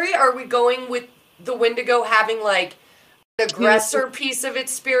story, are we going with the Wendigo having, like, an aggressor piece of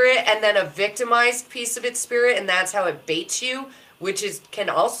its spirit and then a victimized piece of its spirit, and that's how it baits you, which can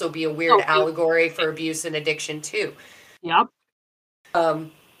also be a weird allegory for abuse and addiction, too. Yep.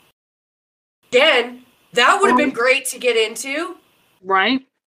 Again, that would have been great to get into. Right.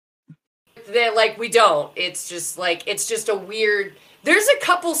 We don't. It's just a weird... There's a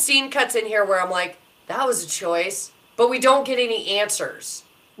couple scene cuts in here where I'm like, that was a choice, but we don't get any answers.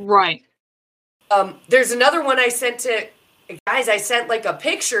 Right. There's another one I sent like a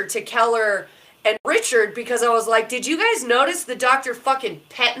picture to Keller and Richard because I was like, did you guys notice the doctor fucking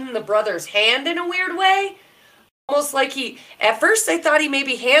petting the brother's hand in a weird way? Almost like at first I thought he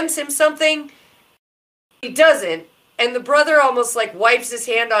maybe hands him something. He doesn't. And the brother almost like wipes his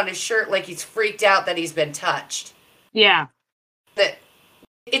hand on his shirt like he's freaked out that he's been touched. Yeah. That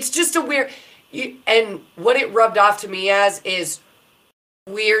it's just a weird, and what it rubbed off to me as is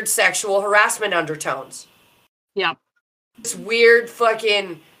weird sexual harassment undertones. Yeah. This weird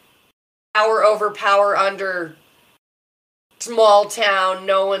fucking power over power under small town.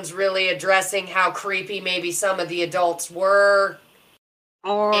 No one's really addressing how creepy maybe some of the adults were.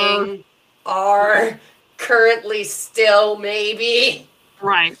 Are currently still maybe.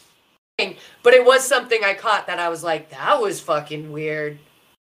 Right. But it was something I caught that I was like, that was fucking weird.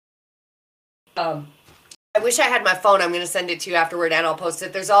 I wish I had my phone. I'm going to send it to you afterward and I'll post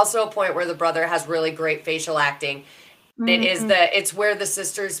it. There's also a point where the brother has really great facial acting. Mm-hmm. It's where the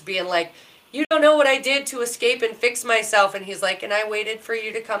sister's being like, you don't know what I did to escape and fix myself. And he's like, and I waited for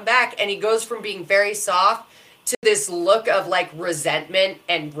you to come back. And he goes from being very soft to this look of like resentment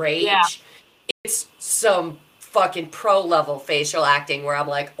and rage. Yeah. It's some fucking pro level facial acting where I'm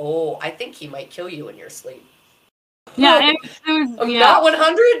like, oh, I think he might kill you in your sleep. Yeah. It was not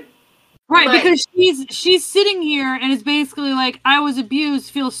 100. Right, because she's sitting here and it's basically like, I was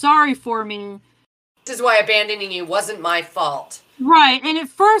abused, feel sorry for me. This is why abandoning you wasn't my fault. Right, and at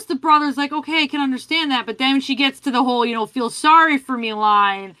first the brother's like, okay, I can understand that, but then she gets to the whole, feel sorry for me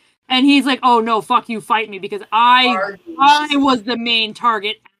line, and he's like, oh no, fuck you, fight me, because I was the main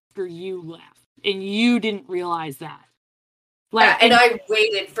target after you left, and you didn't realize that. And I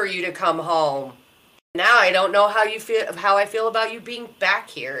waited for you to come home. Now I don't know how I feel about you being back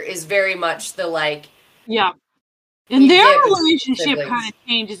here is very much the like. Yeah. And their relationship kind of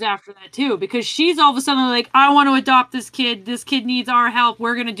changes after that too, because she's all of a sudden like, I want to adopt this kid. This kid needs our help.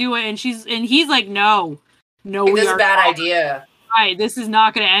 We're going to do it. And he's like, no, this is a bad idea. Right. This is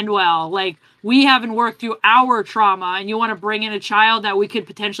not going to end well. Like, we haven't worked through our trauma and you want to bring in a child that we could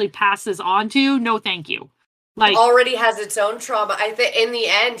potentially pass this on to? No, thank you. Like, already has its own trauma. I think in the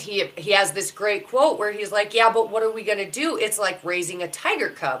end, he has this great quote where he's like, yeah, but what are we going to do? It's like raising a tiger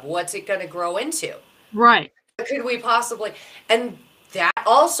cub. What's it going to grow into? Right. What could we possibly? And that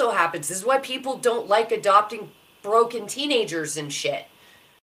also happens. This is why people don't like adopting broken teenagers and shit.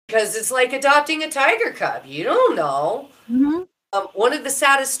 Because it's like adopting a tiger cub. You don't know. Mm-hmm. One of the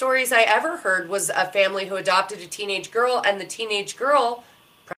saddest stories I ever heard was a family who adopted a teenage girl, and the teenage girl,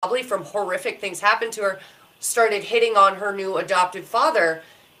 probably from horrific things happened to her, started hitting on her new adopted father,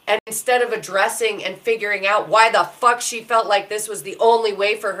 and instead of addressing and figuring out why the fuck she felt like this was the only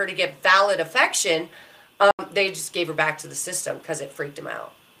way for her to get valid affection, they just gave her back to the system because it freaked him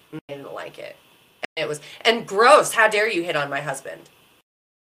out. They didn't like it. And gross, how dare you hit on my husband?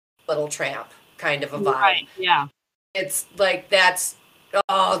 Little tramp kind of a vibe. Right, yeah. It's like this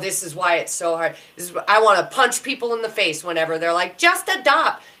is why it's so hard. I want to punch people in the face whenever they're like, just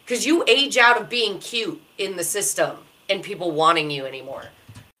adopt. Because you age out of being cute in the system and people wanting you anymore.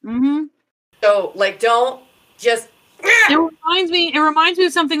 Mm-hmm. So, like, don't just... It reminds me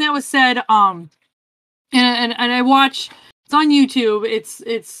of something that was said, and I watch, it's on YouTube,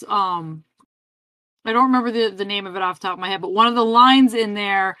 it's I don't remember the name of it off the top of my head, but one of the lines in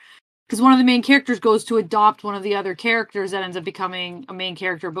there, because one of the main characters goes to adopt one of the other characters that ends up becoming a main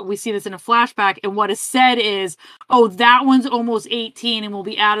character, but we see this in a flashback, and what is said is, oh, that one's almost 18 and will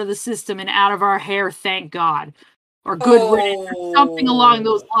be out of the system and out of our hair, thank God. Or good riddance, or something along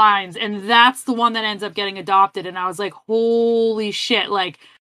those lines. And that's the one that ends up getting adopted. And I was like, holy shit, like,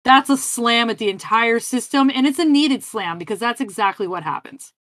 that's a slam at the entire system, and it's a needed slam, because that's exactly what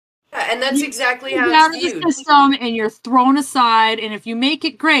happens. Yeah, and that's exactly how it's viewed. The system, and you're thrown aside, and if you make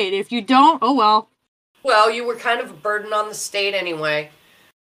it, great. If you don't, oh well. Well, you were kind of a burden on the state anyway.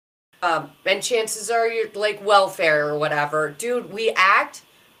 And chances are you're like welfare or whatever. Dude, we act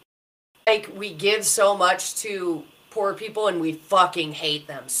like we give so much to poor people and we fucking hate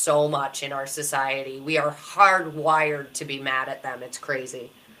them so much in our society. We are hardwired to be mad at them. It's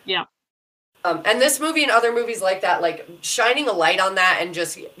crazy. Yeah. And this movie and other movies like that, like shining a light on that and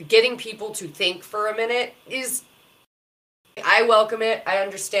just getting people to think for a minute is, I welcome it. I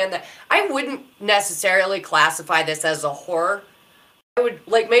understand that. I wouldn't necessarily classify this as a horror. I would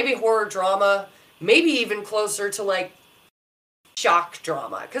like maybe horror drama, maybe even closer to like shock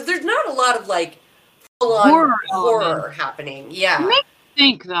drama. Because there's not a lot of like full-on horror happening. Yeah. It makes me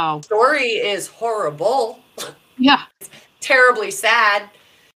think though. The story is horrible. Yeah. It's terribly sad.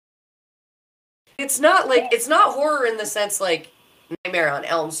 It's not horror in the sense like Nightmare on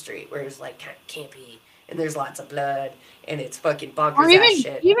Elm Street, where it's like kind of campy and there's lots of blood and it's fucking bonkers or ass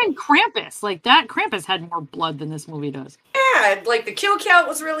shit. Even Krampus, like that Krampus had more blood than this movie does. Yeah, like the kill count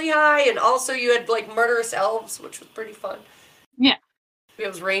was really high, and also you had like murderous elves, which was pretty fun. Yeah. It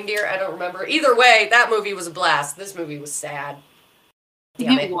was reindeer, I don't remember. Either way, that movie was a blast. This movie was sad.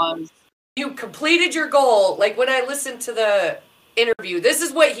 Damn it. It was. You completed your goal. Like when I listened to the interview, this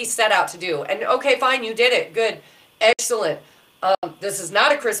is what he set out to do. And okay, fine, you did it. Good. Excellent. This is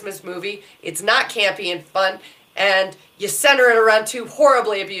not a Christmas movie. It's not campy and fun. And you center it around two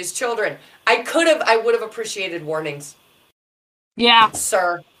horribly abused children. I would have appreciated warnings. Yeah.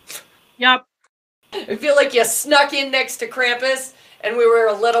 Sir. Yep. I feel like you snuck in next to Krampus and we were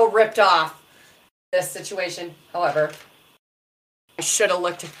a little ripped off in this situation. However, I should have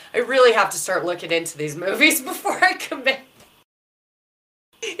looked. I really have to start looking into these movies before I commit.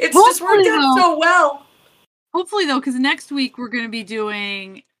 It's just worked out so well. Hopefully, though, because next week we're going to be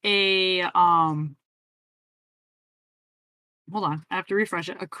doing a hold on, I have to refresh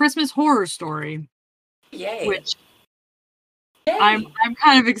it. A Christmas horror story. Yay! Which I'm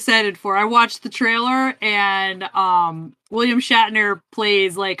kind of excited for. I watched the trailer, and William Shatner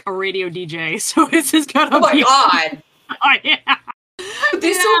plays like a radio DJ, so this is gonna. Oh my god! Oh yeah,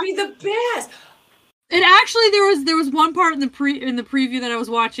 this will be the best. And actually, there was one part in the preview that I was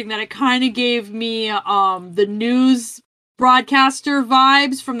watching that it kind of gave me the news broadcaster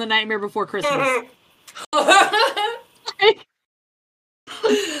vibes from The Nightmare Before Christmas.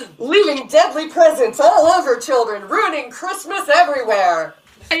 Leaving deadly presents all over children, ruining Christmas everywhere.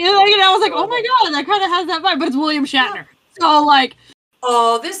 And I was like, oh my god, that kind of has that vibe, but it's William Shatner. So like,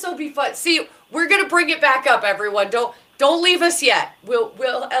 oh, this will be fun. See, we're gonna bring it back up, everyone. Don't leave us yet. We'll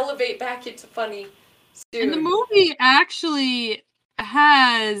elevate back into funny. Soon. And the movie actually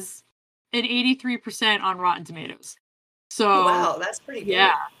has an 83% on Rotten Tomatoes. So wow, that's pretty good.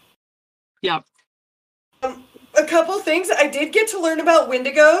 Yeah. Yep. A couple things I did get to learn about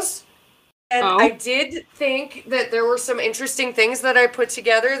Wendigos, and I did think that there were some interesting things that I put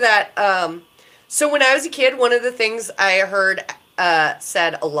together. That so when I was a kid, one of the things I heard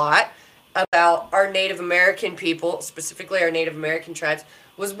said a lot about our Native American people, specifically our Native American tribes,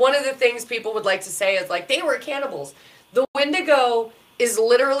 was one of the things people would like to say is like they were cannibals. The Wendigo is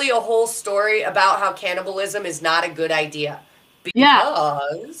literally a whole story about how cannibalism is not a good idea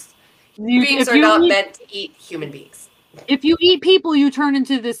because beings are not meant to eat human beings. If you eat people, you turn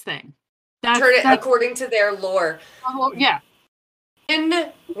into this thing. Turn it according to their lore. Yeah.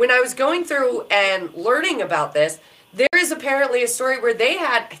 And when I was going through and learning about this, there is apparently a story where they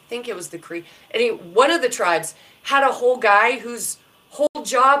had, I think it was the Cree, one of the tribes had a whole guy whose whole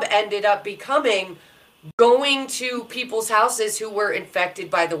job ended up becoming going to people's houses who were infected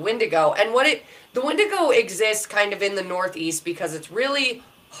by the Wendigo. And the Wendigo exists kind of in the Northeast because it's really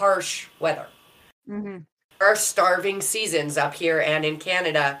harsh weather. Mm-hmm. There are starving seasons up here and in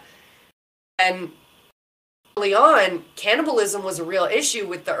Canada. And early on, cannibalism was a real issue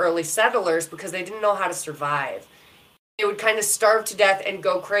with the early settlers because they didn't know how to survive. They would kind of starve to death and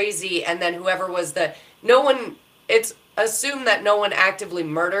go crazy, and then whoever was it's assumed that no one actively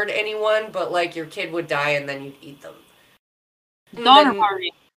murdered anyone, but like your kid would die and then you'd eat them. Donner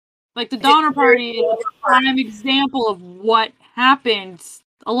Party. Like the Donner Party is a prime example of what happened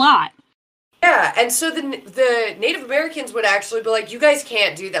a lot. Yeah, and so the Native Americans would actually be like, you guys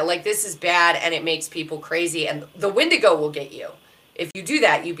can't do that. Like, this is bad and it makes people crazy, and the Wendigo will get you. If you do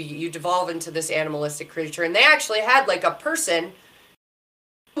that, you devolve into this animalistic creature. And they actually had like a person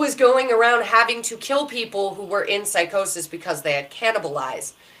who was going around having to kill people who were in psychosis because they had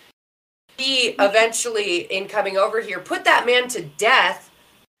cannibalized. He eventually, in coming over here, put that man to death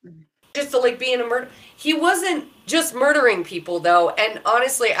just to like being a murder. He wasn't just murdering people though, and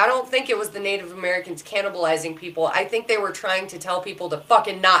honestly, I don't think it was the Native Americans cannibalizing people. I think they were trying to tell people to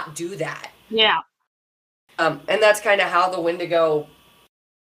fucking not do that. Yeah. And that's kind of how the Wendigo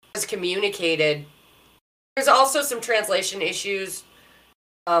was communicated. There's also some translation issues.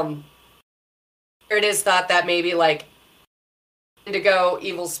 It is thought that maybe like Wendigo,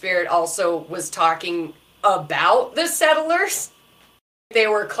 evil spirit, also was talking about the settlers. They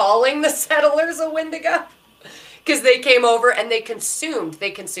were calling the settlers a Wendigo because they came over and they consumed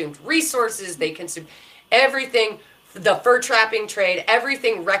resources, they consumed everything, the fur trapping trade,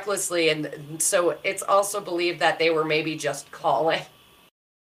 everything recklessly. And so it's also believed that they were maybe just calling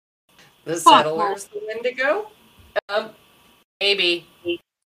the settlers the Wendigo. Maybe.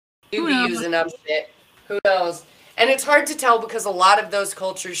 You'd be using up shit. Who knows? And it's hard to tell because a lot of those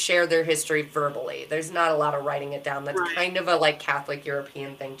cultures share their history verbally. There's not a lot of writing it down. That's kind of a like Catholic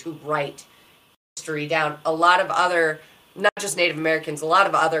European thing to write history down. A lot of other, not just Native Americans, a lot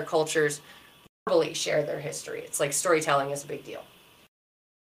of other cultures verbally share their history. It's like storytelling is a big deal.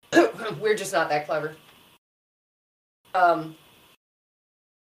 We're just not that clever.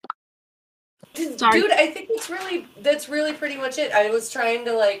 Dude, I think that's really pretty much it. I was trying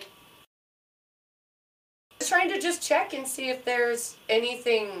to just check and see if there's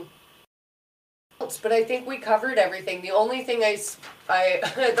anything else, but I think we covered everything. The only thing I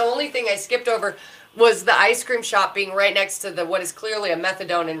skipped over was the ice cream shop being right next to what is clearly a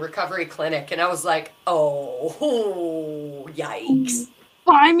methadone and recovery clinic, and I was like, oh yikes.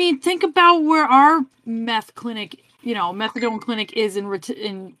 Well, I mean, think about where our methadone clinic is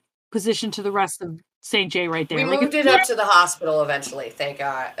in position to the rest of St. J right there. We moved it up to the hospital eventually. Thank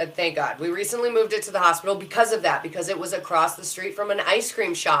God. Thank God. We recently moved it to the hospital because of that, because it was across the street from an ice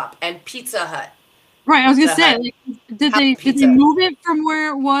cream shop and Pizza Hut. Right, I was gonna say, like, did they move it from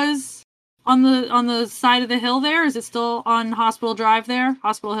where it was on the side of the hill there? Is it still on Hospital Drive there?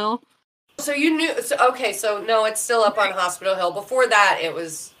 Hospital Hill? So you knew so no, it's still up on Hospital Hill. Before that it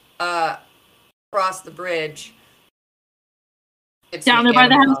was across the bridge. It's down there by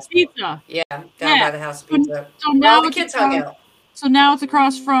the House of Pizza. Yeah, down by the House of Pizza. So now the kids hung out. So now it's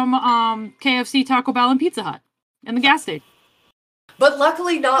across from KFC, Taco Bell, and Pizza Hut, and the gas station. But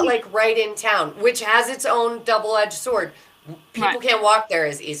luckily not like right in town, which has its own double-edged sword. People can't walk there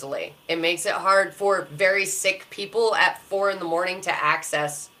as easily. It makes it hard for very sick people at 4 a.m. to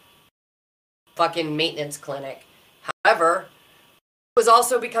access fucking maintenance clinic. However, it was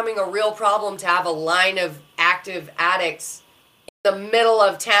also becoming a real problem to have a line of active addicts in the middle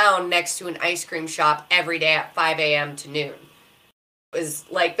of town next to an ice cream shop every day at 5 a.m. to noon. It was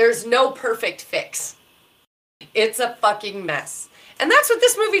like, there's no perfect fix. It's a fucking mess. And that's what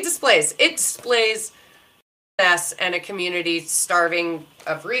this movie displays. It displays a mess and a community starving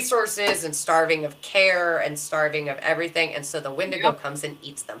of resources and starving of care and starving of everything. And so the Wendigo comes and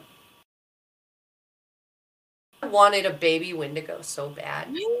eats them. I wanted a baby Wendigo so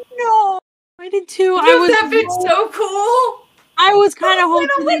bad. No, I did too. That bitch so cool. I was kind of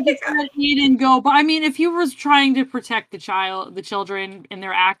hoping they just let Aiden go, but I mean, if he was trying to protect the children and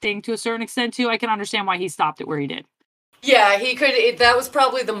their acting to a certain extent too, I can understand why he stopped it where he did. Yeah, he could. That was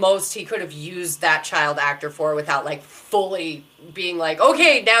probably the most he could have used that child actor for without like fully being like,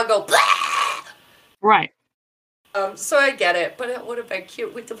 okay, now go. Blah! Right. So I get it, but it would have been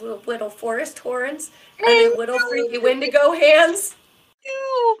cute with the little forest horns and the little freaky Wendigo hands.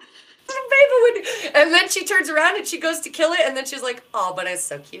 Ew. And then she turns around and she goes to kill it, and then she's like, "Oh, but it's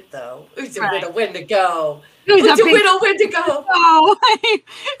so cute though. Who's the little Wendigo? Who's the little Wendigo? Oh,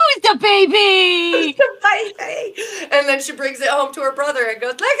 who's the baby? Who's the baby?" And then she brings it home to her brother and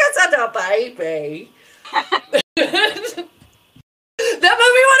goes, "Look, it's a baby." That movie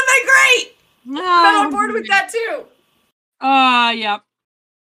would have been great. I'm on board with that too. Yep.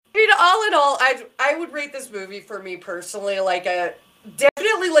 I mean, all in all, I would rate this movie for me personally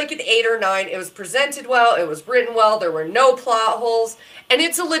definitely like an 8 or 9. It was presented well. It was written well. There were no plot holes. And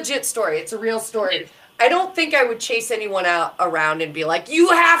it's a legit story. It's a real story. I don't think I would chase anyone around and be like, you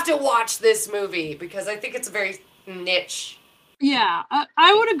have to watch this movie. Because I think it's a very niche. Yeah,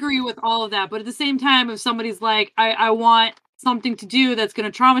 I would agree with all of that. But at the same time, if somebody's like, I want something to do that's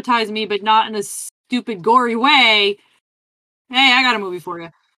going to traumatize me, but not in a stupid, gory way, hey, I got a movie for you.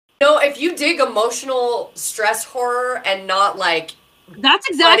 No, if you dig emotional stress horror and not like... That's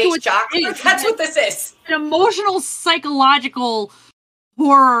exactly what that's what this is. An emotional, psychological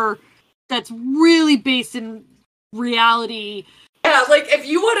horror that's really based in reality. Yeah, like if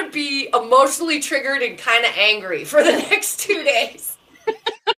you want to be emotionally triggered and kind of angry for the next 2 days,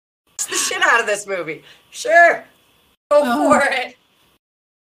 watch the shit out of this movie. Sure, go for it.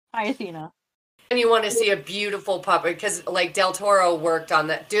 Hi, Athena. And you want to see a beautiful puppet because, like, Del Toro worked on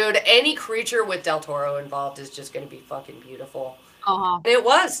that. Dude, any creature with Del Toro involved is just going to be fucking beautiful. And it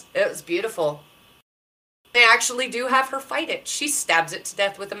was beautiful. They actually do have her fight it. She stabs it to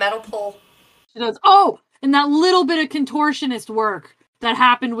death with a metal pole. She does. Oh, and that little bit of contortionist work that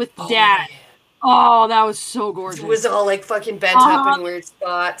happened with Dad. Yeah. Oh, that was so gorgeous. It was all like fucking bent up in weird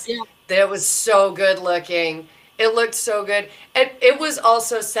spots. Yeah. That was so good looking. It looked so good. And it was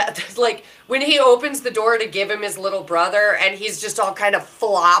also sad, like, when he opens the door to give him his little brother, and he's just all kind of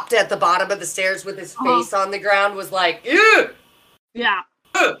flopped at the bottom of the stairs with his face on the ground, was like, ew! Yeah.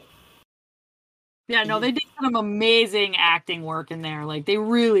 Yeah, no, they did some amazing acting work in there. Like, they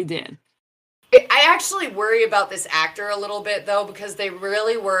really did. I actually worry about this actor a little bit, though, because they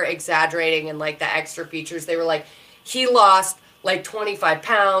really were exaggerating in, like, the extra features. They were like, he lost... like 25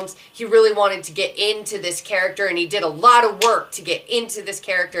 pounds. He really wanted to get into this character, and he did a lot of work to get into this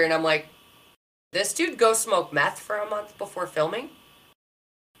character. And I'm like, this dude go smoke meth for a month before filming?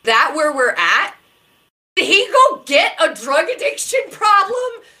 That where we're at? Did he go get a drug addiction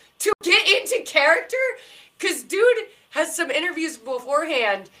problem to get into character? Because dude has some interviews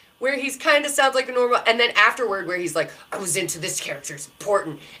beforehand where he's kind of sounds like a normal, and then afterward where he's like, I was into this character, it's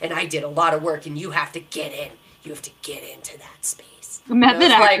important, and I did a lot of work, and you have to get in. You have to get into that space. The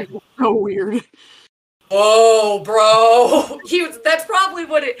method acting is so weird. Oh, bro. That's probably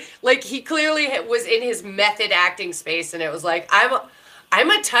what it, like, he clearly was in his method acting space, and it was like,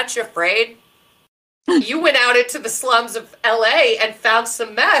 I'm a touch afraid. You went out into the slums of LA and found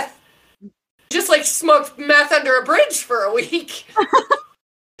some meth. Just, like, smoked meth under a bridge for a week.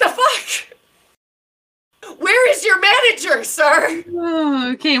 The fuck? here,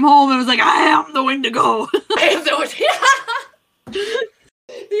 sir. Came home and was like, I am the Wendigo. I am the Wendigo.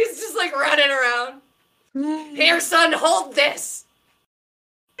 He's just like running around. Here, son, hold this.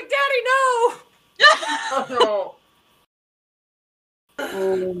 Daddy, no. Oh, no.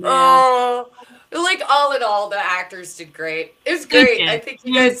 Oh, like all in all, the actors did great. It was great. I think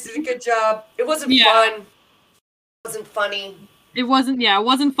you guys did a good job. It wasn't fun. It wasn't funny. It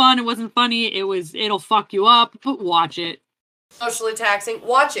wasn't fun. It wasn't funny. It'll fuck you up, but watch it. Socially taxing.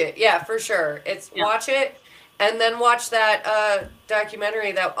 Watch it. Yeah, for sure. Watch it. And then watch that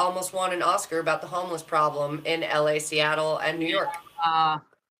documentary that almost won an Oscar about the homeless problem in LA, Seattle, and New York.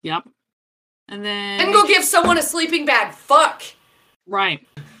 Yep. And go give someone a sleeping bag. Fuck. Right.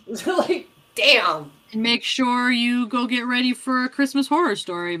 Like, damn. And make sure you go get ready for A Christmas Horror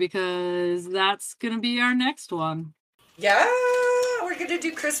Story, because that's going to be our next one. Yeah, we're going to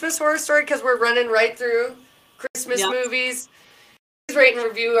do Christmas Horror Story because we're running right through Christmas movies. Please rate and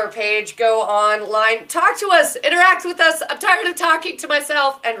review our page. Go online. Talk to us. Interact with us. I'm tired of talking to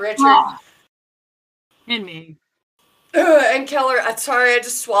myself and Richard. And me. And Keller. I'm sorry, I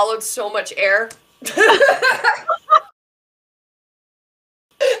just swallowed so much air.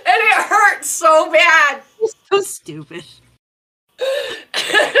 And it hurt so bad. It's so stupid.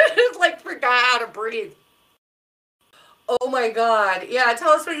 Like, forgot how to breathe. Oh my god. Yeah,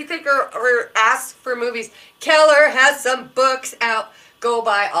 tell us what you think or ask for movies. Keller has some books out. Go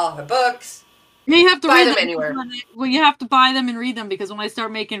buy all her books. You have to buy read them anywhere. Well, you have to buy them and read them, because when I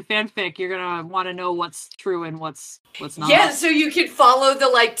start making fanfic, you're gonna want to know what's true and what's not. Yeah, so you can follow the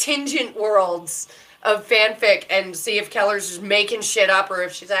like tingent worlds of fanfic and see if Keller's just making shit up or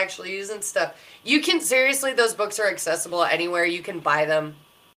if she's actually using stuff. You can, seriously, those books are accessible anywhere. You can buy them.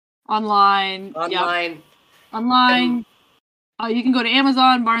 Online. Yep. Online. You can go to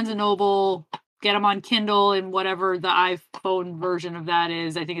Amazon, Barnes & Noble, get them on Kindle and whatever the iPhone version of that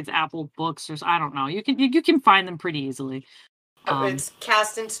is. I think it's Apple Books or I don't know. You can find them pretty easily. It's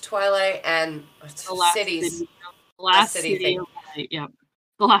Cast into Twilight and Cities. The Last City. Yeah.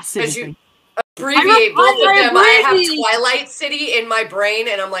 The Last City. Abbreviate both of them. I have Twilight City in my brain,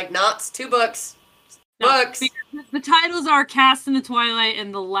 and I'm like, nah, it's 2 books. Books. The titles are Cast into Twilight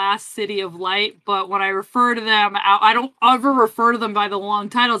and The Last City of Light, but when I refer to them, I don't ever refer to them by the long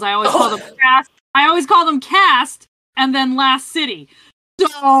titles. I always call them Cast. I always call them Cast and then Last City.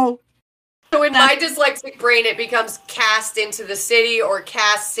 So in my dyslexic brain, it becomes Cast into the City or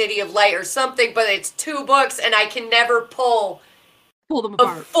Cast City of Light or something, but it's 2 books, and I can never pull them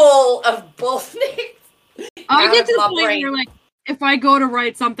apart. Full of both names. I get to the point where you're like, if I go to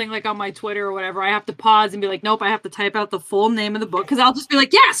write something like on my Twitter or whatever, I have to pause and be like, nope, I have to type out the full name of the book, because I'll just be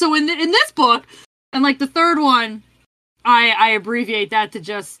like, yeah, so in this book, and like the third one, I abbreviate that to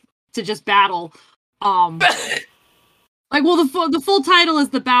just battle. Like, well, the full title is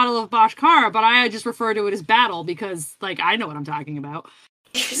The Battle of Bashkara, but I just refer to it as Battle because, like, I know what I'm talking about.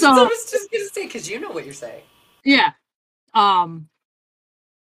 So I was just gonna say, because you know what you're saying. Yeah.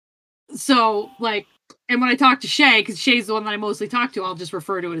 So, like, and when I talk to Shay, because Shay's the one that I mostly talk to, I'll just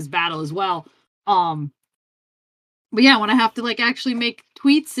refer to it as Battle as well. But yeah, when I have to, like, actually make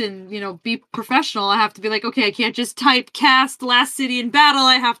tweets and, you know, be professional, I have to be like, okay, I can't just type Cast, Last City, and Battle.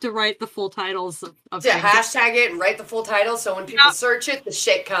 I have to write the full titles of yeah, hashtag it and write the full title, so when people search it, the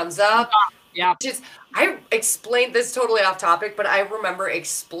shit comes up. Yeah. I explained this totally off topic, but I remember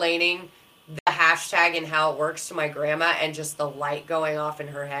explaining the hashtag and how it works to my grandma, and just the light going off in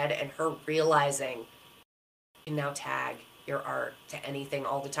her head and her realizing you can now tag your art to anything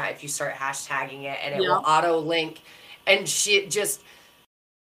all the time if you start hashtagging it, and it will auto link. And she just,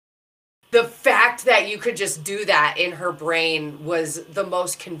 the fact that you could just do that in her brain was the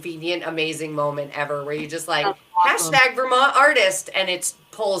most convenient, amazing moment ever, where you just like hashtag Vermont artist, and it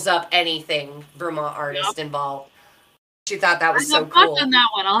pulls up anything Vermont artist involved. She thought that was so cool. I've not done that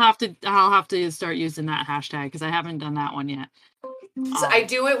one. I'll have to start using that hashtag because I haven't done that one yet. So I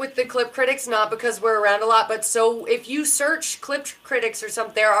do it with the Clip Critics, not because we're around a lot, but so if you search Clip Critics or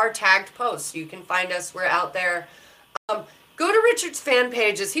something, there are tagged posts. You can find us. We're out there. Go to Richard's fan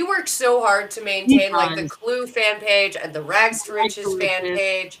pages. He works so hard to maintain like the Clue fan page and the Rags to Riches fan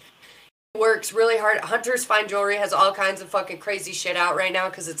page. He works really hard. Hunter's Fine Jewelry has all kinds of fucking crazy shit out right now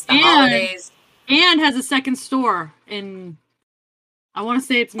because it's the holidays. And has a second store in, I want to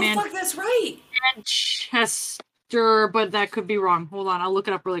say it's fuck, that's right. Manchester, but that could be wrong. Hold on, I'll look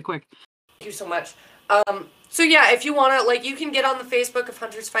it up really quick. Thank you so much. So yeah, if you want to, like, you can get on the Facebook of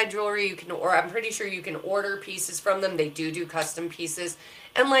Hunter's Fine Jewelry. You can, or I'm pretty sure you can order pieces from them. They do custom pieces,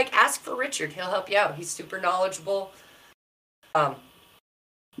 and like ask for Richard. He'll help you out. He's super knowledgeable.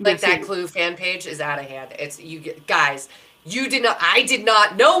 Like that Clue fan page is out of hand. It's guys. You did not. I did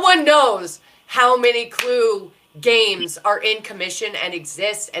not. No one knows how many Clue games are in commission and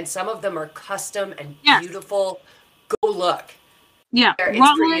exist, and some of them are custom and beautiful. Go look. Yeah,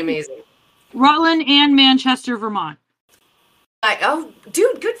 it's pretty amazing. Rutland and Manchester, Vermont. Oh,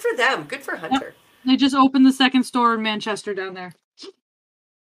 dude, good for them. Good for Hunter. Yep. They just opened the second store in Manchester down there.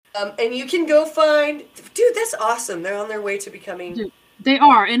 And you can go find, dude, that's awesome. They're on their way to becoming. Dude, they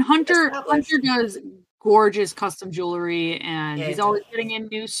are. And Hunter does gorgeous custom jewelry, and he's always getting in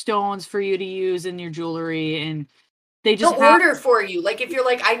new stones for you to use in your jewelry. And they just order for you. Like, if you're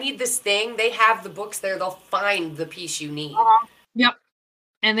like, I need this thing, they have the books there. They'll find the piece you need. Yep.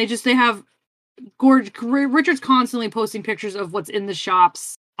 And they have gorgeous. Richard's constantly posting pictures of what's in the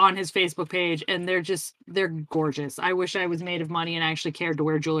shops on his Facebook page, and they're gorgeous. I wish I was made of money and actually cared to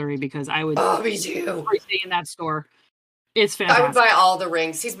wear jewelry, because I would me too. Stay in that store. It's fantastic. I would buy all the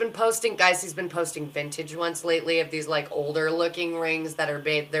rings. He's been posting vintage ones lately of these like older looking rings that are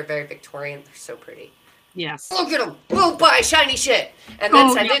they're very Victorian. They're so pretty. Yes. Look at them. We'll buy shiny shit and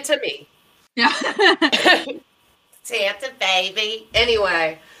then send it to me. Yeah. Santa baby.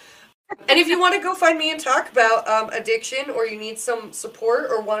 Anyway. And if you want to go find me and talk about addiction, or you need some support,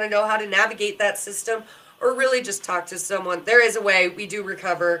 or want to know how to navigate that system, or really just talk to someone, there is a way. We do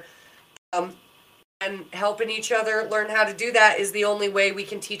recover. And helping each other learn how to do that is the only way we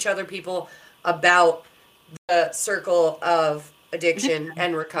can teach other people about the circle of addiction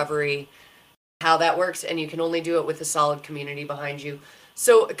and recovery, how that works. And you can only do it with a solid community behind you.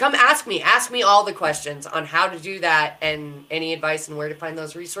 So come ask me all the questions on how to do that, and any advice and where to find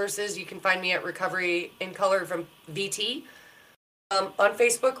those resources. You can find me at Recovery in Color from VT on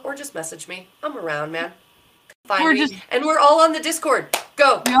Facebook, or just message me. I'm around, man. Find me. And we're all on the Discord.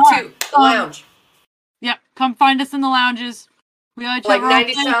 Go to the lounge. Yep, come find us in the lounges. We like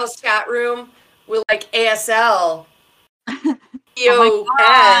 90 Styles chat room. We're like ASL.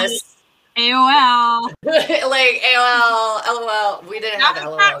 EOS. AOL. Like AOL, LOL. We didn't have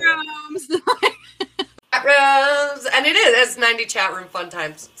LOL. Chat rooms. Chat rooms. And it's 90 chat room fun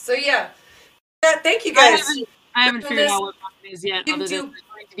times. So yeah. Thank you guys. I haven't figured out what fun is yet, other than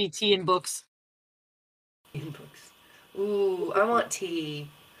going to be tea and books. Tea and books. Ooh, I want tea.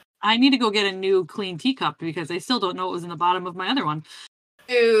 I need to go get a new clean teacup, because I still don't know what was in the bottom of my other one.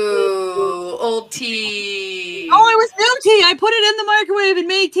 Ooh, old tea. Oh, it was new tea. I put it in the microwave and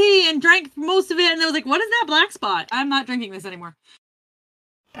made tea and drank most of it, and I was like, what is that black spot? I'm not drinking this anymore.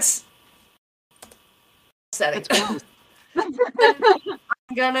 That's upsetting. I'm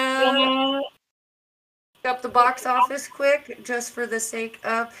gonna pick up the box office quick, just for the sake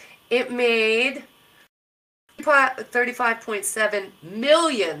of it. Made 35.7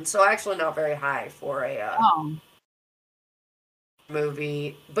 million, so actually not very high for a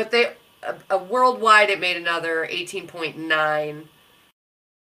movie. But they worldwide it made another 18.9.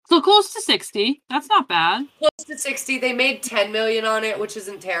 So close to 60. That's not bad. Close to 60. They made 10 million on it, which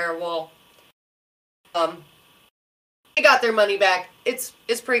isn't terrible. They got their money back. It's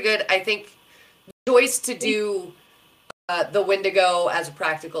pretty good. I think the choice to do the Wendigo as a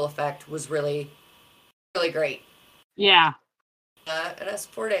practical effect was really great. Yeah. And I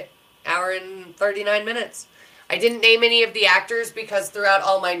support it. Hour and 39 minutes. I didn't name any of the actors, because throughout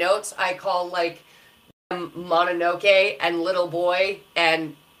all my notes, I call like Mononoke and Little Boy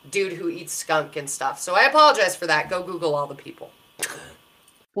and Dude Who Eats Skunk and stuff. So I apologize for that. Go Google all the people.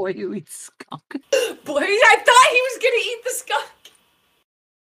 Boy Who Eats Skunk. Boy, I thought he was going to eat the skunk.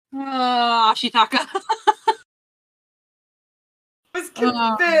 Ashitaka. I was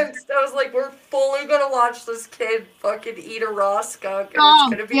convinced. I was like, we're fully going to watch this kid fucking eat a raw skunk, and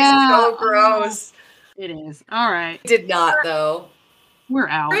it's going to be so gross. It is. All right. Did not, though. We're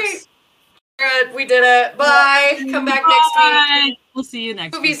out. Great. Good. We did it. Bye. Come back next week. We'll see you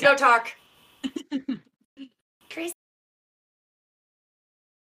next week. Movies, no talk.